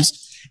newer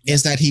movies.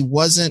 Is that he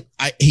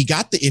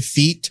got the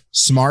effete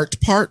smart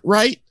part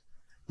right,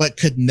 but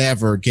could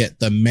never get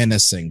the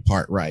menacing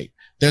part right.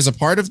 There's a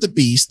part of the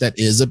Beast that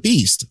is a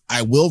beast.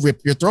 I will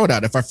rip your throat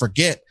out if I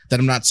forget that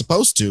I'm not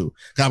supposed to.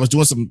 I was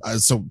doing some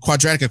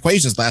quadratic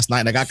equations last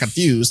night and I got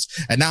confused,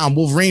 and now I'm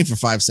Wolverine for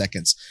 5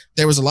 seconds.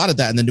 There was a lot of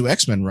that in the new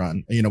X-Men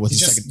run, with the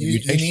second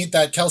mutation. You need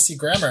that Kelsey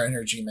Grammer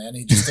energy, man.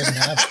 He just didn't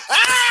have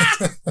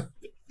it.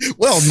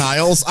 Well,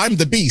 Niles, I'm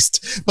the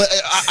Beast, but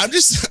I'm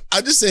just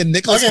saying,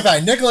 Nicholas. Okay,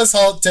 fine. Nicholas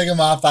Hoult, take him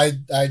off. I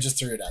just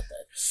threw it out there.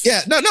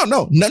 Yeah, no.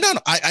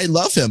 I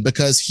love him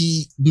because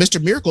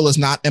Mr. Miracle is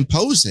not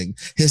imposing.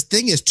 His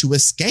thing is to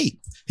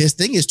escape. His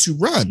thing is to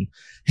run.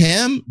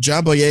 Him,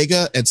 John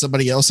Boyega, and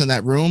somebody else in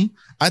that room.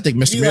 I think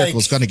Mr. Miracle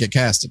is going to get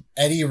casted.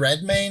 Eddie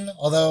Redmayne,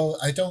 although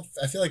I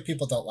feel like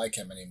people don't like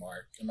him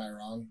anymore. Am I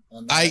wrong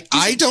on that?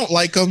 I don't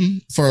like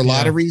him for a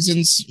lot of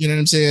reasons. You know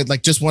what I'm saying?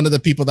 Like, just one of the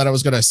people that I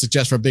was going to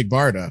suggest for Big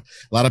Barda.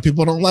 A lot of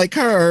people don't like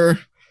her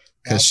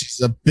because she's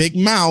a big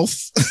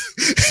mouth.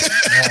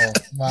 Oh,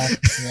 well,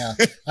 yeah.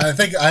 I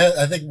think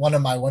one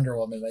of my Wonder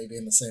Woman may be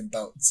in the same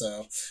boat.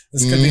 So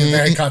this could be a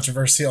very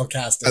controversial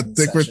casting. I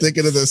think we're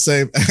thinking of the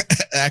same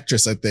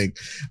actress. I think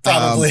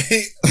probably.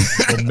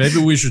 Well, maybe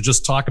we should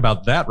just talk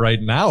about that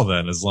right now.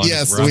 Then, as long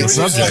as we're on the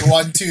subject. Like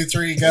 1, 2,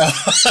 3, go.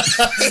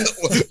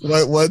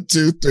 1,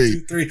 2,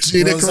 3.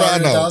 Gina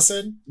Carano.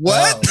 Dawson.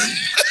 What?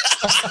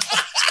 Oh.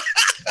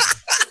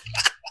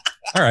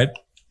 All right.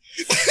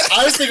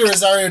 I was thinking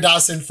Rosario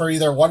Dawson for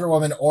either Wonder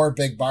Woman or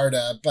Big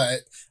Barda, but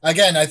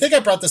again, I think I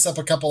brought this up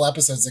a couple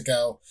episodes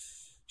ago.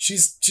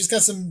 She's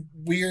got some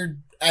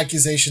weird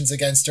accusations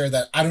against her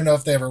that I don't know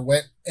if they ever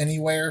went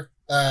anywhere.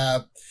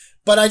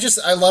 But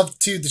I love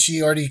too that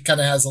she already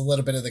kind of has a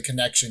little bit of the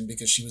connection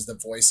because she was the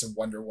voice of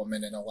Wonder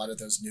Woman in a lot of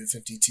those New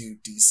 52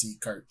 DC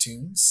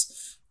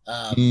cartoons.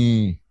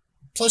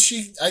 Plus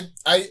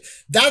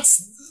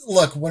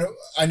when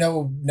I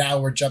know now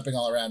we're jumping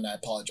all around and I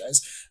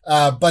apologize.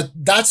 But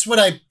that's what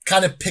I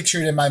kind of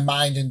pictured in my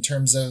mind in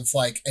terms of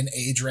like an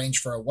age range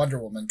for a Wonder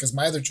Woman. Cause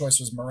my other choice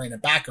was Morena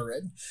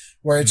Baccarin,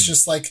 where it's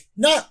just like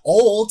not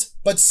old,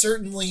 but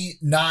certainly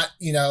not,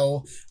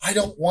 I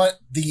don't want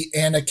the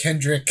Anna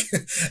Kendrick,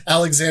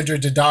 Alexandra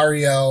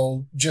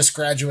Daddario just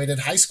graduated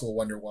high school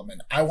Wonder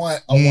Woman. I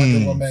want a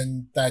Wonder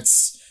Woman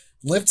that's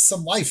lived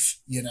some life,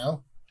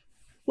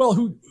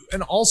 Well,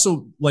 and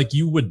also like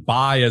you would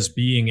buy as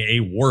being a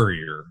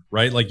warrior,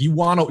 right? Like you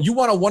want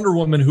a Wonder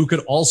Woman who could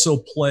also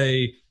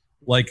play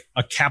like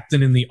a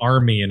captain in the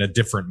army in a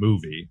different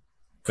movie.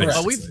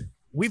 Well,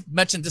 we've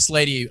mentioned this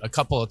lady a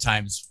couple of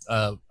times.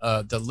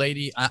 The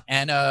lady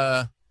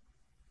Anna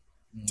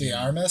de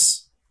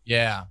Armas.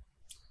 Yeah.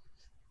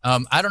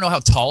 I don't know how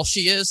tall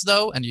she is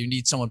though, and you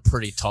need someone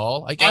pretty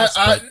tall, I guess.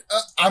 I'm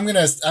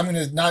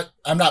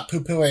not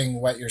poo-pooing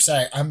what you're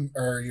saying.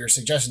 Or your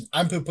suggestion.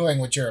 I'm poo-pooing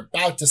what you're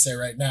about to say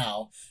right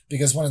now,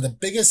 because one of the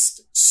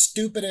biggest,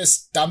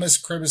 stupidest,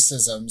 dumbest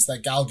criticisms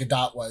that Gal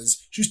Gadot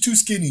was, she's too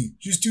skinny.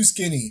 She's too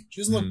skinny. She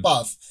doesn't look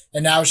buff.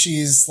 And now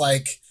she's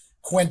like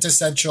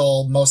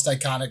quintessential, most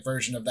iconic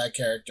version of that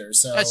character.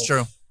 So that's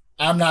true.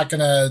 I'm not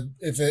gonna,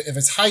 if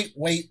it's height,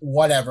 weight,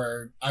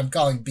 whatever, I'm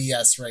calling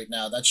BS right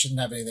now. That shouldn't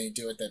have anything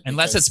to do with it.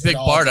 Unless it's Big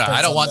Barda.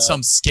 I don't want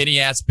some skinny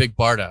ass Big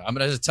Barda. I'm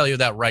gonna tell you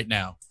that right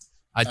now.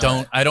 I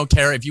don't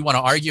care if you want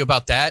to argue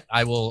about that.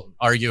 I will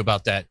argue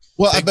about that.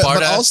 Well, Big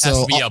Barda also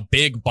has to be a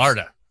Big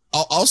Barda.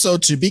 Also,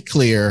 to be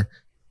clear,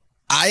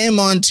 I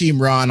am on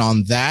Team Ron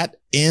on that.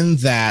 In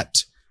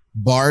that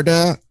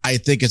Barda, I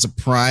think is a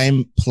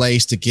prime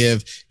place to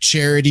give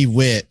Charity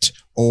Witt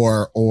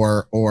or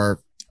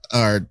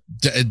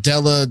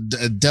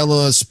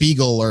Della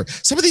Spiegel or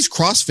some of these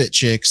CrossFit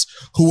chicks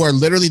who are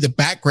literally the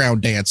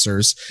background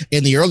dancers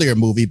in the earlier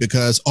movie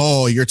because,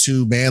 you're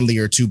too manly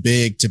or too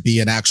big to be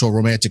an actual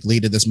romantic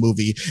lead in this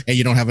movie and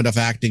you don't have enough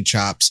acting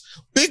chops.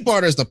 Big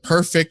Barda is the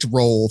perfect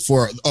role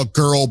for a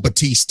girl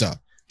Batista.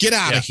 Get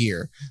out of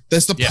here.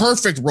 That's the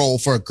perfect role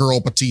for a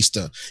girl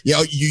Batista.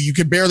 You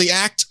can barely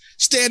act.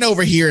 Stand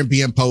over here and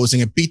be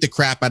imposing and beat the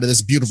crap out of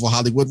this beautiful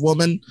Hollywood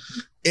woman.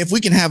 If we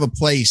can have a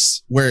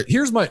place where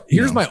here's my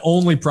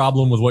only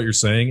problem with what you're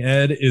saying,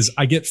 Ed, is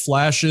I get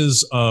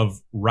flashes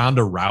of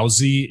Ronda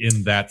Rousey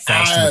in that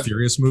Fast and the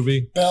Furious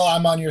movie. Bill,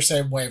 I'm on your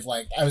same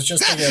wavelength. I was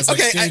just thinking,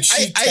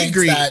 I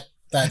agree.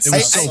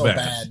 That's so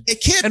bad.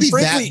 It can't be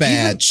that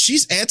bad.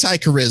 She's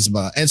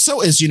anti-charisma, and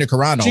so is Gina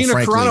Carano. Gina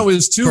Carano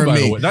is too, by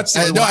the way. That's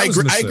I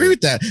agree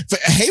with that.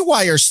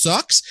 Haywire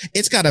sucks.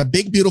 It's got a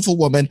big, beautiful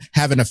woman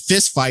having a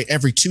fist fight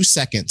every 2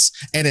 seconds,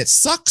 and it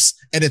sucks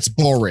and it's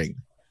boring.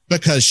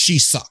 Because she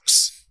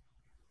sucks.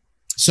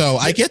 So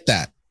I get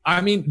that.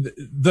 I mean,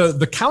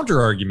 the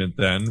counter argument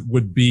then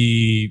would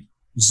be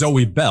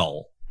Zoe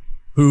Bell,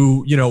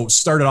 who,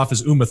 started off as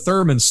Uma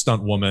Thurman's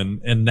stunt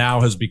woman and now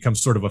has become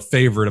sort of a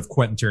favorite of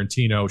Quentin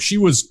Tarantino. She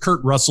was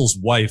Kurt Russell's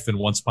wife in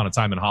Once Upon a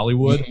Time in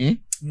Hollywood.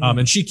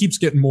 And she keeps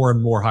getting more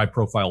and more high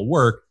profile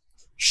work.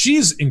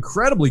 She's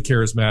incredibly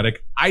charismatic.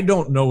 I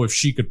don't know if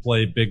she could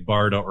play Big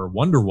Barda or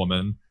Wonder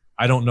Woman.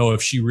 I don't know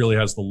if she really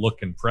has the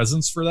look and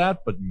presence for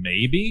that, but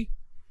maybe.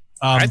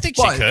 I think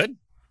she could.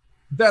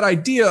 That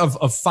idea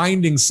of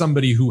finding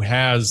somebody who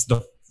has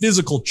the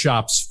physical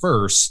chops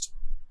first.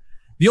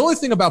 The only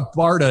thing about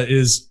Barda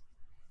is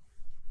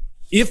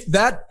if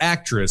that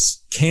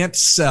actress can't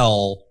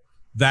sell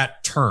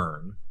that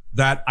turn,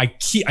 that I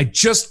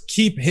just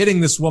keep hitting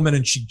this woman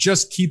and she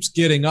just keeps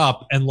getting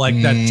up. And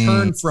like that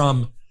turn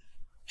from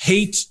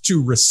hate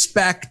to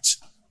respect,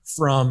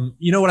 from,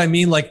 you know what I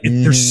mean? Like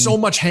there's so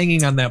much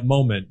hanging on that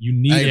moment. You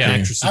need an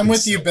actress. I'm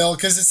with you, Bill,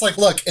 because it's like,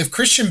 look, if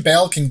Christian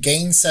Bale can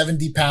gain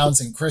 70 pounds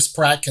and Chris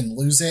Pratt can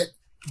lose it,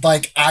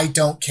 like, I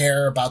don't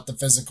care about the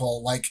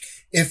physical. Like,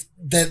 if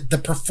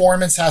the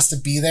performance has to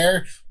be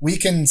there, we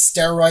can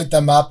steroid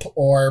them up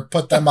or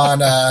put them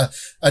on a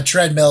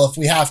treadmill if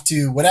we have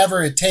to,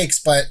 whatever it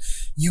takes. But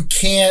you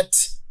can't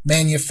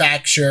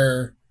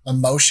manufacture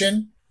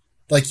emotion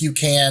like you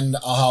can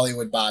a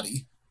Hollywood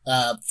body.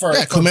 For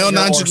Kumail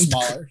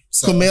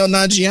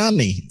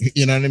Nanjiani,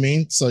 you know what I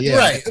mean? So yeah,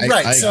 right.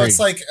 I so agree. it's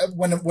like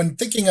when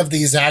thinking of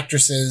these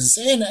actresses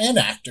and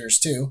actors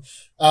too,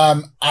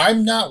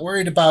 I'm not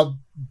worried about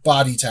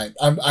body type.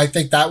 I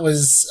think that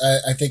was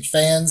I think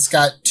fans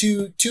got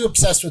too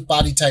obsessed with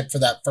body type for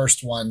that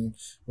first one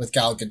with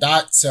Gal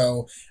Gadot.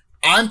 So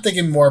I'm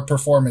thinking more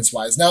performance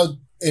wise. Now,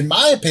 in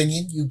my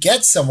opinion, you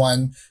get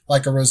someone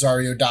like a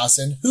Rosario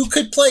Dawson who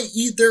could play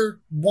either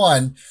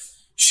one.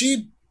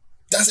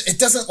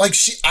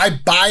 I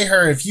buy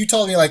her. If you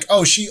told me like,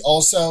 oh, she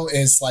also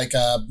is like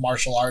a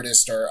martial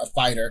artist or a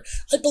fighter,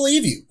 I'd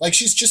believe you. Like,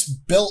 she's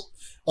just built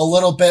a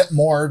little bit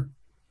more,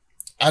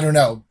 I don't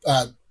know,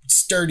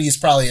 sturdy is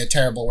probably a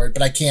terrible word,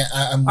 but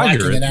I'm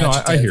lacking an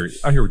adjective. I hear you.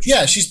 I hear what you're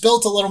saying. She's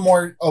built a little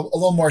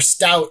more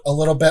stout, a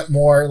little bit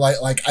more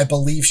like I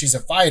believe she's a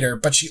fighter,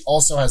 but she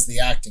also has the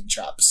acting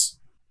chops.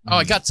 Oh,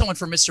 I got someone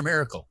for Mr.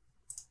 Miracle.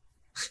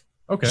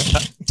 Okay.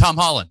 Tom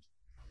Holland.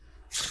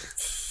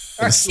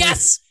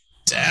 Yes.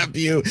 Damn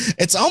you.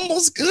 It's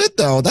almost good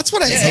though. That's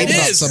what I hate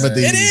about some of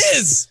these. It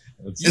is.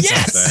 It's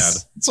yes.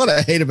 sad. That's what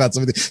I hate about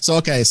some of these. So,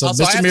 okay. So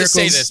also, Mr. I have Miracles. to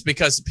say this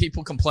because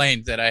people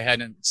complained that I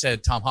hadn't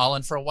said Tom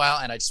Holland for a while,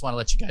 and I just want to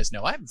let you guys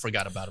know I haven't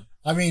forgot about him.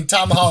 I mean,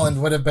 Tom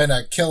Holland would have been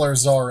a killer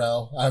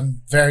Zorro.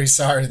 I'm very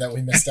sorry that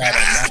we missed out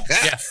on that.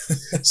 Yeah.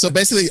 So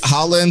basically,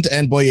 Holland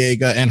and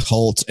Boyega and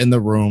Holt in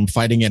the room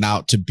fighting it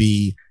out to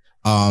be.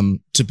 I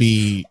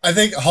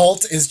think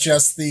Holt is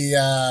just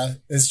the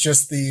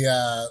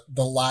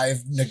live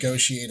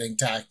negotiating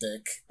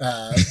tactic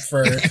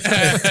for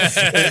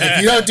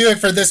if you don't do it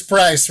for this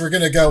price, we're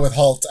gonna go with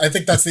Holt. I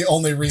think that's the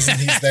only reason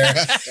he's there.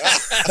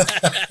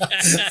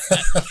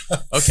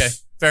 Okay,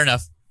 fair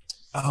enough.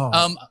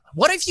 Oh.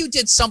 What if you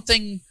did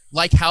something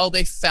like how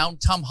they found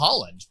Tom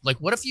Holland? Like,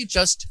 what if you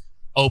just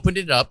opened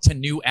it up to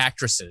new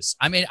actresses?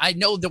 I mean, I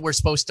know that we're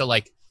supposed to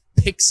like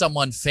pick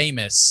someone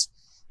famous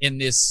in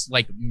this,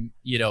 like,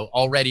 you know,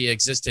 already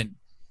existent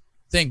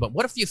thing, but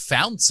what if you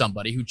found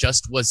somebody who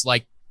just was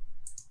like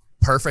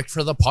perfect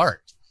for the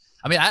part?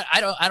 I mean,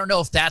 I don't know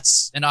if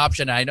that's an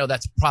option. I know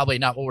that's probably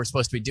not what we're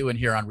supposed to be doing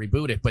here on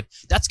Reboot It, but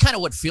that's kind of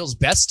what feels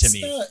best to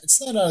me.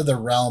 It's not out of the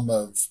realm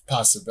of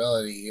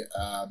possibility.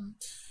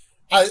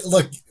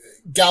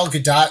 Gal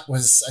Gadot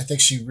was, I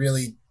think she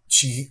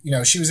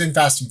was in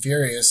Fast and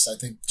Furious. I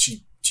think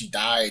she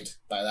died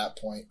by that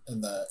point in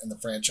the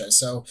franchise.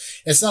 So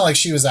it's not like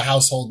she was a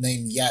household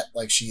name yet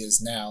like she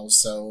is now.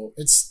 So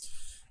it's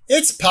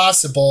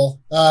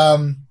possible.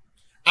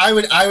 I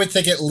would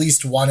think at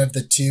least one of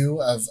the two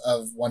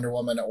of Wonder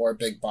Woman or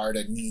Big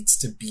Barda needs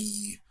to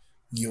be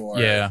your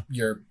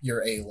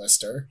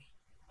A-lister.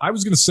 I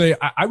was going to say,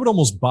 I would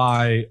almost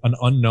buy an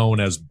unknown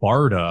as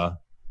Barda.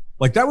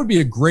 Like, that would be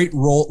a great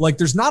role. Like,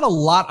 there's not a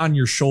lot on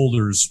your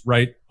shoulders,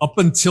 right? Up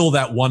until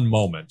that one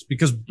moment,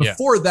 because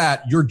before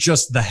that, you're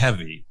just the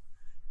heavy.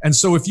 And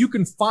so if you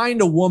can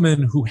find a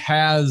woman who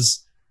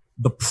has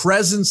the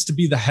presence to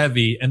be the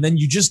heavy, and then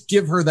you just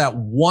give her that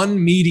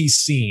one meaty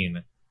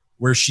scene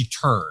where she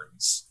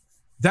turns,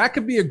 that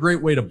could be a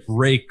great way to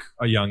break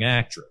a young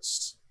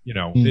actress. You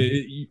know,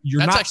 you're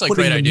That's not actually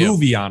putting a great a idea.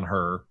 movie on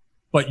her,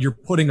 but you're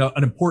putting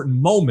an important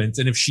moment.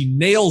 And if she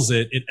nails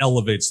it, it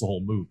elevates the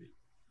whole movie.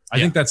 I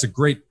think that's a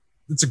great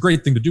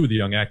thing to do with a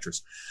young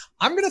actress.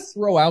 I'm going to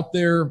throw out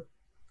there a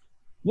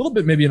little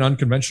bit, maybe an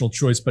unconventional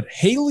choice, but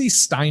Haley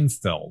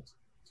Steinfeld.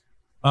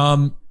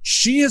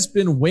 She has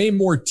been way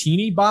more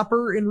teeny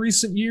bopper in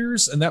recent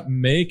years, and that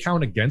may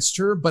count against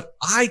her, but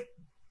I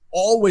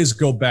always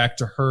go back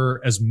to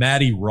her as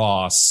Maddie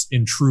Ross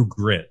in True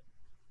Grit,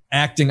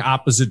 acting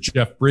opposite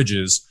Jeff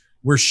Bridges,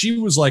 where she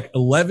was like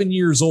 11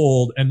 years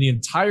old, and the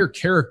entire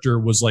character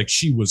was like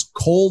she was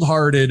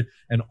cold-hearted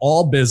and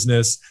all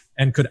business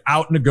and could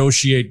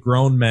out-negotiate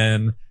grown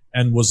men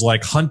and was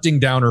like hunting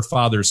down her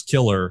father's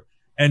killer.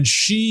 And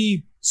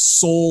she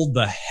sold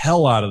the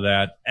hell out of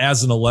that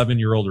as an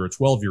 11-year-old or a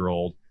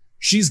 12-year-old.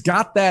 She's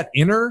got that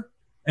in her,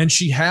 and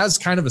she has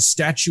kind of a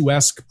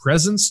statuesque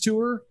presence to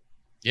her.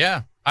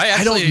 Yeah.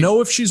 I don't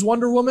know if she's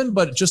Wonder Woman,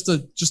 but just a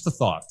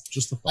thought.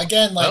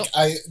 Again, like,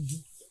 well,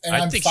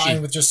 I'm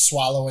fine with just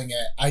swallowing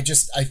it. I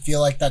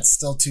feel like that's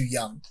still too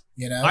young,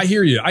 you know? I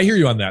hear you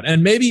on that.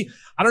 And maybe,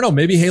 I don't know,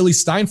 maybe Haley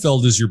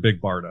Steinfeld is your Big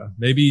Barda.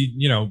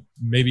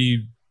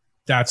 Maybe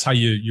that's how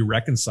you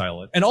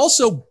reconcile it. And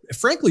also,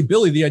 frankly,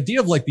 Billy, the idea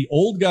of like the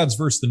old gods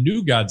versus the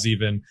new gods,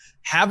 even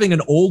having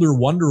an older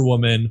Wonder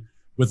Woman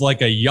with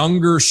like a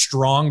younger,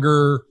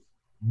 stronger,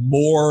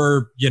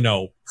 more,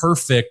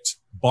 perfect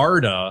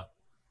Barda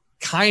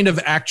kind of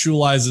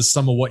actualizes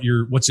some of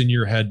what's in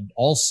your head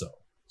also.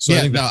 So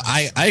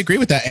I agree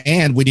with that.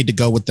 And we need to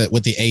go with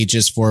the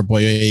ages for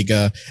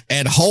Boyega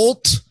and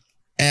Holt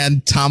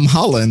and Tom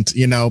Holland,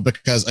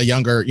 because a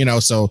younger,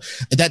 so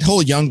that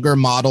whole younger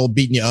model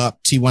beating you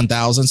up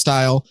T1000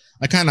 style,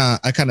 I kind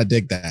of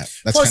dig that.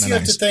 That's Plus you nice.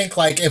 have to think,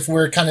 like, if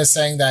we're kind of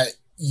saying that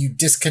you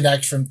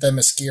disconnect from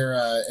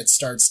Themyscira, it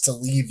starts to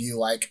leave you.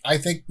 Like, I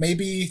think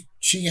maybe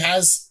she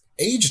has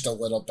aged a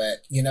little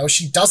bit,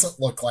 she doesn't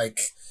look like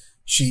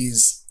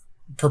she's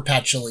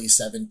perpetually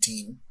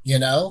 17,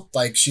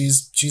 like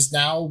she's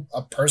now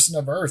a person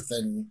of Earth,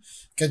 and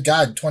good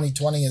God,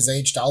 2020 has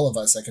aged all of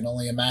us. I can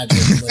only imagine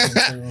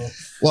living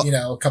through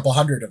a couple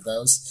hundred of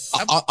those.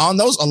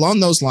 Along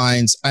those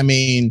lines, I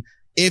mean,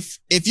 if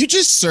you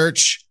just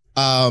search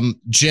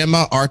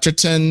Gemma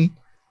Arterton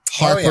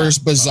Harper's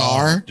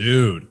Bazaar,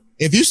 dude,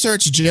 if you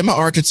search Gemma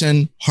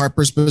Arterton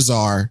Harper's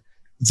Bazaar,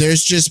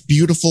 there's just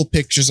beautiful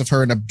pictures of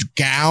her in a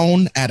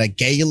gown at a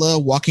gala,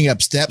 walking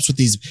up steps with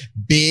these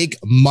big,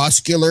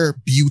 muscular,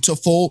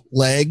 beautiful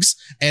legs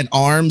and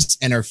arms,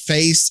 and her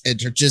face. And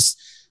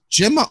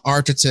Gemma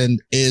Arterton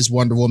is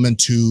Wonder Woman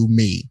to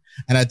me.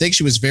 And I think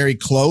she was very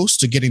close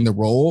to getting the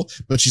role,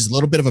 but she's a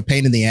little bit of a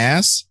pain in the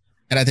ass.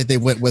 And I think they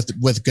went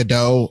with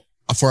Godot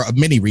for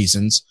many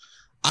reasons.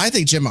 I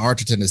think Gemma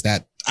Arterton is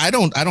that. I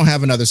don't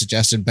have another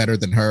suggestion better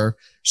than her.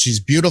 She's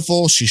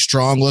beautiful. She's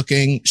strong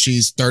looking.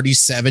 She's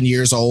 37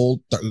 years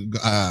old,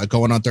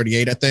 going on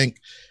 38, I think.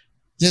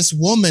 This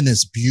woman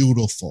is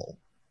beautiful.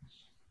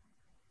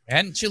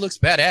 And she looks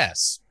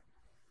badass.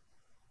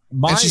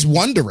 And she's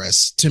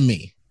wondrous to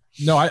me.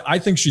 No, I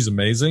think she's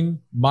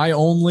amazing. My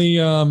only,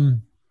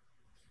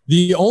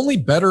 the only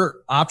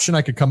better option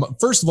I could come up,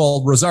 first of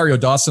all, Rosario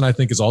Dawson, I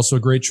think, is also a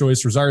great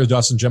choice. Rosario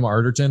Dawson, Gemma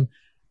Arterton.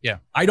 Yeah.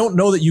 I don't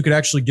know that you could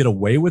actually get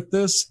away with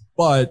this,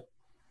 but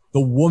the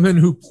woman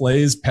who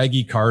plays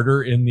Peggy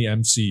Carter in the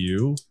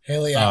MCU,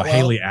 Haley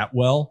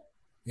Atwell.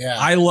 Yeah.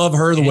 I love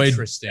her the way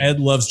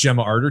Ed loves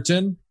Gemma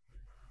Arterton.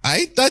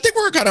 I think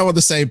we're kind of on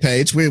the same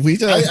page. I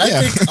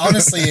think,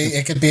 honestly,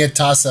 it could be a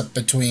toss-up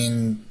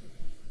between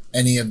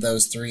any of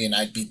those three, and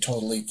I'd be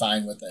totally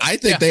fine with it. I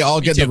think they all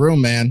get in the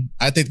room, man.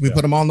 I think we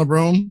put them all in the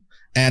room,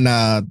 and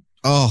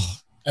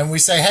and we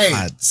say,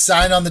 hey,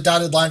 sign on the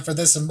dotted line for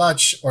this and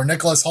much, or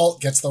Nicholas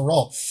Hoult gets the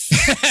role.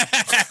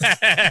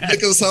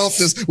 Nicholas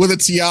Hoult is with a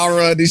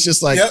tiara, and he's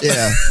just like,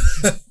 yeah.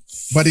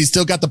 But he's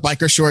still got the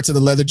biker shorts and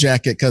the leather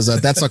jacket, because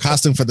that's our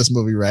costume for this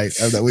movie, right?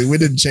 We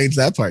didn't change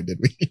that part, did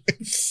we?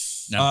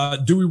 No.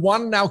 Do we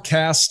want to now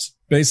cast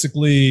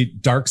basically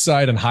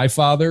Darkseid and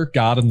Highfather,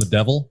 God and the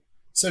Devil?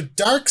 So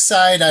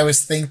Darkseid, I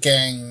was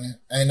thinking,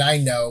 and I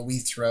know we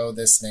throw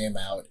this name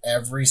out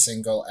every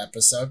single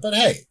episode, but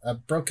hey, a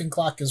broken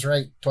clock is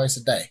right twice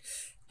a day.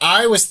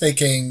 I was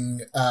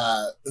thinking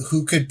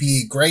who could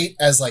be great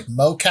as like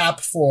mocap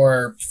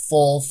for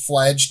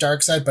full-fledged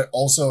Darkseid, but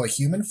also a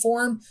human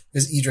form,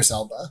 is Idris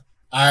Elba.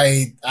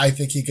 I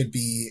think he could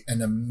be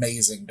an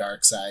amazing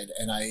Darkseid,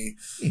 and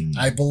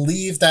I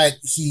believe that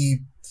he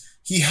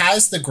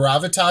has the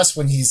gravitas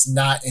when he's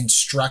not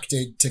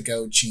instructed to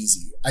go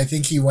cheesy. I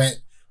think he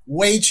went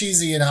way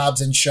cheesy in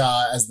Hobbs and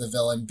Shaw as the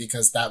villain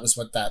because that was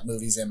what that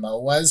movie's MO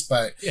was.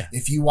 But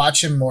if you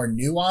watch him more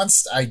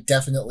nuanced, I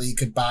definitely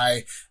could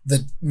buy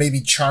the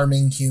maybe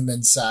charming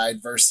human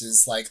side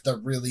versus like the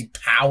really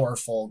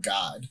powerful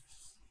god.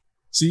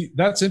 See,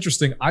 that's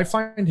interesting. I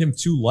find him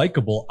too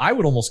likable. I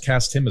would almost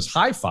cast him as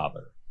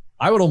Highfather.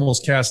 I would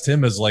almost cast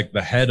him as like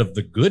the head of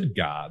the good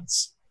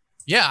gods.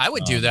 Yeah, I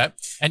would do that.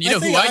 And you know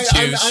who I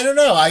choose? I don't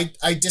know.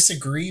 I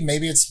disagree.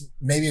 Maybe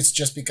it's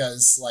just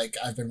because like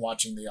I've been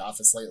watching The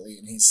Office lately,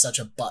 and he's such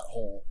a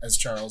butthole as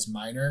Charles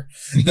Minor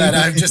that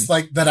I'm just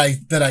like that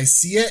I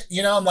see it.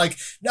 You know, I'm like,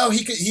 no,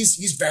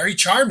 he's very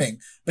charming,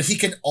 but he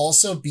can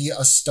also be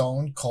a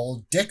stone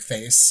cold dick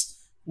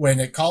face when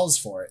it calls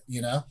for it.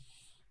 You know.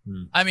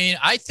 I mean,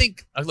 I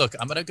think. Look,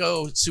 I'm gonna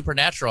go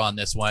supernatural on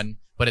this one,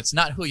 but it's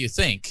not who you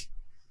think.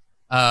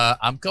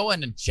 I'm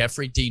going to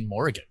Jeffrey Dean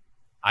Morgan.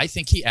 I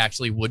think he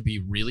actually would be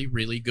really,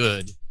 really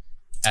good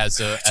as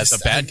a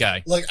bad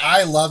guy. Like,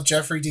 I love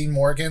Jeffrey Dean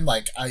Morgan.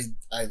 Like, I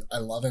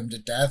love him to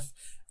death.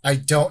 I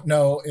don't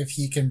know if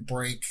he can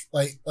break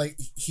like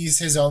he's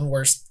his own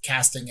worst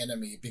casting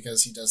enemy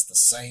because he does the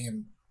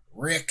same.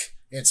 Rick,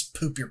 it's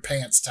poop your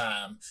pants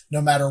time. No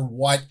matter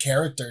what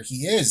character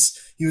he is,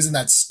 he was in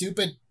that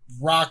stupid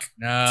Rock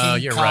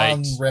King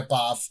Kong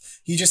ripoff.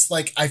 He just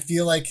like I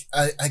feel like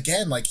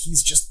again like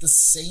he's just the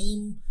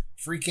same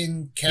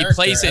freaking character. He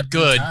plays it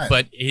good,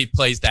 but he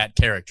plays that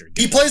character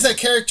good. He plays that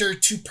character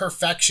to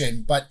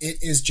perfection, but it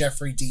is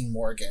Jeffrey Dean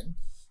Morgan.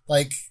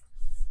 Like,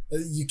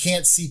 you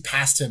can't see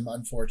past him,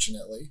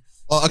 unfortunately.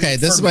 Well, okay,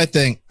 this is my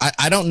thing.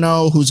 I don't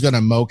know who's going to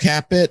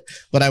mocap it,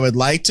 but I would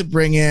like to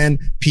bring in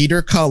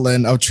Peter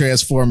Cullen of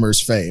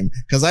Transformers fame,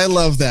 because I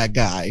love that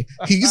guy.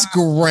 He's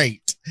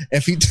great.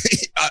 If he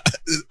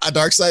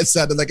Darkseid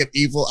sounded like an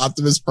evil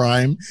Optimus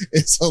Prime.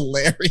 It's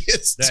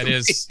hilarious. That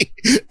is.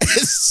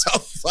 It's so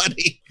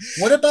funny.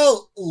 What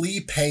about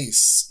Lee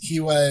Pace? He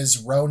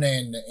was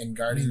Ronan in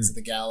Guardians of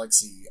the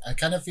Galaxy. I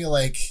kind of feel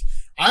like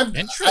I don't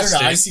know.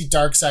 I see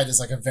Darkseid as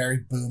like a very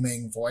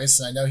booming voice,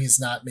 and I know he's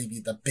not maybe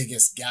the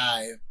biggest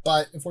guy,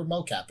 but if we're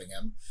mocapping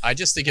him, I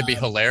just think it'd be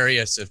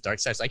hilarious if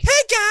Darkseid's like, "Hey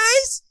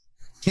guys,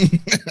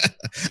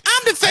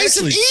 I'm the face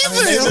of evil." I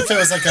mean, maybe if it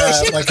was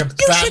like a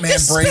Batman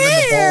Brave and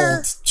the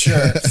Bold,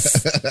 sure.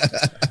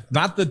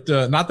 Not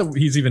that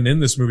he's even in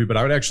this movie, but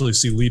I would actually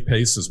see Lee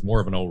Pace as more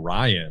of an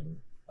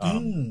Orion,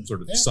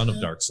 sort of the son of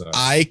Darkseid.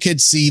 I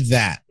could see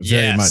that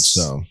very much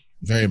so.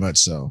 Very much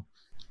so.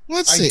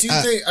 Let's see.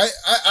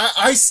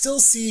 I still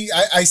see.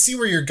 I see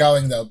where you're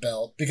going though,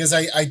 Bill, because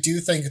I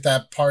do think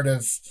that part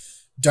of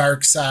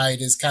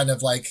Darkseid is kind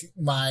of like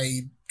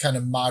my kind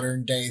of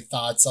modern day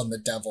thoughts on the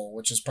devil,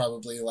 which is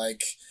probably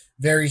like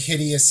very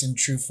hideous in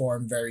true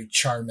form, very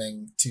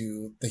charming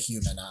to the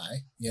human eye,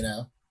 you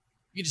know?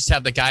 You just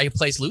have the guy who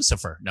plays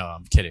Lucifer. No,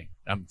 I'm kidding.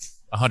 I'm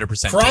 100%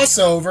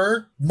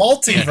 crossover,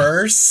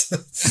 multiverse.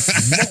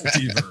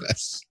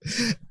 Multiverse.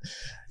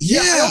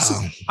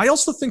 Yeah. I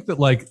also think that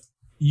like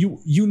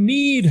you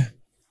need,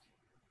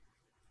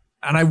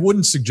 and I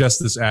wouldn't suggest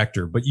this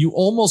actor, but you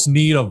almost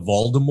need a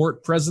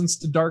Voldemort presence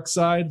to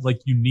Darkseid. Like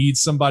you need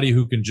somebody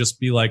who can just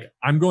be like,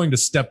 I'm going to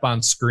step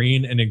on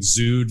screen and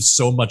exude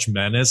so much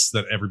menace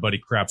that everybody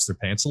craps their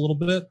pants a little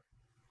bit.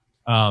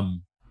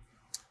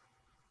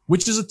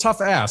 Which is a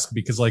tough ask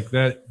because like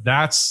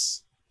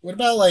that's. What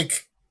about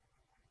like,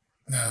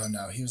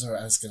 no, he was,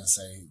 I was going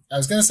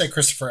to say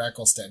Christopher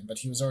Eccleston, but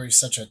he was already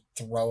such a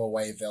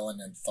throwaway villain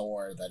in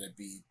Thor that it'd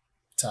be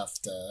tough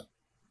to.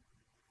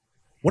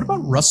 What about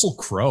Russell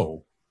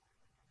Crowe?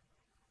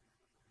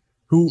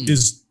 Who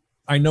is,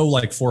 I know,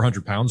 like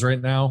 400 pounds right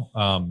now.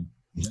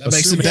 That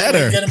makes it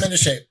better. Get him into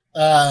shape.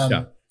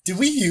 Did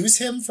we use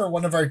him for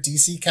one of our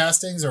DC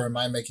castings, or am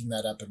I making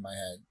that up in my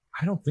head?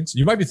 I don't think so.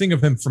 You might be thinking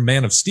of him from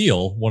Man of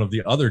Steel, one of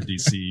the other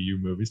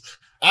DCEU movies.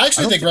 I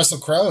actually think Russell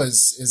Crowe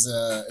is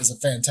a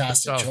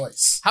fantastic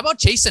choice. How about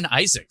Jason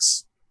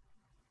Isaacs?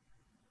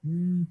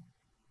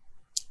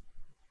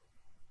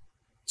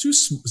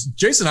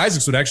 Jason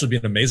Isaacs would actually be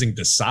an amazing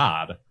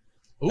Desaad.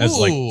 As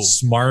like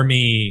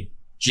smarmy,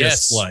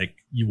 just like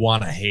you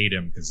want to hate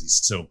him because he's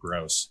so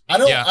gross. I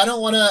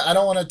don't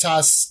want to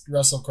toss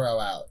Russell Crowe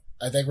out.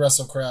 I think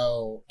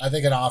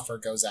an offer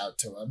goes out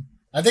to him.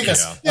 I think a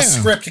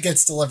script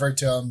gets delivered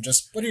to him.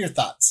 Just what are your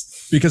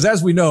thoughts? Because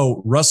as we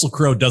know, Russell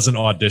Crowe doesn't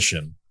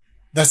audition.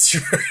 That's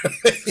true.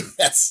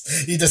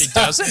 Yes, he does. He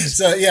doesn't.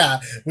 So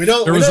yeah, we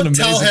don't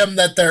tell him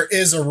that there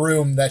is a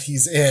room that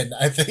he's in.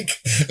 I think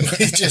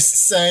we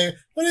just say,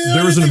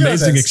 there was an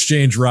amazing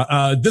exchange.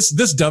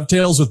 This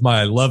dovetails with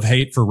my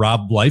love-hate for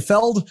Rob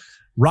Liefeld.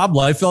 Rob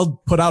Liefeld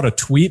put out a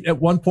tweet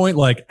at one point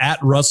like,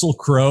 @Russell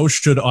Crowe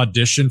should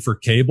audition for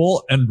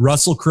Cable. And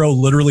Russell Crowe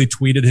literally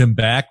tweeted him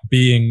back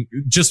being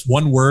just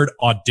one word,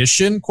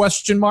 audition, ?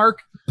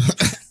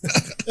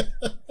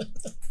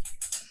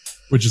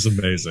 Which is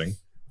amazing.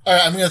 All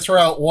right, I'm going to throw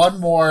out one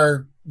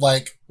more,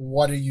 like,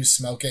 what are you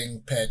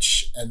smoking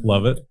pitch? And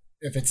love it.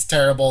 If it's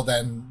terrible,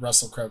 then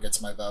Russell Crowe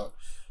gets my vote.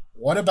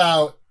 What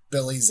about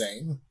Billy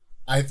Zane?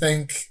 I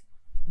think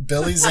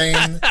Billy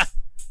Zane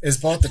is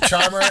both the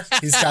charmer.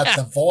 He's got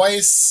the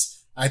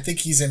voice. I think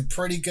he's in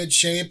pretty good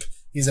shape.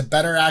 He's a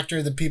better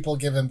actor than people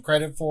give him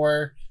credit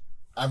for.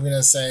 I'm going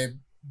to say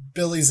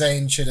Billy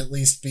Zane should at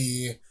least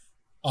be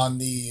on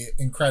the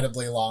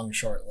incredibly long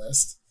short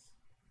list.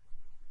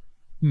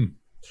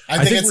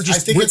 I think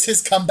it's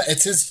his comeback.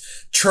 It's his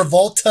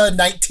Travolta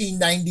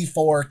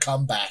 1994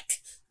 comeback.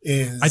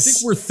 I think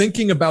we're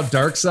thinking about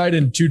Darkseid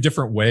in two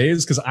different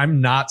ways because I'm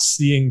not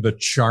seeing the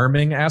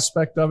charming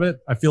aspect of it.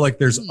 I feel like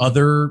there's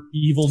other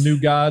evil new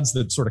gods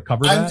that sort of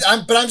cover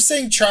that. But I'm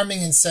saying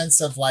charming in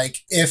sense of like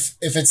if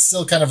it's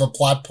still kind of a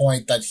plot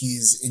point that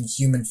he's in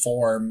human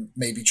form,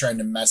 maybe trying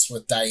to mess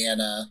with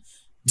Diana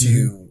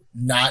to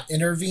not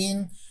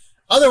intervene.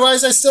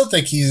 Otherwise, I still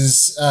think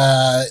he's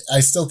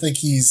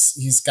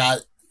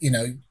got,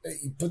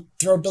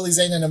 throw Billy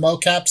Zane in a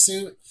mocap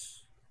suit.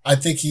 I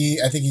think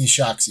he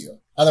shocks you.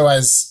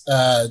 Otherwise,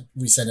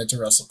 we send it to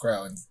Russell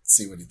Crowe and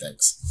see what he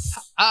thinks.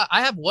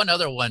 I have one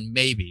other one,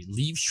 maybe.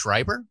 Liev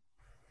Schreiber.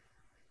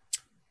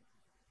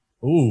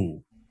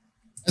 Ooh.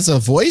 As a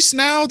voice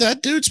now,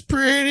 that dude's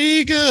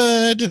pretty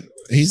good.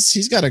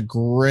 He's got a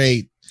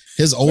great,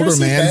 his older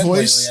man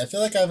voice. Lately? I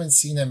feel like I haven't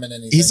seen him in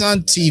anything. He's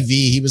on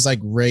TV. He was like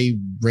Ray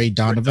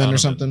Donovan or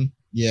something.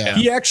 Yeah.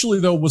 He actually,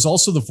 though, was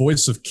also the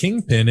voice of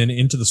Kingpin in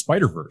Into the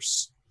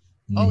Spider-Verse.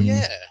 Oh,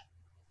 yeah.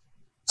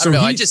 So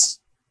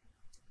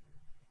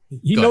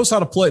he knows how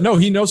to play. No,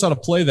 he knows how to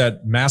play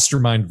that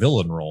mastermind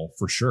villain role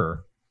for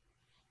sure.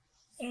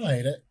 I don't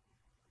hate it.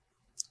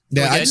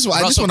 Yeah, I just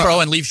want Crowe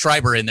and Liev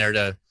Schreiber in there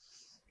to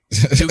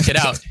duke it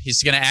out.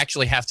 He's going to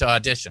actually have to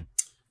audition.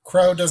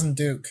 Crowe doesn't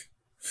duke.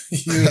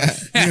 You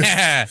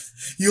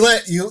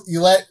let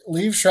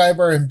Liev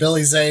Schreiber and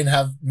Billy Zane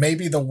have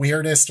maybe the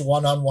weirdest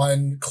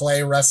one-on-one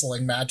clay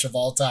wrestling match of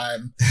all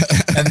time,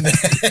 and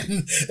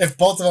then if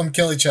both of them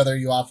kill each other,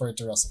 you offer it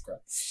to Russell Crowe.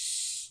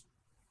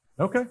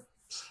 Okay,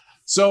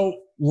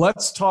 so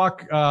let's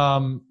talk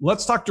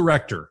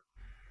director.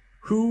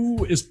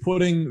 Who is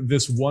putting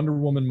this Wonder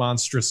Woman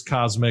monstrous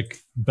cosmic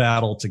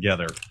battle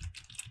together?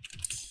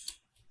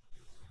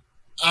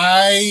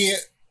 I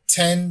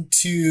tend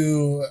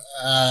to,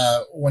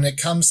 when it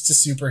comes to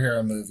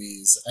superhero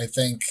movies, I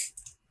think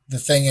the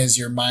thing is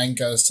your mind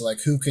goes to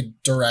like, who could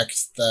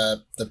direct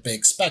the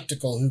big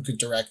spectacle? Who could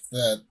direct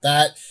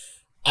that?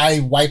 I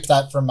wipe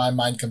that from my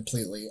mind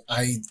completely.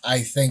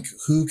 I think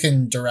who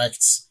can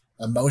direct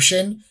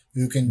emotion,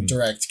 who can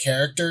direct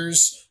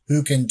characters,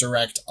 who can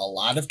direct a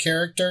lot of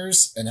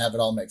characters and have it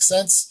all make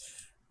sense.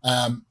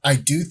 I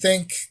do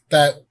think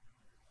that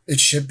it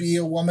should be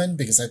a woman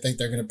because I think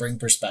they're going to bring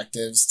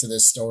perspectives to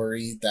this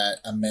story that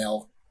a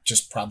male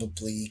just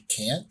probably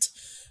can't.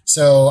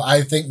 So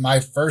I think my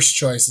first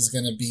choice is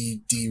going to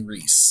be Dee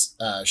Reese.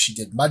 She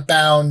did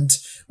Mudbound,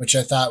 which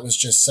I thought was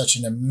just such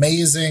an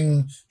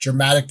amazing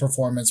dramatic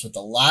performance with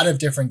a lot of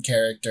different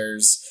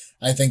characters.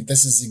 I think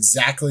this is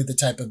exactly the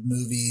type of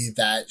movie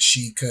that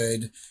she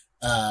could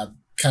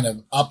kind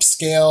of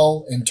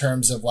upscale in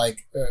terms of like,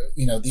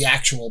 the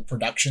actual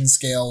production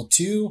scale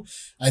too.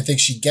 I think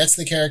she gets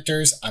the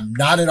characters. I'm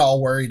not at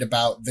all worried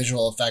about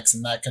visual effects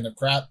and that kind of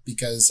crap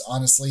because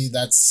honestly,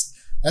 that's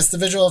the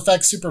visual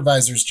effects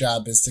supervisor's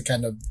job is to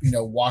kind of,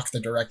 walk the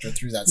director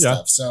through that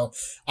stuff. So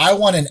I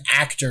want an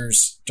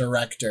actor's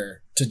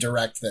director to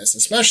direct this,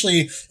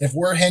 especially if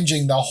we're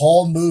hinging the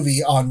whole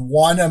movie on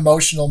one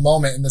emotional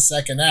moment in the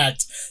second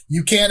act.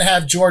 You can't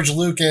have George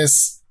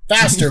Lucas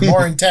faster,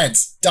 more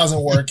intense.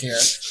 Doesn't work here.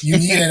 You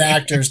need an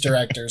actor's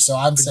director. So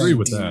I'm saying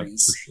with Dee that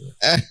Reese. for sure.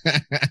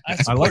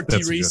 I like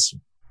that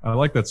suggestion. I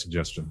like that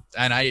suggestion.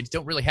 And I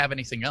don't really have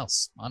anything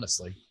else,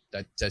 honestly.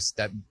 That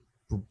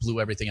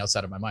blew everything else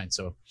out of my mind.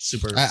 So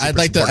I'd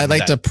like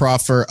to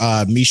proffer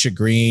Misha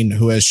Green,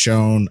 who has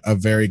shown a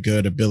very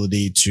good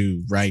ability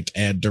to write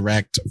and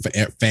direct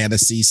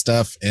fantasy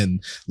stuff in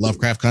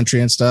Lovecraft Country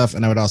and stuff.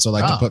 And I would also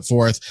like to put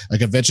forth a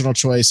conventional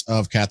choice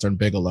of Catherine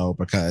Bigelow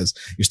because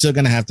you're still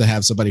going to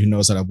have somebody who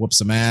knows how to whoop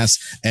some ass.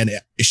 And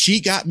she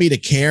got me to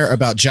care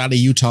about Johnny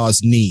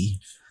Utah's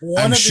knee.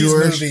 One of these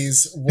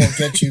movies will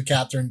get you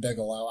Catherine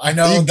Bigelow. I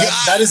know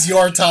that is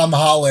your Tom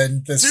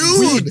Holland this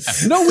dude.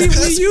 No, we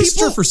used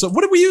her for something.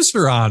 What did we use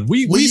her on? We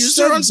used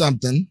her on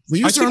something.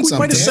 I think we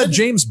might have said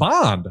James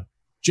Bond.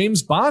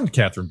 James Bond,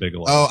 Catherine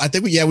Bigelow. Oh, I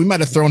think we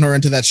might have thrown her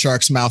into that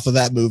shark's mouth of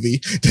that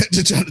movie.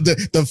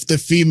 the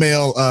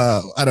female,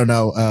 I don't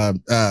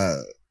know,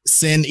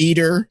 sin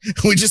eater.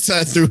 We just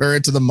threw her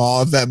into the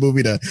maw of that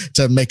movie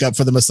to make up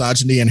for the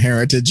misogyny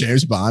inherent in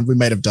James Bond. We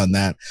might have done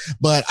that,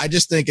 but I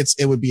just think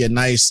it would be a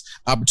nice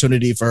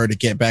opportunity for her to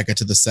get back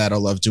into the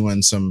saddle of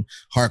doing some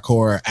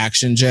hardcore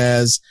action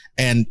jazz.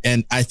 And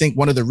I think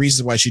one of the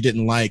reasons why she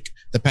didn't like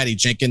the Patty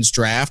Jenkins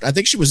draft, I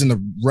think she was in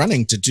the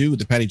running to do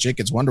the Patty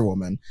Jenkins Wonder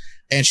Woman,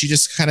 and she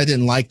just kind of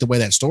didn't like the way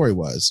that story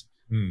was.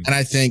 And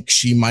I think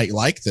she might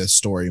like this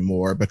story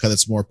more because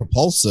it's more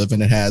propulsive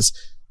and it has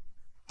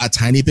a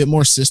tiny bit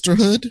more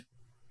sisterhood.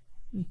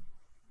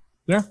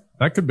 Yeah,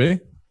 that could be.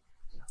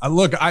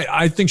 Look,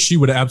 I think she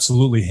would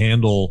absolutely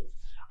handle.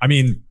 I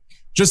mean,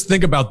 just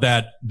think about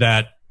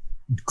that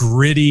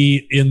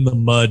gritty in the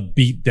mud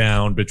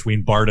beatdown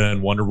between Barda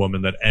and Wonder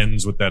Woman that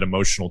ends with that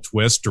emotional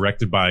twist,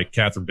 directed by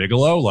Catherine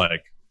Bigelow.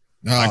 Like,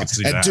 I could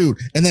see that, dude.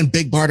 And then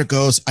Big Barda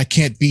goes, "I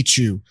can't beat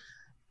you,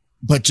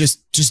 but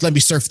just let me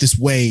surf this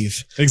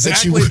wave."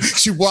 Exactly.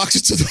 She walks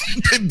into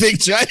the big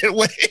giant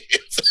wave.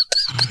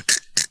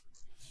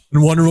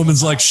 And Wonder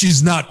Woman's like,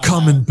 she's not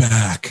coming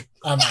back.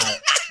 I'm out.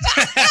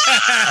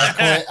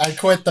 I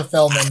quit the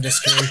film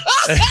industry.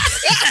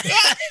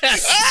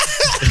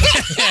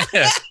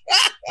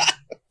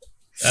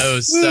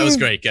 That was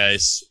great,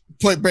 guys.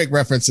 Point Break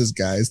references,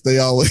 guys. They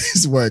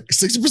always work.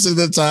 60% of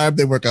the time,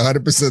 they work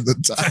 100% of the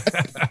time.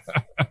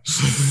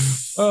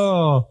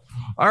 Oh,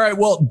 all right.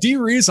 Well, Dee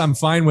Reese, I'm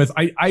fine with.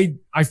 I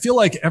feel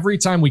like every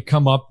time we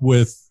come up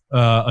with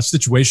a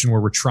situation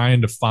where we're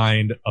trying to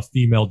find a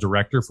female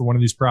director for one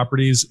of these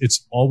properties,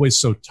 it's always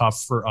so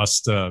tough for us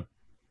to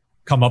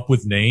come up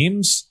with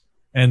names.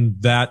 And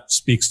that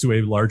speaks to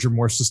a larger,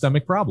 more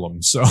systemic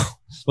problem. So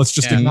let's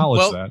just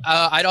acknowledge that.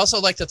 I'd also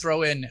like to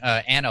throw in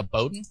Anna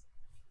Boden.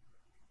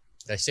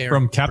 Did I say her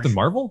from Captain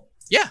Marvel?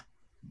 Yeah.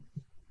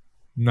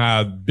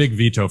 Nah, big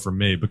veto from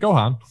me, but go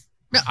on.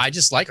 Yeah, I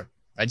just like her.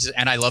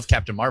 I love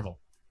Captain Marvel.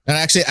 And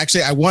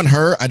actually, I want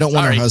her. I don't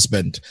want her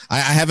husband. I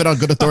have it on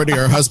good authority.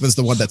 Her husband's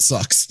the one that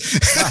sucks.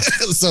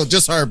 So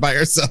just her by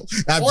herself.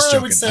 I'm just joking.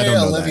 I would say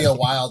Olivia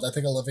Wilde. I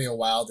think Olivia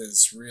Wilde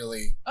is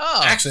really.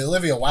 Actually,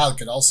 Olivia Wilde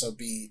could also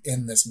be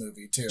in this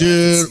movie too.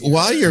 Dude,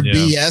 while you're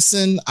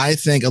BSing, I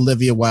think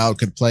Olivia Wilde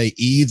could play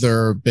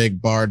either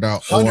Big Barda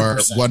or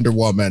 100%. Wonder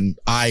Woman.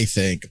 I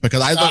think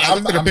because I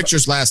looked at her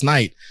pictures last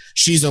night.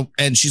 She's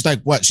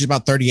like what? She's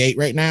about 38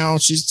 right now.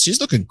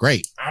 She's looking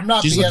great. I'm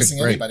not She's looking BSing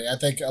great. anybody. I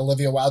think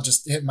Olivia Wilde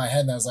just hit my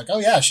head and I was like, oh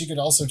yeah, she could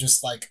also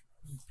just like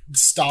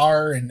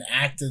star and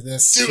act in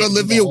this. Dude,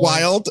 Olivia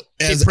Wilde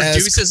She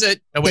produces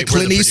it. Oh, wait, the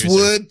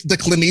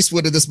Clint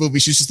Eastwood of this movie.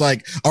 She's just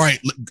like, all right,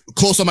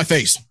 close on my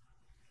face.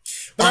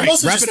 But I'm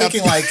also just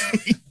thinking up. like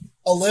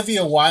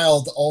Olivia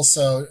Wilde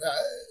also,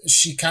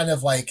 she kind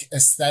of like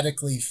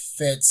aesthetically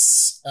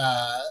fits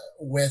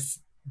with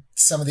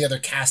some of the other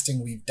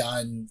casting we've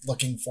done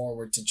looking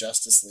forward to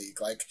Justice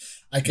League. Like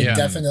I could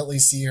definitely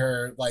see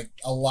her like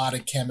a lot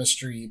of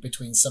chemistry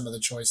between some of the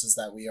choices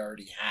that we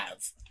already have.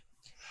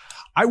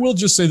 I will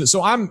just say that.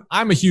 So I'm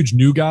a huge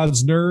New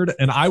Gods nerd,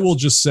 and I will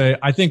just say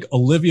I think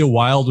Olivia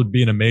Wilde would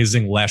be an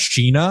amazing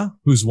Lashina,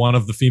 who's one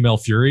of the female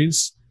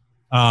Furies.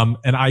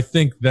 And I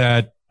think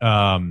that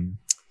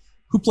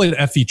who played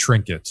Effie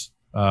Trinket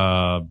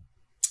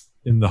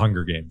in the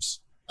Hunger Games?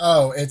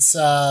 Oh,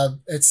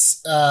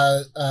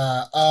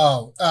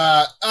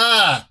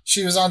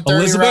 she was on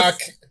 30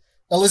 Rock.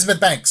 Elizabeth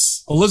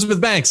Banks. Elizabeth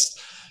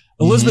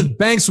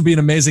Banks would be an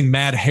amazing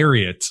Mad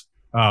Harriet.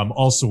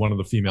 Also one of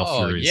the female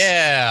Furies.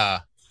 Yeah.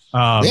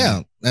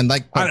 Yeah. And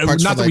like,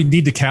 not that we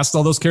need to cast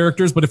all those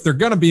characters, but if they're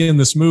going to be in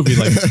this movie,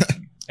 like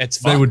it's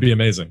fun. They would be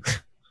amazing.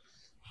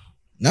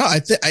 No, I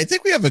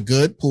think we have a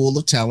good pool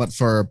of talent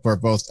for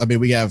both. I mean,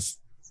 we have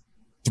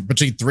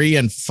between 3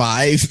 and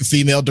 5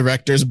 female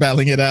directors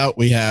battling it out.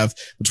 We have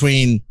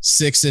between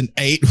 6 and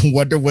 8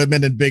 Wonder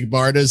Women and Big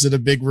Bardas in a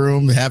big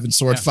room having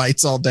sword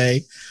fights all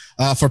day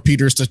for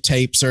Peters to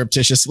tape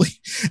surreptitiously.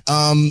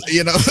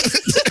 You know,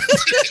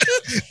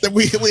 that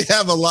we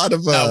have a lot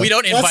of. No, we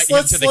don't invite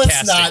him to the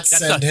casting. Let's not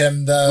send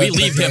him the. We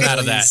leave him out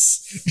of that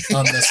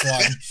on this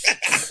one.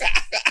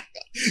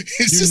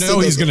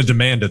 He's going to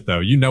demand it,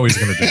 though. You know he's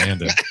going to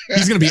demand it.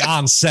 He's going to be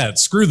on set.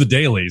 Screw the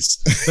dailies.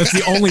 That's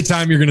the only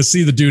time you're going to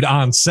see the dude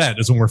on set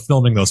is when we're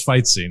filming those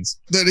fight scenes.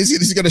 Then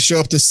he's going to show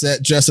up to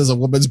set just as a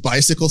woman's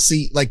bicycle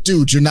seat. Like,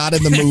 dude, you're not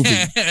in the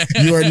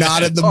movie. You are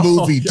not in the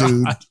movie,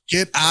 dude.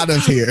 Get out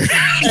of here.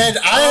 And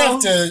I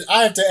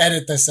have to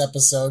edit this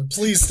episode.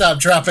 Please stop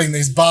dropping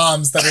these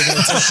bombs that are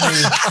going to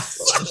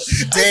take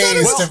me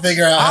days to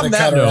figure out how to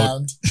cut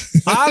around.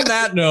 On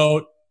that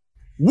note,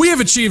 we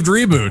have achieved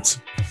Reboot.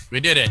 We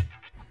did it.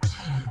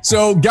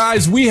 So,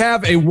 guys, we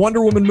have a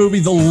Wonder Woman movie,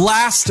 the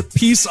last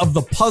piece of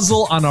the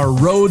puzzle on our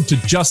road to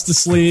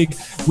Justice League.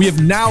 We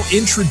have now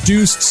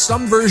introduced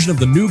some version of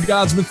the New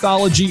Gods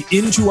mythology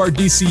into our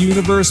DC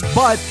universe,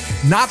 but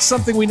not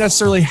something we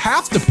necessarily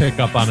have to pick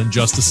up on in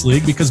Justice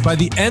League, because by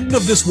the end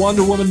of this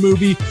Wonder Woman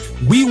movie,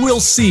 we will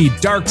see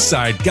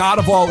Darkseid, God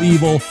of all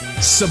evil,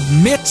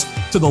 submit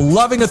to the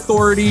loving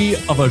authority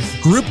of a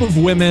group of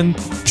women,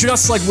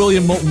 just like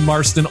William Moulton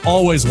Marston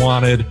always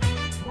wanted.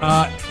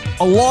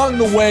 Along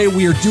the way,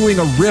 we are doing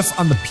a riff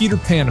on the Peter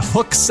Pan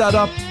hook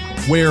setup,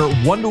 where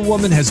Wonder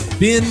Woman has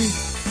been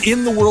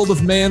in the world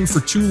of man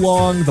for too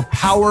long. The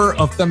power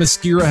of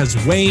Themyscira has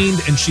waned,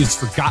 and she has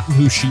forgotten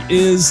who she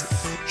is.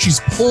 She's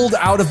pulled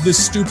out of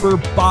this stupor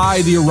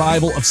by the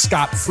arrival of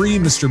Scott Free,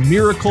 Mr.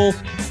 Miracle,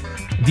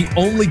 the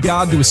only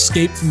god to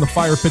escape from the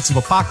fire pits of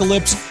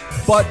Apocalypse.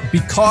 But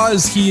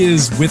because he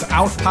is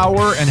without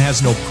power and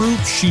has no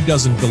proof, she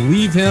doesn't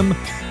believe him.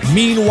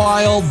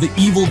 Meanwhile, the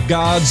evil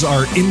gods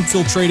are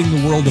infiltrating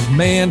the world of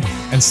man,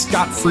 and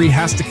Scott Free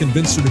has to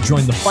convince her to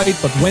join the fight.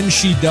 But when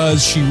she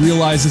does, she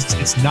realizes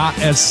it's not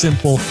as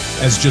simple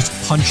as just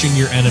punching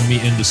your enemy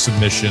into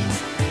submission.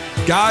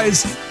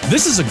 Guys,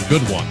 this is a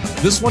good one.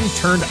 This one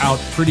turned out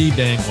pretty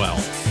dang well.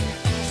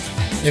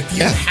 If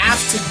you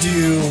have to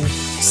do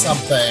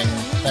something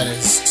that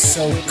is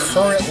so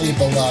currently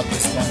beloved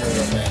as Wonder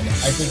Woman,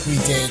 I think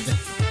we did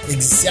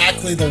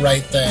exactly the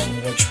right thing,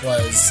 which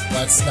was,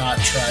 let's not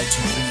try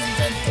to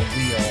reinvent the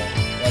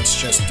wheel. Let's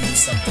just do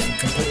something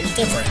completely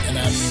different. And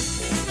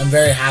I'm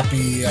very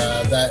happy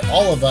that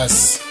all of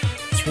us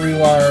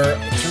threw our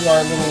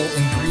little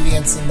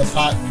ingredients in the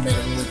pot and made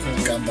a really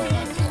cool gumbo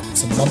out of it.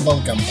 Some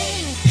mumbo gumbo.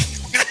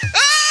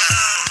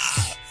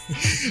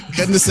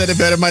 Couldn't have said it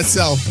better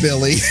myself,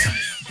 Billy.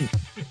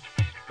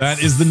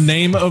 That is the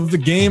name of the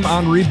game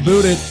on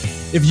Reboot It.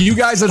 If you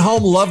guys at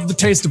home love the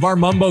taste of our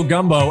mumbo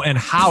gumbo, and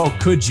how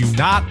could you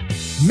not,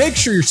 make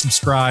sure you're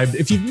subscribed.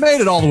 If you've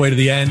made it all the way to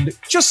the end,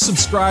 just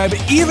subscribe.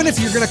 Even if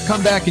you're going to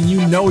come back and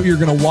you know you're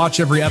going to watch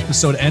every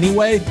episode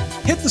anyway,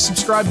 hit the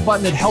subscribe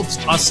button. It helps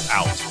us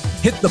out.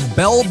 Hit the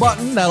bell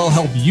button. That'll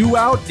help you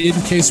out in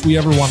case we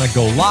ever want to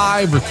go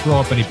live or throw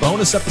up any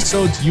bonus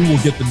episodes. You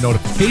will get the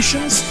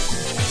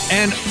notifications.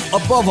 And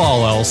above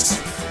all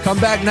else, come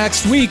back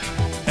next week.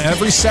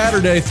 Every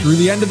Saturday through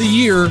the end of the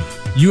year,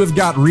 you have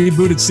got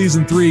Rebooted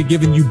Season 3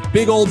 giving you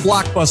big old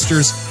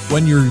blockbusters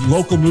when your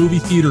local movie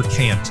theater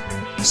can't.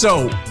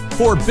 So,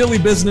 for Billy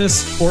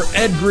Business, for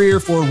Ed Greer,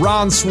 for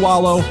Ron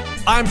Swallow,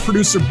 I'm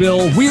producer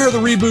Bill. We are the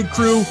Reboot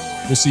crew.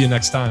 We'll see you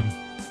next time.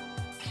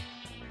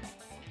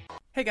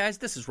 Hey guys,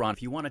 this is Ron.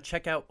 If you want to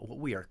check out what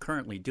we are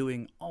currently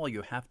doing, all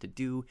you have to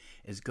do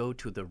is go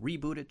to the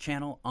Rebooted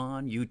channel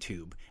on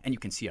YouTube, and you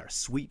can see our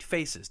sweet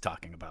faces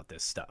talking about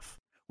this stuff.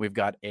 We've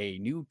got a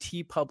new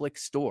TeePublic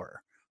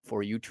store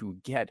for you to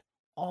get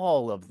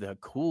all of the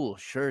cool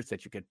shirts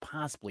that you could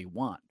possibly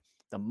want.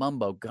 The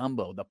Mumbo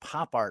Gumbo, the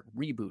Pop Art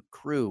Reboot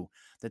crew,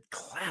 the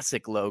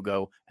classic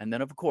logo, and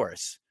then, of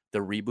course, the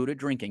rebooted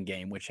drinking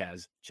game, which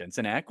has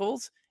Jensen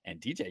Ackles and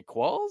DJ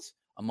Qualls,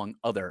 among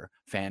other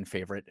fan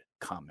favorite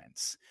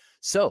comments.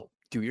 So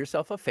do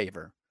yourself a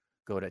favor.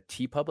 Go to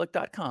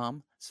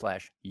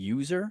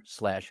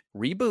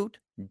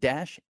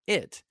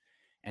tpublic.com/user/reboot-it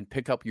and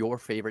pick up your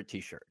favorite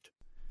t-shirt.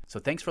 So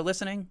thanks for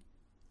listening,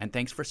 and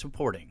thanks for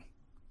supporting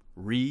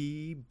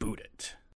Reboot It.